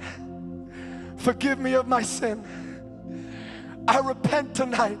heart. Forgive me of my sin. I repent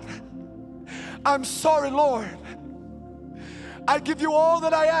tonight. I'm sorry, Lord. I give you all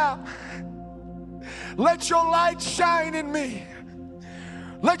that I am. Let your light shine in me.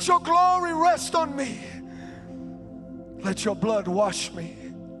 Let your glory rest on me. Let your blood wash me.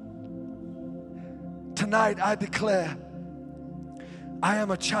 Tonight I declare I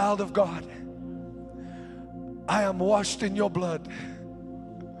am a child of God. I am washed in your blood.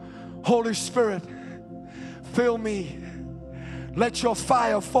 Holy Spirit, fill me. Let your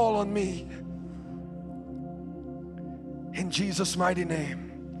fire fall on me. In Jesus' mighty name.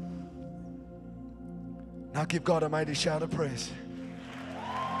 Now give God a mighty shout of praise.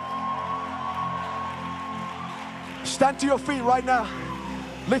 Stand to your feet right now.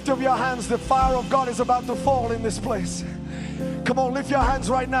 Lift up your hands. The fire of God is about to fall in this place. Come on, lift your hands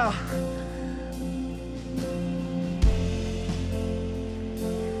right now.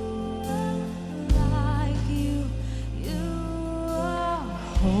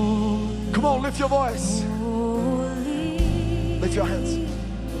 Come on, lift your voice. Lift your hands.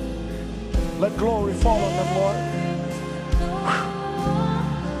 Let glory fall on them, Lord.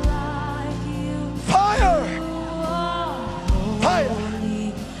 Fire! Fire!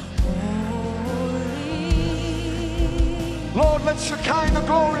 let Shekinah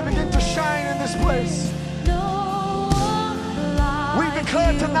glory begin to shine in this place. We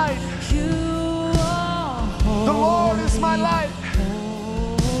declare tonight, the Lord is my light.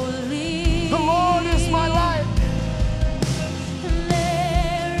 The Lord is my light.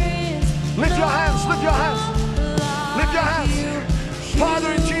 Lift your hands, lift your hands, lift your hands.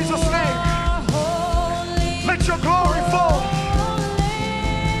 Father, in Jesus' name, let your glory fall.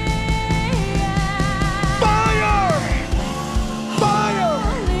 Fire! Fire!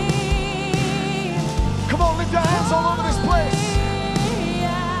 Come on, lift your hands all over this place.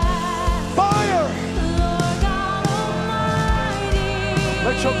 Fire!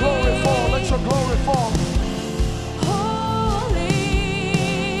 Let your glory fall, let your glory fall.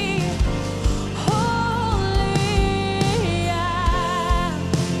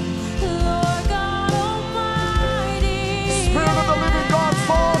 Spirit of the living God,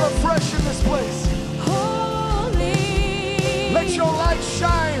 fall afresh in this place. Let your light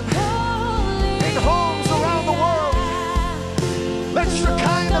shine in homes around the world. Let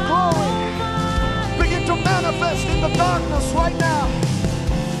Shekinah glory begin to manifest in the darkness right now.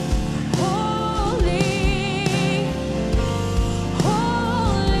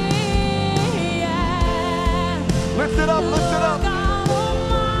 Lift it up, lift it up.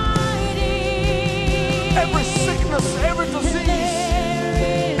 Every sickness, every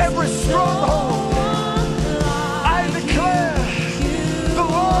disease, every stronghold, I declare the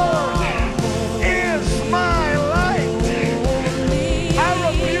Lord is my light. I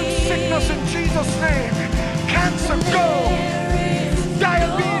rebuke sickness in Jesus' name. Cancer, go.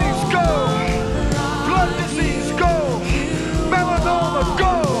 Diabetes, go. Blood disease, go. Melanoma,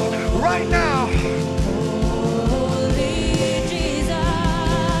 go. Right now.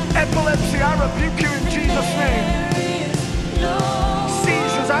 Epilepsy, I rebuke you in Jesus' name.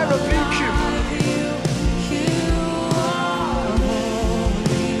 Seizures, I rebuke you.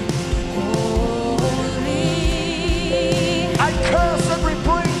 I curse every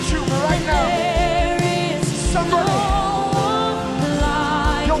brain tumor right now. Somebody,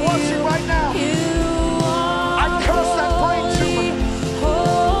 you're watching right now. I curse that brain tumor.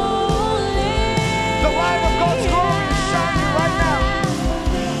 The light of God's glory is shining right now.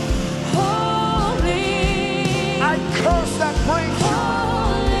 I curse that brain tumor.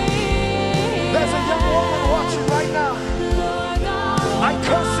 There's a young woman watching right now. I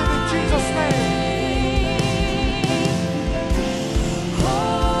curse it in Jesus' name.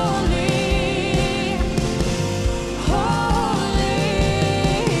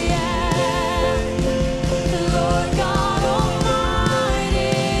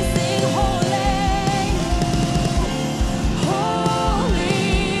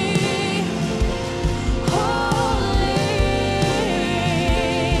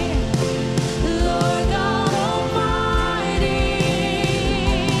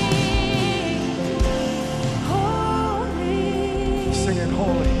 Singing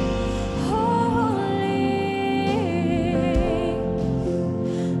holy.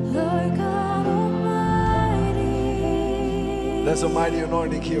 There's a mighty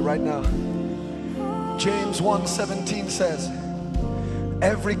anointing here right now. James 1:17 says,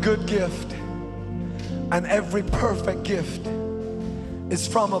 every good gift and every perfect gift is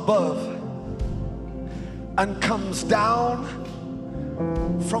from above and comes down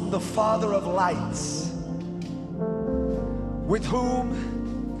from the Father of lights, with whom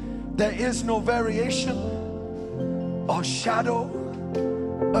there is no variation or shadow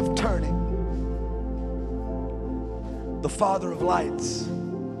of turning. The Father of lights.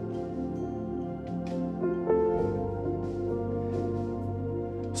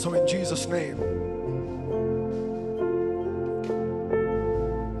 So in Jesus' name,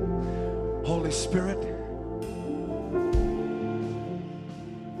 Holy Spirit,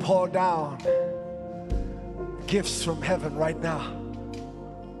 pour down gifts from heaven right now.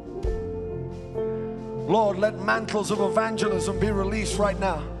 Lord, let mantles of evangelism be released right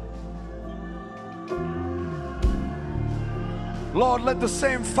now. Lord, let the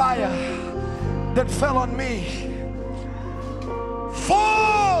same fire that fell on me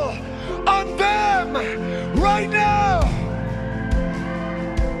fall on them right now.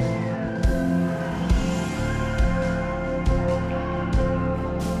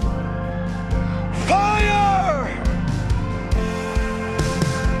 Fire!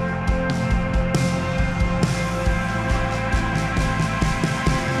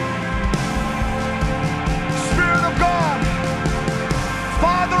 Spirit of God,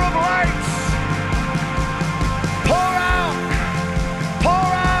 Father of lights, pour out,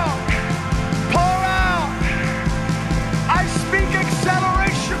 pour out, pour out.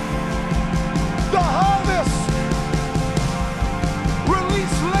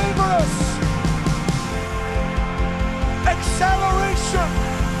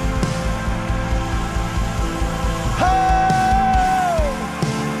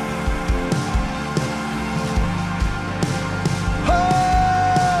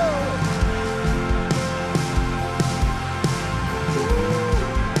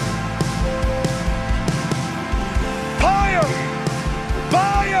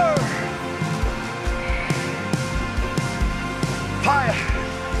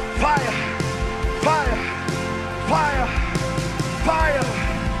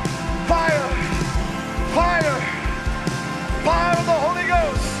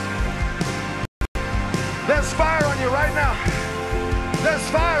 now. There's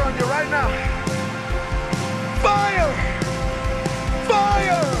fire on you right now. Fire!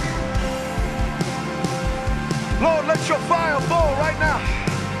 Fire! Lord, let your fire fall right now.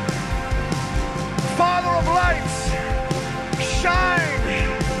 Father of lights, shine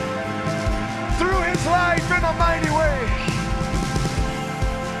through his life in a mighty way.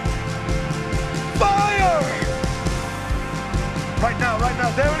 Fire! Right now,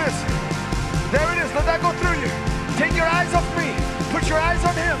 there it is. There it is, let that go through you. Take your eyes off me, put your eyes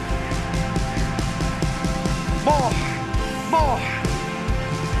on him. More, more.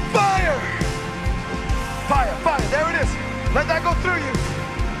 Fire! Fire, fire, there it is. Let that go through you.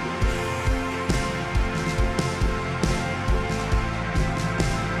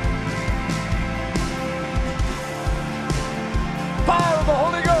 Fire of the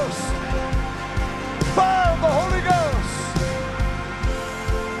Holy Ghost. Fire of the Holy Ghost.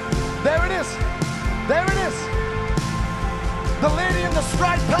 There it is. There it is. The lady in the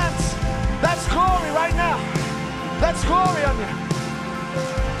striped pants. That's glory right now. That's glory on you.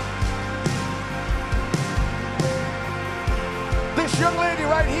 This young lady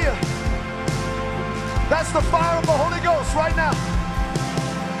right here. That's the fire of the Holy Ghost right now.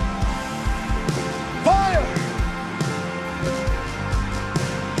 Fire.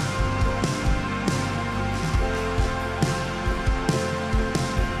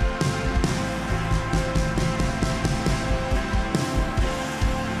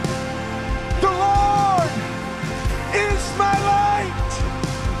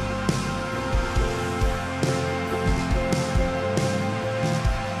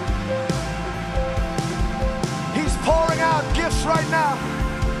 Right now,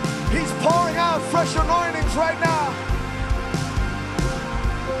 he's pouring out fresh anointings right now.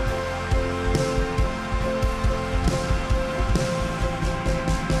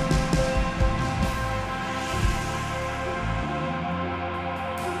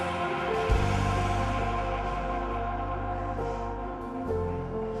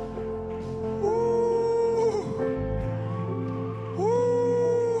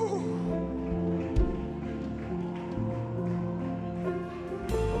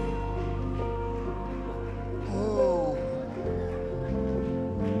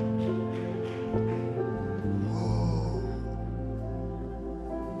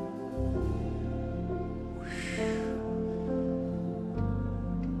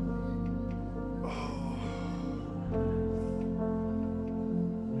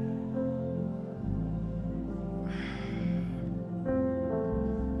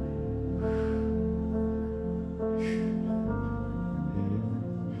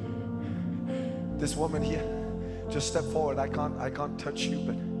 This woman here, just step forward. I can't touch you,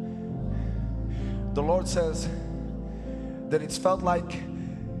 but the Lord says that it's felt like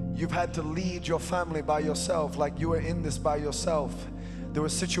you've had to lead your family by yourself, like you were in this by yourself. There were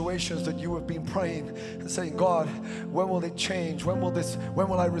situations that you have been praying and saying, God, when will it change? When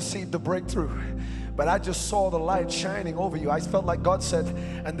will I receive the breakthrough? But I just saw the light shining over you. I felt like God said,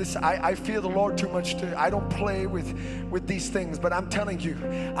 and this, I fear the Lord too much I don't play with these things, but I'm telling you,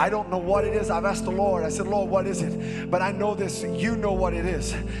 I don't know what it is. I've asked the Lord, I said, Lord, what is it? But I know this, you know what it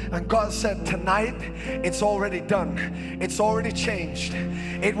is. And God said, tonight, it's already done. It's already changed.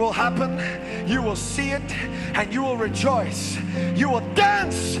 It will happen. You will see it and you will rejoice. You will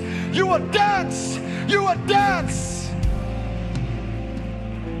dance. You will dance. You will dance.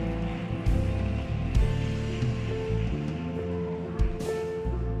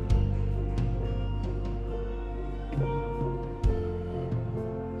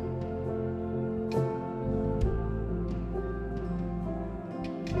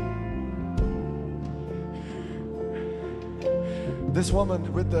 This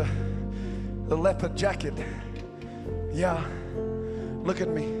woman with the leopard jacket, yeah, look at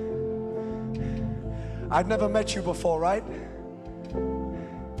me. I've never met you before, right?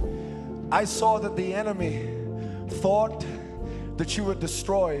 I saw that the enemy thought that you were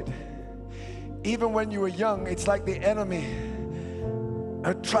destroyed. Even when you were young, it's like the enemy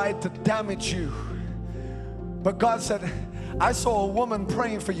had tried to damage you. But God said, I saw a woman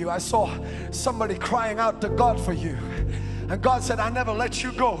praying for you. I saw somebody crying out to God for you. And God said, I never let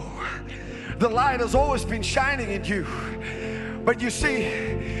you go. The light has always been shining in you. But you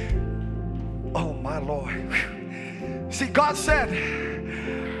see, oh my Lord. See, God said,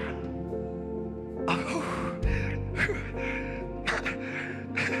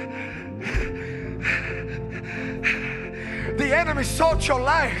 the enemy sought your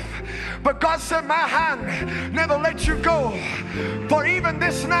life. But God said, my hand never let you go. For even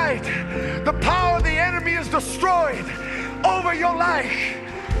this night, the power of the enemy is destroyed over your life.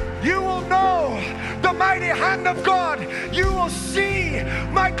 You will know the mighty hand of God. You will see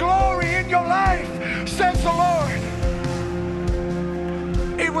my glory in your life, says the Lord.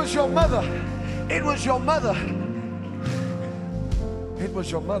 It was your mother. It was your mother. It was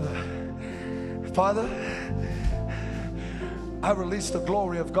your mother. Father, I release the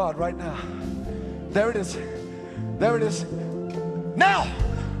glory of God right now. There it is. There it is. Now,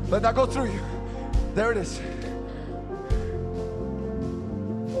 let that go through you. There it is.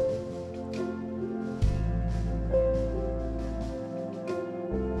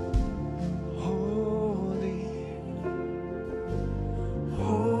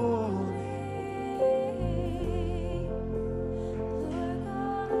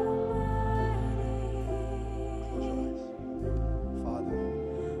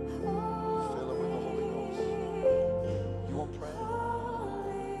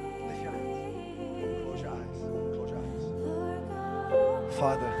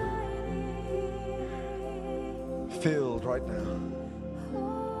 Father, filled right now.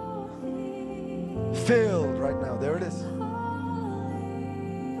 Filled right now. There it is.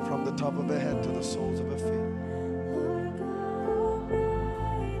 From the top of her head to the soles of her feet.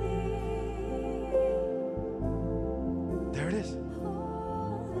 There it is.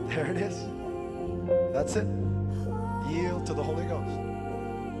 There it is. That's it. Yield to the Holy Ghost.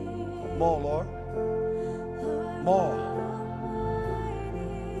 More, Lord. More.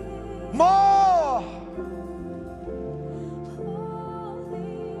 More.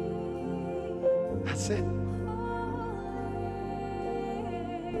 That's it.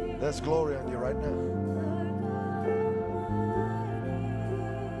 There's glory on you right now.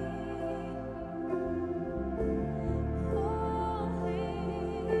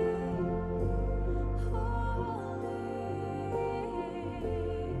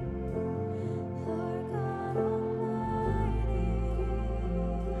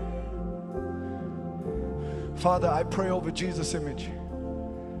 Father, I pray over Jesus' image,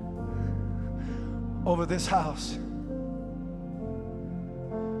 over this house.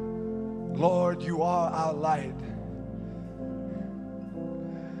 Lord, you are our light.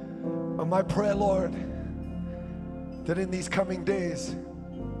 And my prayer, Lord, that in these coming days,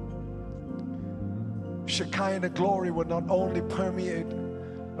 Shekinah glory will not only permeate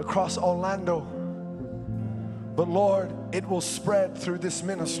across Orlando, but Lord, it will spread through this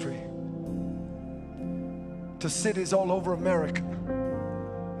ministry to cities all over America.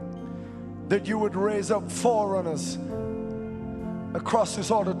 That you would raise up forerunners across this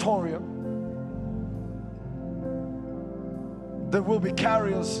auditorium that will be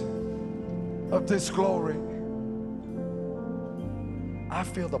carriers of this glory. I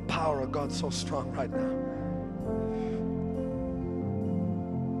feel the power of God so strong right now.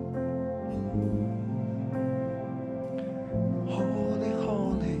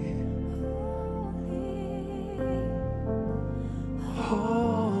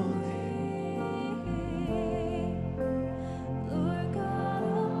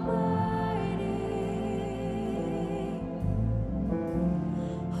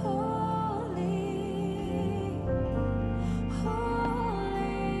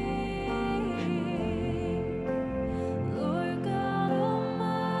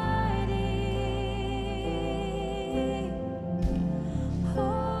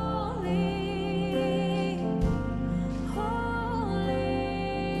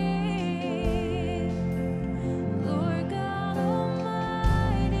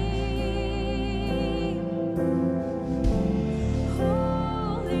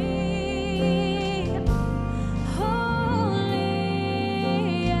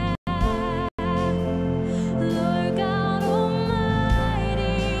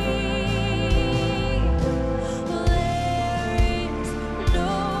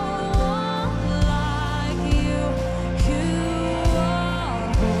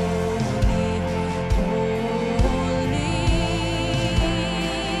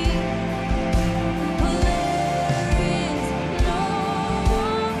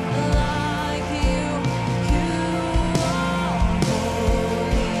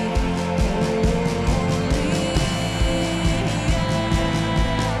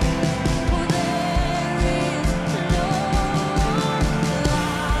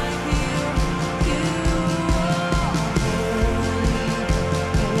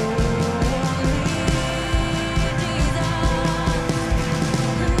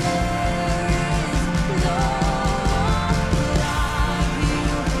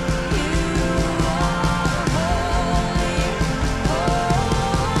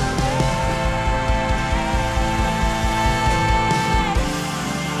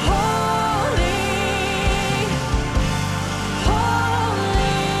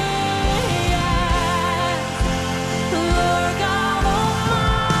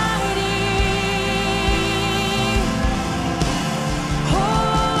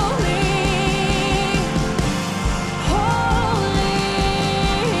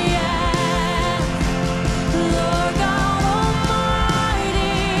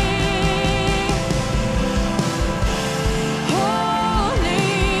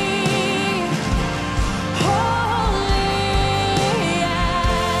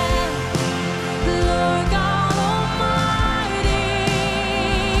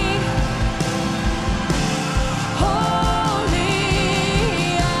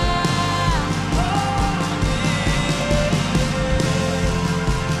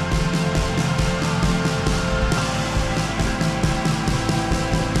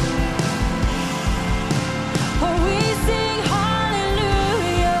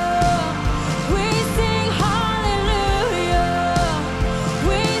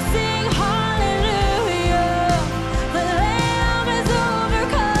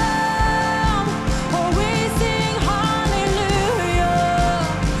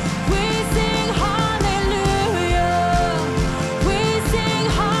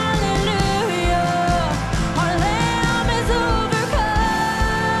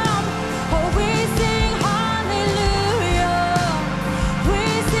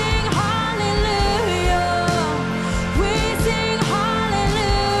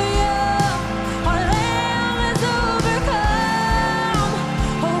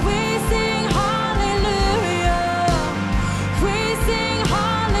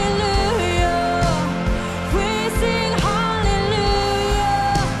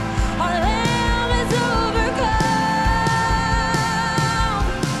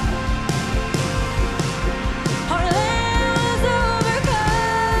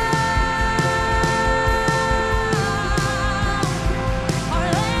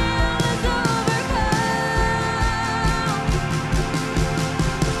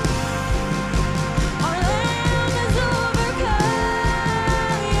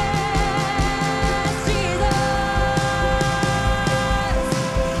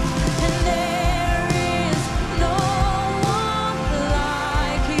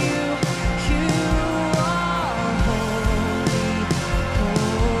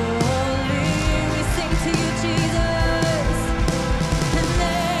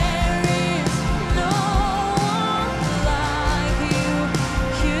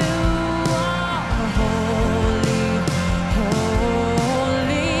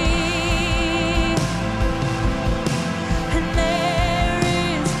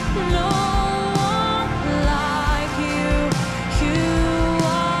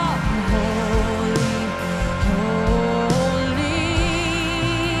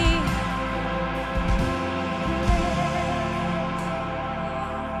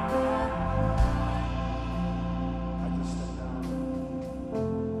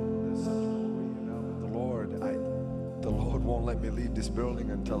 this building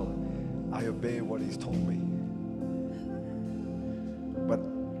until I obey what He's told me. But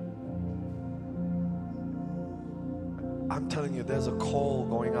I'm telling you, there's a call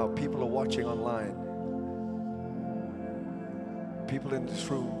going out. People are watching online. People in this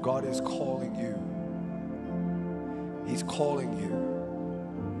room, God is calling you. He's calling you.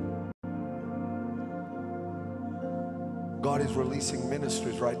 God is releasing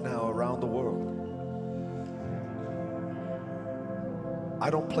ministries right now around the world. I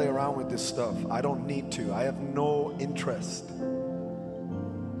don't play around with this stuff. I don't need to. I have no interest.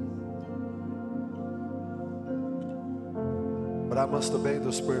 But I must obey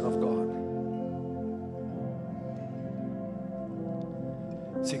the Spirit of God.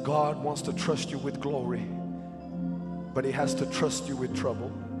 See, God wants to trust you with glory, but He has to trust you with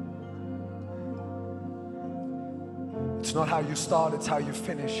trouble. It's not how you start, it's how you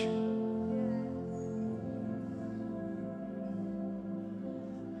finish.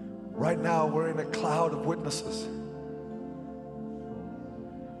 Right now, we're in a cloud of witnesses.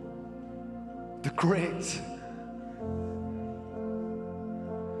 The great.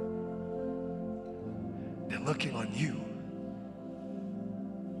 They're looking on you.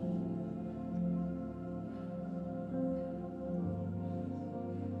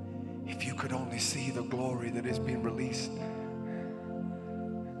 If you could only see the glory that is being released.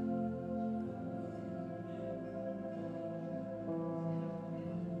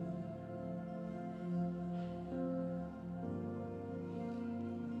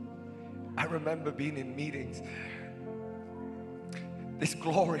 I remember being in meetings. This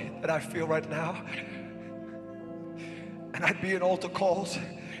glory that I feel right now. And I'd be in altar calls.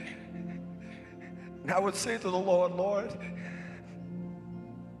 And I would say to the Lord, Lord,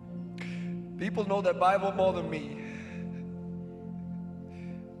 people know that Bible more than me.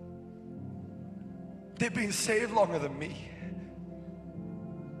 They've been saved longer than me.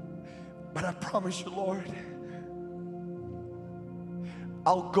 But I promise you, Lord,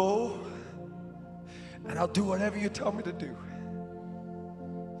 I'll go and I'll do whatever you tell me to do.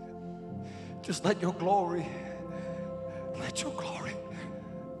 Just let your glory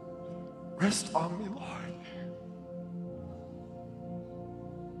rest on me, Lord.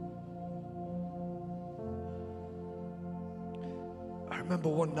 I remember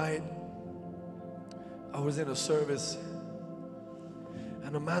one night I was in a service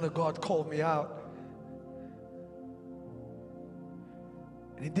and a man of God called me out.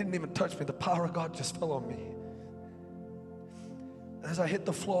 And he didn't even touch me. The power of God just fell on me. As I hit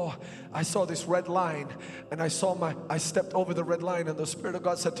the floor, I saw this red line, and I stepped over the red line, and the Spirit of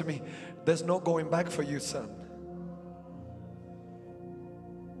God said to me, there's no going back for you, son.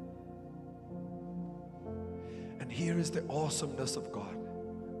 And here is the awesomeness of God.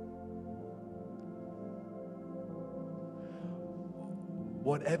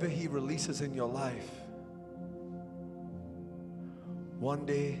 Whatever He releases in your life, one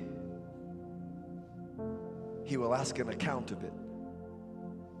day He will ask an account of it.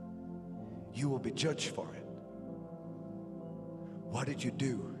 You will be judged for it. What did you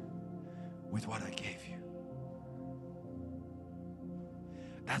do with what I gave you?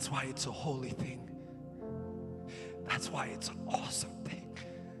 That's why it's a holy thing. That's why it's an awesome thing.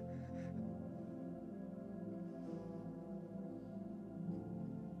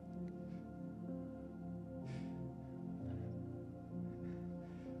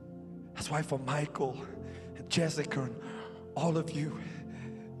 That's why for Michael and Jessica and all of you,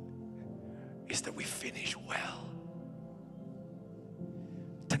 is that we finish well.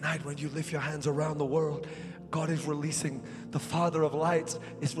 Tonight when you lift your hands around the world, God is releasing, the Father of lights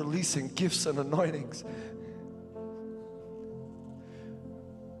is releasing gifts and anointings.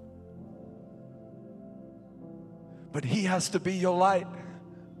 But He has to be your light.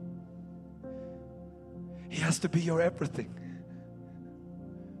 He has to be your everything.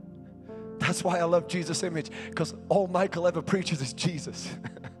 That's why I love Jesus' image, because all Michael ever preaches is Jesus.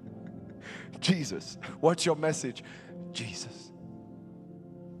 Jesus. What's your message? Jesus.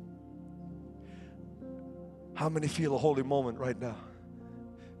 How many feel a holy moment right now?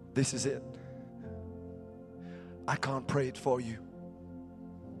 This is it. I can't pray it for you.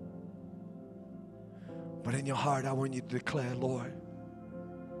 But in your heart, I want you to declare, Lord,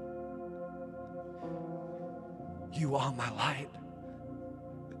 you are my light.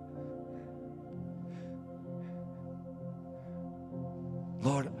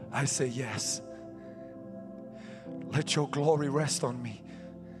 Lord, I say yes. Let your glory rest on me.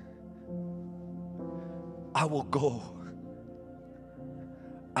 I will go.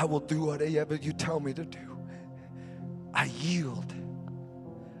 I will do whatever you tell me to do. I yield.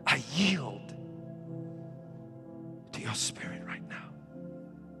 I yield to your Spirit right now.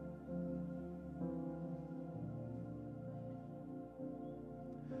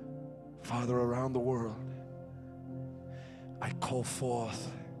 Father, around the world, I call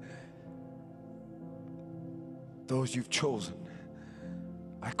forth those you've chosen.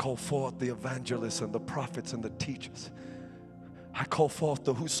 I call forth the evangelists and the prophets and the teachers. I call forth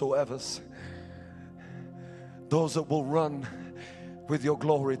the whosoevers, those that will run with your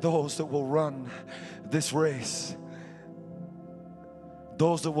glory, those that will run this race,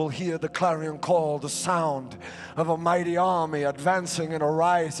 those that will hear the clarion call, the sound of a mighty army advancing and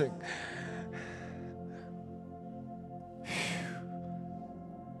arising.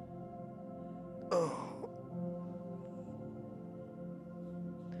 Oh.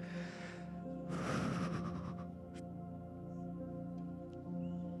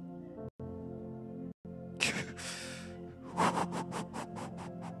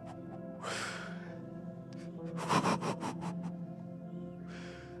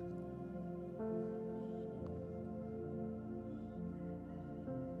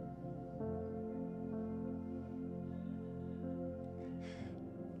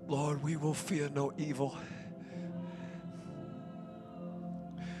 Lord, we will fear no evil.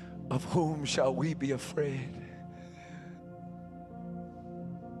 Of whom shall we be afraid?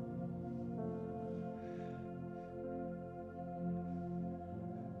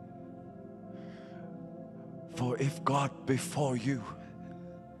 For if God before you,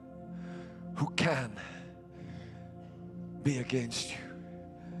 who can be against you?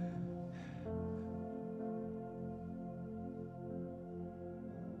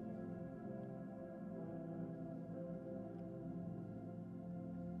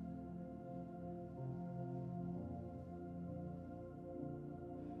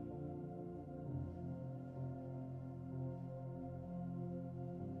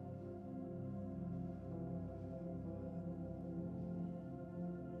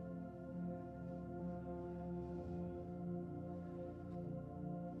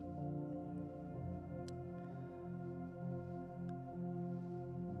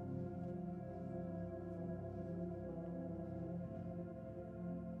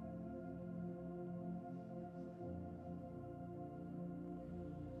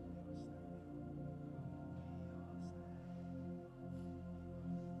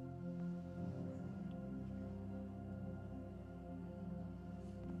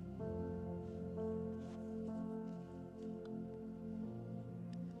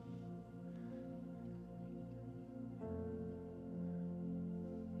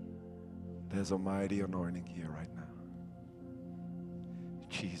 There's a mighty anointing here right now.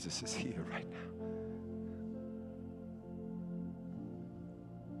 Jesus is here right now.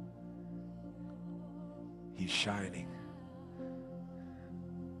 He's shining.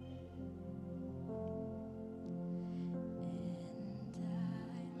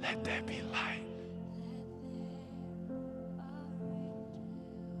 Let there be light.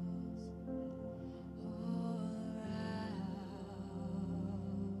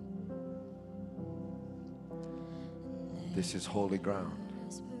 This is holy ground.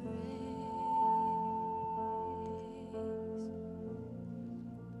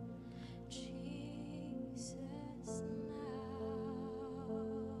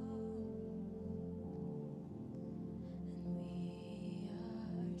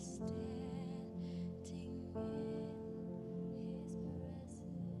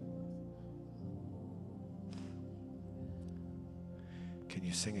 Can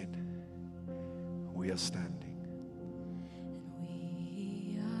you sing it? We are standing.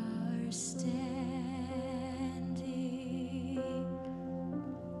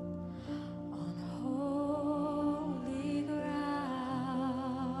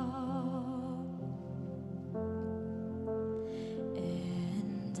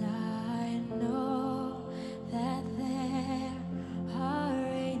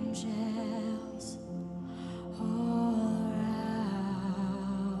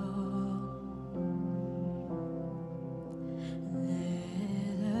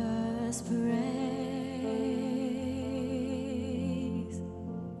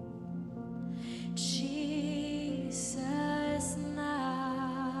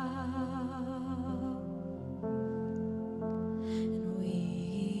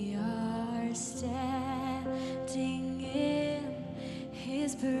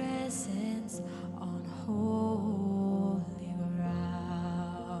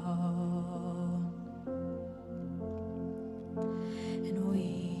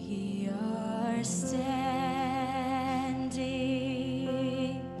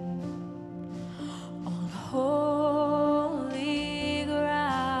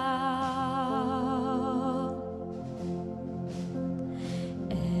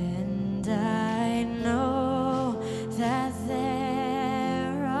 And I know that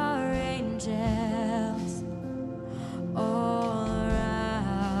there are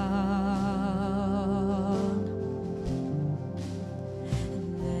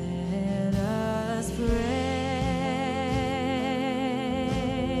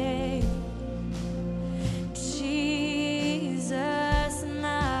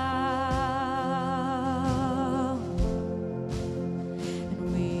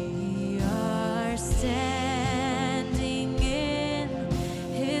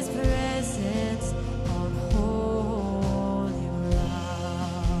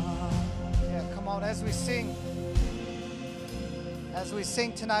As we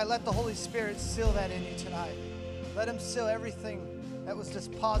sing tonight, let the Holy Spirit seal that in you tonight. Let him seal everything that was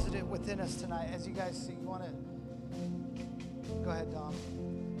deposited within us tonight. As you guys sing, you want to go ahead, Dom.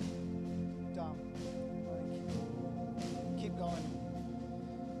 Dom, keep going.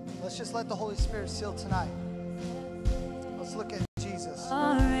 Let's just let the Holy Spirit seal tonight. Let's look at Jesus.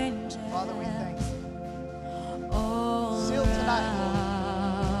 Father, we thank you. Seal tonight,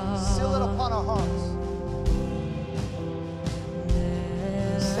 Lord. Seal it upon our hearts.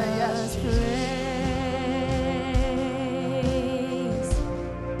 Say yes, Jesus.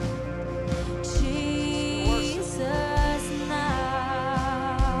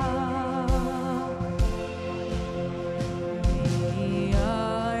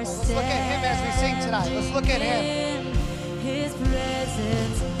 Let's look at him. His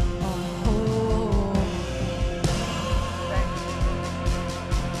presence, oh. Thank you.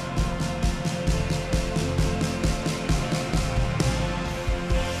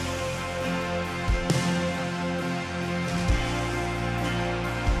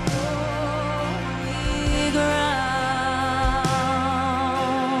 Holy ground,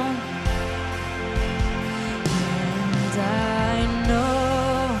 and I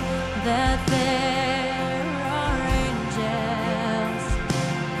know that there are angels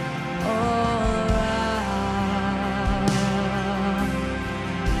all around.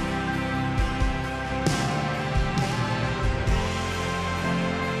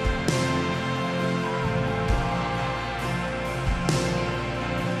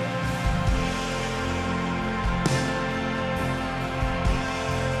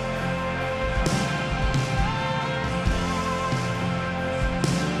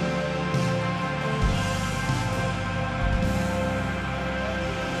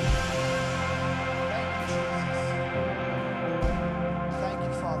 Thank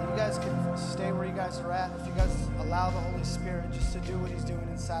you, Father. You guys can stay where you guys are at. If you guys allow the Holy Spirit just to do what he's doing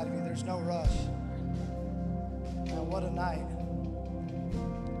inside of you, there's no rush. Man, what a night.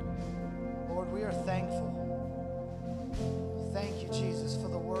 Lord, we are thankful. Thank you, Jesus, for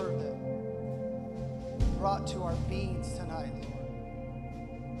the word that brought to our beings tonight, Lord.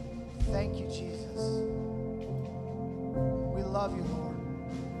 Thank you, Jesus. We love you, Lord.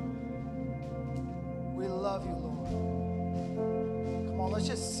 We love you, Lord. Come on, let's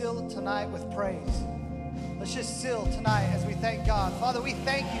just seal it tonight with praise. Let's just seal tonight as we thank God. Father, we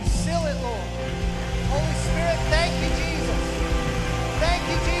thank you. Seal it, Lord. Holy Spirit, thank you, Jesus. Thank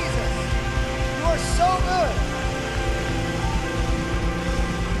you, Jesus. You are so good.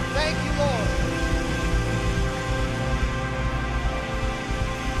 Thank you, Lord.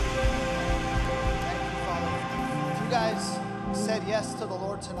 Thank you, Father. If you guys said yes to the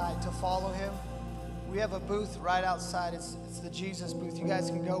Lord tonight to follow him, we have a booth right outside. It's the Jesus booth. You guys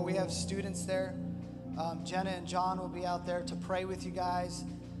can go. We have students there. Jenna and John will be out there to pray with you guys,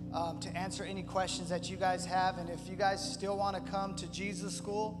 to answer any questions that you guys have. And if you guys still want to come to Jesus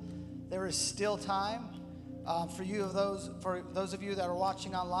School, there is still time. For those of you that are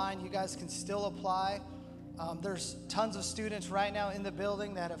watching online, you guys can still apply. There's tons of students right now in the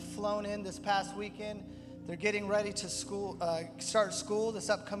building that have flown in this past weekend. They're getting ready to start school this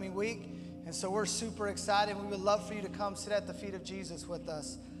upcoming week. And so we're super excited. We would love for you to come sit at the feet of Jesus with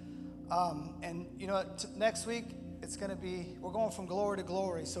us. And you know, next week, we're going from glory to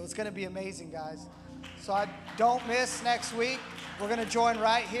glory. So it's going to be amazing, guys. So don't miss next week. We're going to join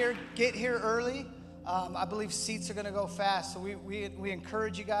right here. Get here early. I believe seats are going to go fast. So we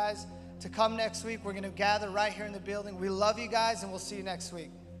encourage you guys to come next week. We're going to gather right here in the building. We love you guys, and we'll see you next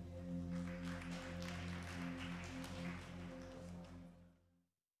week.